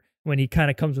lightsaber when he kind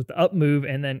of comes with the up move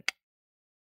and then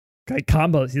like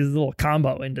combos. He does a little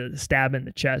combo into the stab in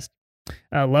the chest.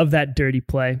 I love that dirty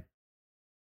play.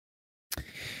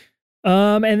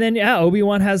 And then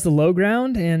Obi-Wan has the low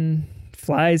ground and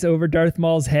flies over Darth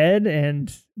Maul's head,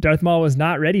 and Darth Maul was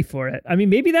not ready for it. I mean,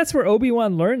 maybe that's where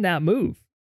Obi-Wan learned that move.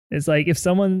 It's like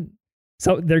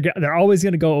they're always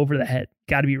going to go over the head.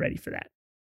 Got to be ready for that.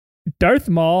 Darth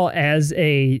Maul as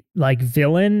a like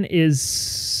villain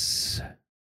is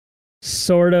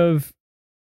sort of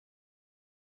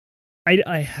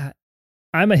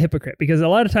I'm a hypocrite because a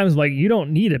lot of times like you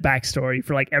don't need a backstory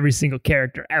for like every single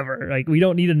character ever. Like we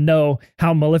don't need to know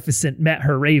how Maleficent met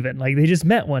her raven. Like they just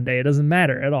met one day. It doesn't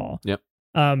matter at all. Yep.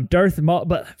 Darth Maul,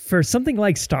 but for something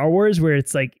like Star Wars where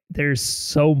it's like there's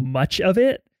so much of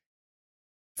it,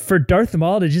 for Darth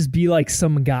Maul to just be like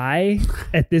some guy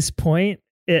at this point,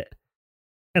 and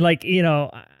like, you know,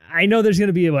 I know there's going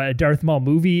to be a Darth Maul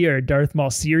movie or a Darth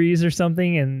Maul series or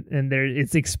something, and there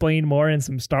it's explained more in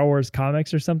some Star Wars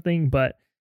comics or something. But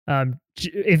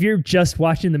if you're just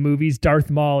watching the movies,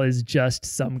 Darth Maul is just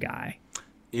some guy.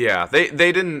 Yeah, they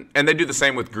didn't, and they do the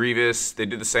same with Grievous. They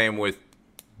do the same with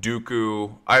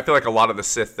Dooku. I feel like a lot of the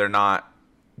Sith they're not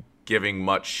giving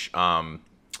much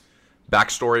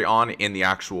backstory on in the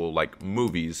actual like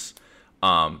movies.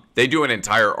 They do an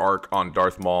entire arc on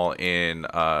Darth Maul in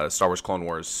Star Wars Clone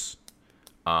Wars,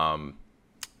 the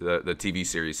TV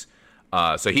series.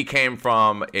 So he came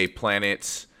from a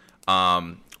planet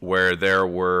where there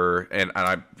were, and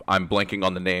I'm blanking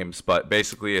on the names, but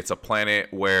basically it's a planet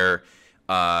where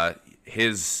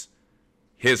his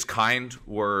kind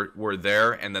were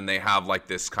there, and then they have like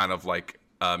this kind of like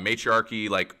matriarchy,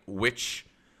 like witch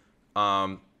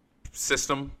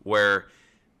system where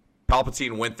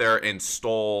Palpatine went there and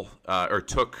stole or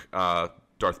took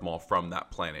Darth Maul from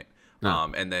that planet,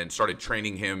 and then started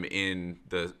training him in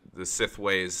the Sith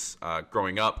ways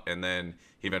growing up, and then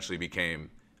he eventually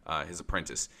became his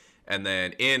apprentice. And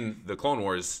then in the Clone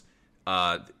Wars,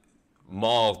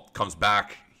 Maul comes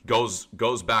back, goes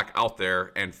back out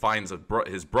there and finds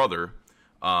his brother,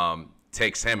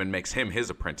 takes him and makes him his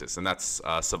apprentice, and that's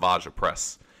Savage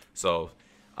Opress. So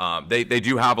they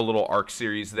do have a little arc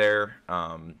series there,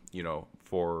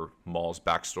 for Maul's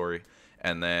backstory.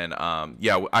 And then,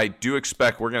 I do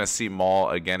expect we're going to see Maul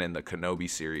again in the Kenobi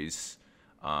series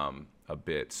a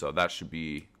bit. So that should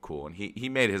be cool. And he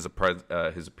made his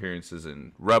appearances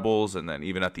in Rebels and then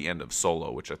even at the end of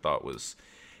Solo, which I thought was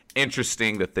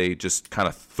interesting that they just kind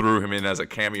of threw him in as a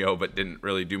cameo but didn't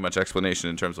really do much explanation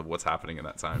in terms of what's happening in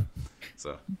that time.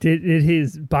 So did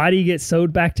his body get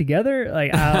sewed back together?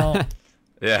 Like, I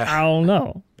don't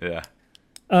know. Yeah.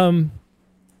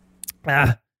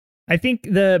 I think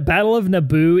the Battle of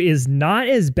Naboo is not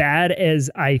as bad as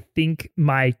I think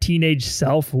my teenage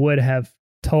self would have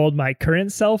told my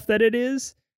current self that it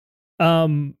is.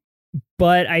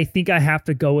 But I think I have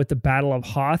to go with the Battle of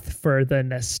Hoth for the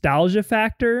nostalgia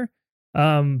factor.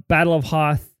 Battle of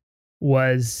Hoth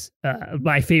was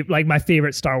my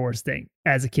favorite Star Wars thing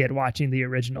as a kid watching the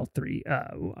original three.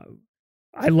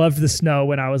 I loved the snow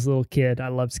when I was a little kid. I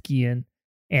loved skiing,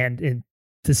 and in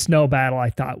the snow battle I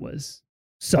thought was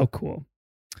so cool.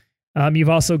 You've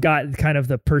also got kind of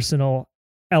the personal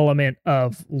element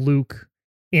of Luke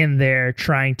in there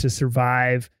trying to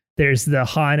survive. There's the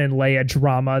Han and Leia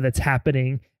drama that's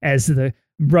happening as the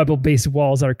rebel base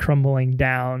walls are crumbling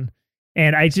down.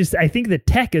 And I think the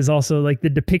tech is also like the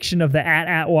depiction of the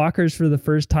AT-AT walkers for the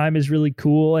first time is really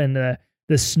cool. And the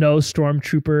snow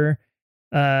stormtrooper,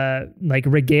 like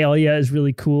regalia is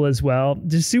really cool as well.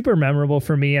 Just super memorable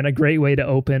for me and a great way to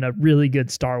open a really good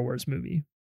Star Wars movie.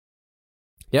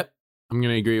 Yep. I'm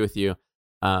going to agree with you.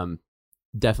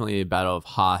 Definitely the Battle of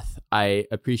Hoth. I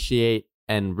appreciate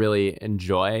and really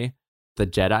enjoy the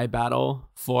Jedi battle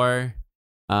for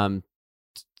the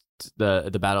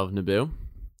Battle of Naboo.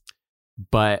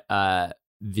 But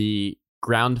the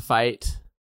ground fight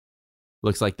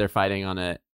looks like they're fighting on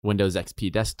a Windows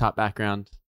XP desktop background.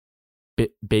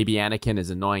 Baby Anakin is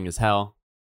annoying as hell.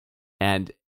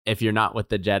 And if you're not with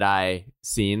the Jedi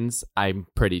scenes, I'm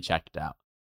pretty checked out.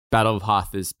 Battle of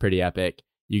Hoth is pretty epic.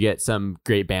 You get some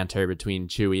great banter between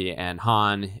Chewie and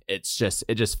Han. It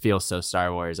just feels so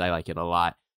Star Wars. I like it a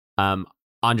lot.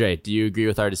 Andre, do you agree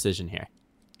with our decision here?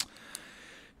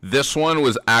 This one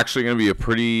was actually going to be a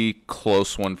pretty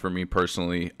close one for me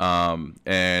personally.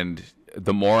 And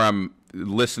the more I'm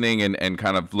listening and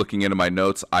kind of looking into my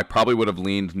notes, I probably would have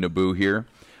leaned Naboo here.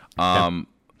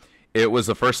 It was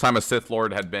the first time a Sith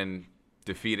Lord had been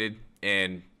defeated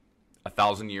in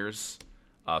 1,000 years.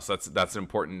 So that's an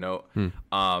important note.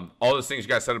 All those things you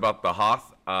guys said about the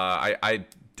Hoth, I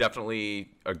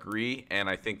definitely agree, and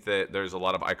I think that there's a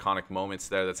lot of iconic moments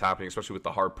there that's happening, especially with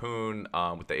the harpoon,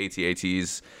 with the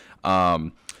AT-ATs.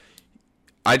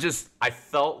 I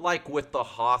felt like with the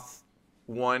Hoth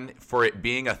one, for it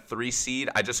being a 3 seed,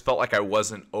 I just felt like I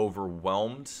wasn't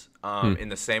overwhelmed in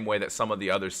the same way that some of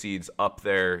the other seeds up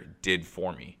there did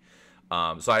for me.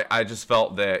 So I just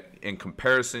felt that in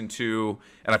comparison to,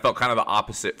 and I felt kind of the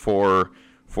opposite for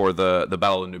the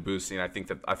Battle of Naboo scene. I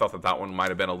thought that one might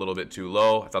have been a little bit too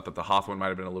low. I thought that the Hoth one might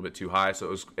have been a little bit too high. So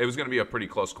it was going to be a pretty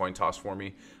close coin toss for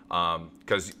me.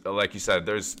 Because like you said,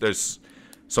 there's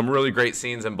some really great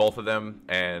scenes in both of them,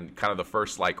 and kind of the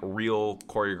first like real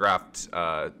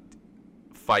choreographed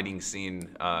fighting scene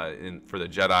for the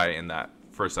Jedi in that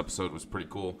first episode was pretty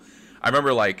cool. I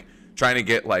remember like trying to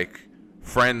get like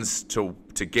friends to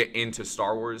get into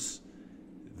Star Wars.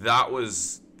 That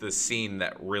was the scene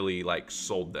that really like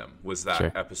sold them, was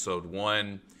that episode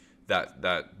 1,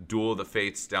 that duel of the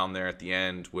fates down there at the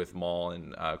end with Maul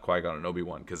and Qui-Gon and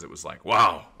Obi-Wan, because it was like,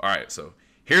 wow, all right, so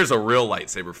here's a real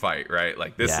lightsaber fight, right?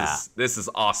 Like this is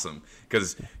awesome,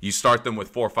 because you start them with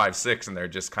 4, 5, 6 and they're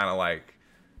just kind of like,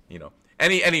 you know,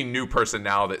 any new person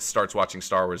now that starts watching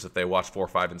Star Wars, if they watch 4,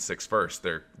 5, and 6 first,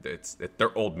 they're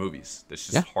old movies. It's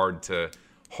just hard to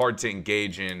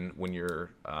engage in when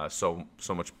you're so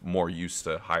much more used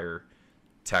to higher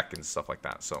tech and stuff like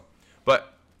that. So,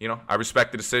 but you know, I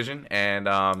respect the decision, and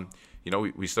you know,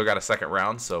 we still got a second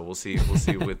round, so we'll see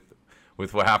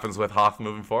with what happens with Hoth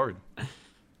moving forward.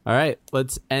 All right,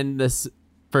 let's end this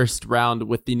first round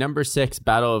with the number 6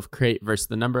 Battle of Crait versus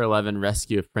the number 11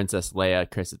 Rescue of Princess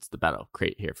Leia. Chris, it's the Battle of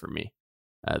Crait here for me.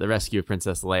 The Rescue of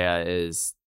Princess Leia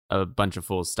is a bunch of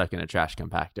fools stuck in a trash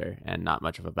compactor and not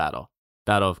much of a battle.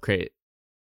 Battle of Crait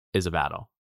is a battle.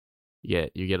 You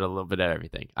get a little bit of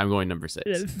everything. I'm going number 6.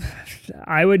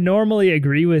 I would normally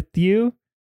agree with you,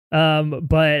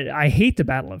 but I hate the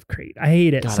Battle of Crait. I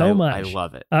hate it so much. I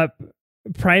love it.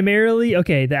 Primarily,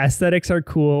 okay, the aesthetics are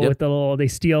cool with the little, they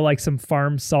steal like some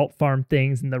salt farm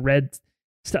things and the red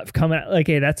stuff coming out.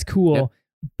 Okay, that's cool.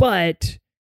 But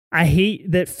I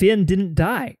hate that Finn didn't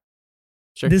die.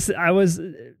 Sure.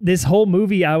 This whole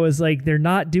movie, I was like, they're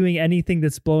not doing anything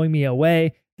that's blowing me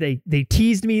away. They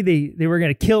teased me. They were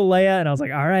going to kill Leia. And I was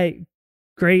like, all right,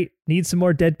 great. Need some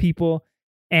more dead people.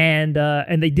 And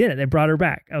they didn't. They brought her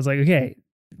back. I was like, okay,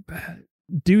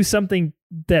 do something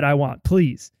that I want,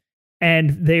 please.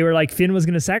 And they were like, Finn was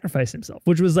going to sacrifice himself,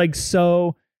 which was like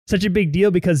such a big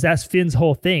deal, because that's Finn's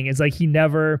whole thing. It's like he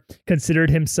never considered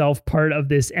himself part of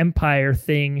this empire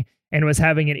thing and was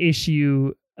having an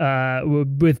issue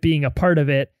with being a part of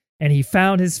it. And he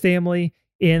found his family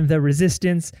in the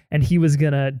Resistance, and he was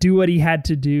going to do what he had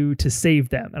to do to save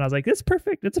them. And I was like, that's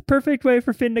perfect. That's a perfect way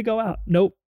for Finn to go out.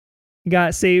 Nope. He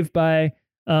got saved by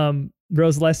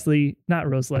Rose Leslie. Not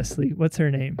Rose Leslie. What's her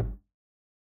name?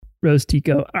 Rose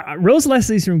Tico. Rose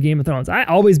Leslie's from Game of Thrones. I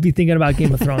always be thinking about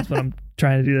Game of Thrones when I'm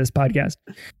trying to do this podcast.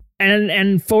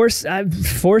 And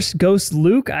Force Ghost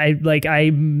Luke.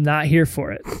 I'm not here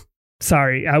for it.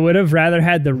 Sorry. I would have rather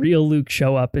had the real Luke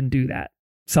show up and do that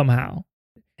somehow.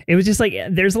 it was just like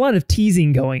there's a lot of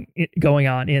teasing going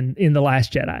on in The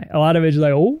Last Jedi. A lot of it's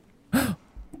like, oh, I'm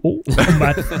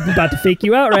about to fake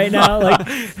you out right now, like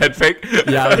head fake.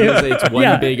 Yeah, I was gonna say it's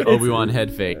one big Obi-Wan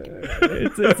head fake.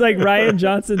 It's like Ryan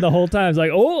Johnson the whole time. It's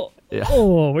like, oh,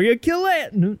 we're gonna kill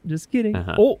it. No, just kidding.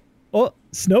 Oh,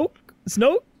 Snoke,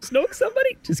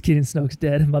 somebody. Just kidding. Snoke's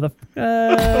dead,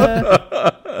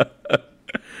 motherfucker.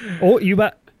 Oh, you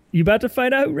about to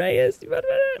find out who Rey is?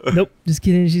 Nope, just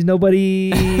kidding. She's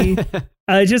nobody.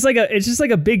 It's just like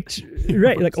a big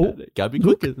right. Like, oh, gotta be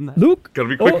quicker than that. Luke, Gotta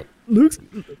be quick. Oh, Luke's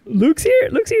here.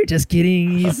 Just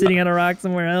kidding. He's sitting on a rock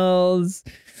somewhere else.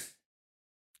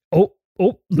 Oh,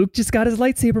 Luke just got his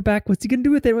lightsaber back. What's he gonna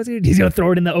do with it? He's gonna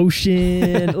throw it in the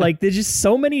ocean. Like, there's just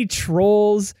so many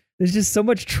trolls. There's just so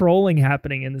much trolling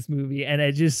happening in this movie, and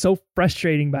it's just so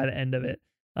frustrating by the end of it.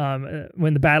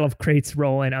 When the Battle of Crate's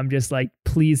rolling, I'm just like,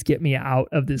 please get me out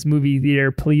of this movie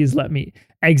theater. Please let me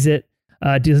exit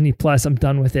Disney Plus. I'm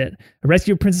done with it.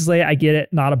 Rescue of Princess Leia, I get it,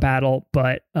 not a battle,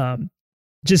 but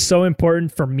just so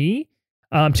important for me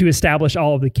to establish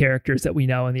all of the characters that we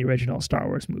know in the original Star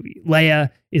Wars movie. Leia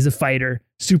is a fighter,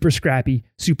 super scrappy,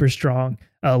 super strong.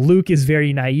 Luke is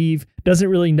very naive, doesn't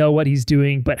really know what he's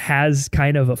doing, but has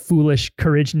kind of a foolish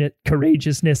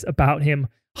courageousness about him.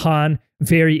 Han,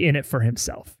 very in it for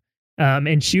himself.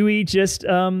 And Chewie, just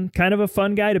kind of a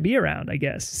fun guy to be around, I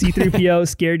guess. C-3PO,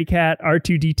 Scaredy Cat,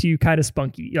 R2-D2, kind of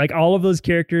spunky. Like, all of those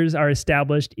characters are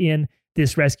established in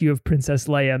this Rescue of Princess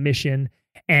Leia mission,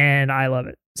 and I love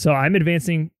it. So I'm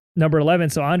advancing number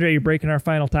 11. So, Andre, you're breaking our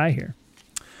final tie here.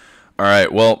 All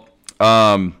right. Well,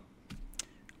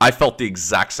 I felt the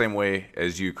exact same way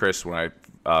as you, Chris, when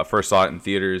I first saw it in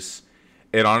theaters.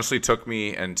 It honestly took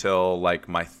me until like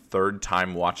my third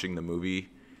time watching the movie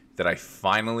that I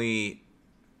finally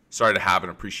started to have an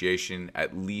appreciation,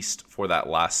 at least for that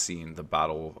last scene, the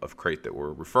Battle of Crate that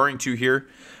we're referring to here.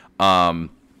 But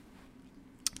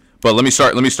let me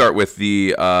start with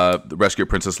the Rescue of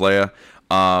Princess Leia.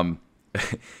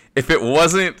 If it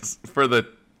wasn't for the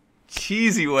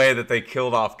cheesy way that they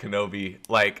killed off Kenobi,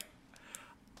 like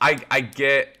I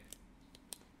get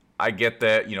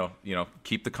that, you know,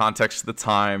 keep the context of the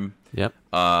time. Yep.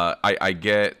 I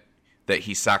get that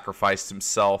he sacrificed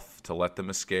himself to let them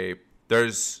escape.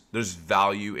 There's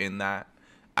value in that.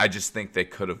 I just think they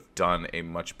could have done a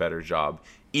much better job.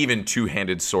 Even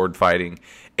two-handed sword fighting.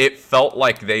 It felt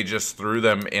like they just threw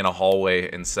them in a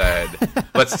hallway and said,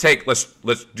 let's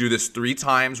do this 3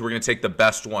 times. We're going to take the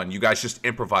best one. You guys just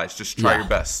improvise. Just try your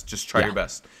best. Just try your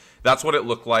best. That's what it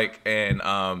looked like. And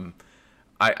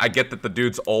I get that the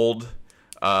dude's old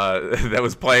that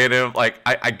was playing him. Like,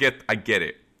 I get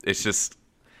it. It's just,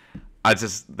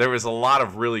 there was a lot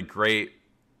of really great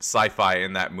sci-fi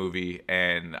in that movie,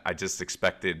 and I just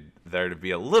expected there to be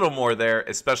a little more there,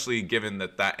 especially given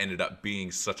that ended up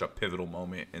being such a pivotal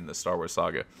moment in the Star Wars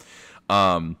saga.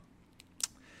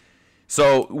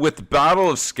 So with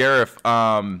Battle of Scarif,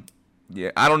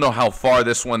 I don't know how far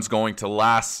this one's going to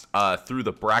last through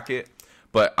the bracket,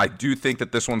 but I do think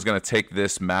that this one's going to take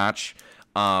this match.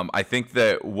 I think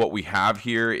that what we have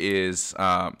here is,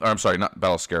 I'm sorry, not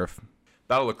Battle of Scarif,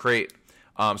 Battle of Crate.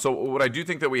 So what I do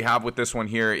think that we have with this one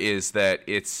here is that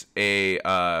it's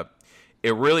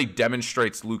it really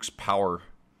demonstrates Luke's power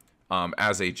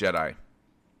as a Jedi.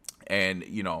 And,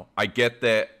 you know, I get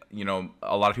that, you know,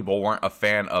 a lot of people weren't a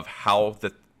fan of how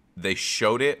that they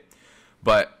showed it,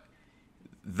 but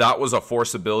that was a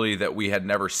Force ability that we had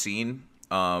never seen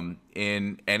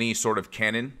in any sort of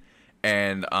canon.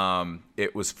 And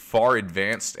it was far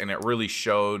advanced, and it really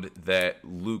showed that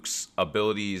Luke's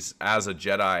abilities as a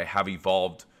Jedi have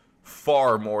evolved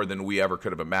far more than we ever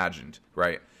could have imagined,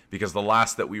 right? Because the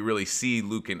last that we really see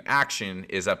Luke in action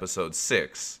is Episode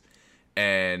 6,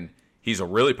 and he's a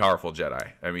really powerful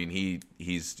Jedi. I mean,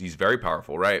 he's very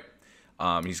powerful, right?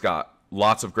 He's got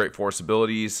lots of great Force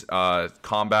abilities,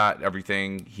 combat,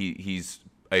 everything. He's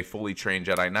a fully trained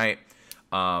Jedi Knight.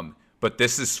 But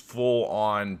this is full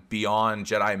on beyond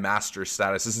Jedi Master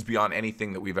status. This is beyond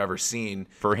anything that we've ever seen.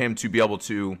 For him to be able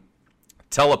to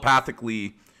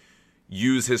telepathically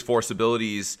use his Force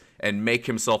abilities and make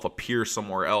himself appear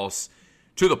somewhere else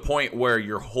to the point where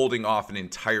you're holding off an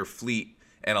entire fleet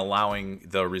and allowing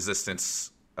the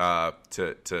Resistance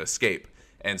to escape.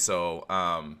 And so,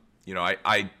 you know,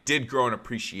 I did grow an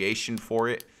appreciation for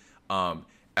it.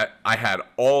 I had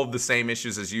all of the same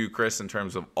issues as you, Chris, in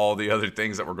terms of all the other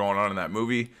things that were going on in that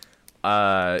movie.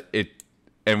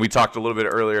 And we talked a little bit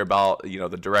earlier about, you know,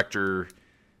 the director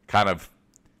kind of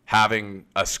having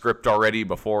a script already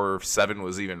before 7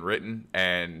 was even written,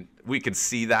 and we could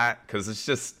see that because it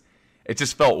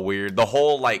just felt weird. The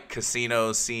whole like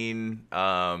casino scene,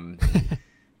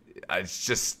 it's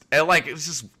just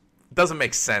doesn't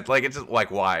make sense. Like, it's just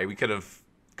like, why? We could have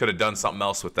done something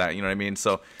else with that. You know what I mean?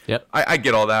 So Yep. I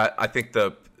get all that. I think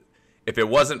if it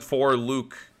wasn't for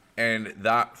Luke and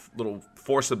that little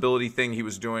force ability thing he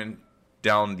was doing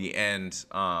down the end,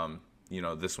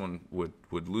 this one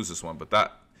would lose this one. But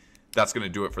that's going to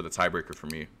do it for the tiebreaker for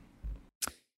me.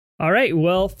 All right,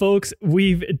 well, folks,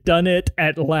 we've done it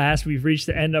at last. We've reached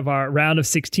the end of our round of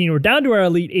 16. We're down to our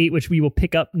Elite 8, which we will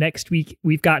pick up next week.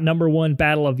 We've got number 1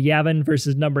 Battle of Yavin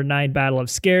versus number 9 Battle of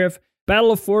Scarif.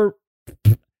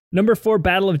 Number 4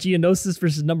 Battle of Geonosis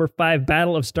versus number 5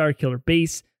 Battle of Starkiller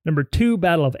Base. Number 2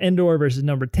 Battle of Endor versus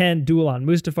number 10 Duel on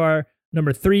Mustafar.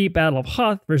 Number 3 Battle of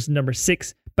Hoth versus number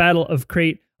 6 Battle of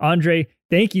Crate. Andre,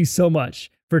 thank you so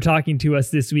much for talking to us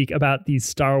this week about these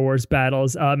Star Wars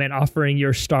battles and offering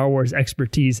your Star Wars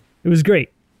expertise. It was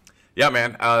great. Yeah,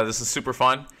 man. This is super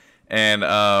fun. And,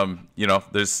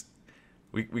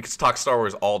 we could talk Star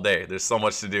Wars all day. There's so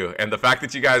much to do. And the fact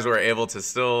that you guys were able to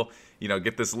still,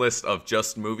 get this list of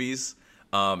just movies,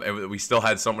 and we still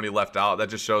had so many left out, that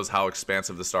just shows how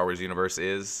expansive the Star Wars universe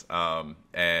is. So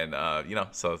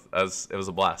it was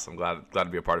a blast. I'm glad to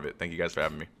be a part of it. Thank you guys for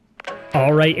having me.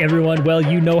 All right, everyone. Well,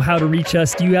 you know how to reach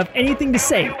us. Do you have anything to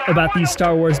say about these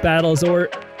Star Wars battles or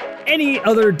any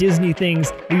other Disney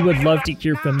things? We would love to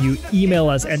hear from you. Email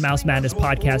us at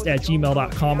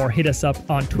mousemadnesspodcast@gmail.com or hit us up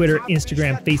on Twitter,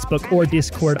 Instagram, Facebook, or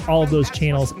Discord. All of those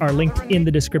channels are linked in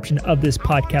the description of this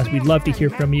podcast. We'd love to hear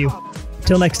from you.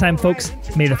 Till next time, folks,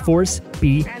 may the Force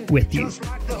be with you.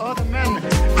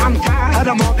 I'm tired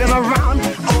of walking around.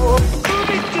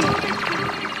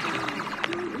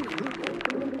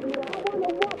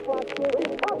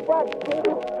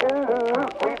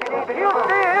 You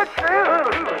see it,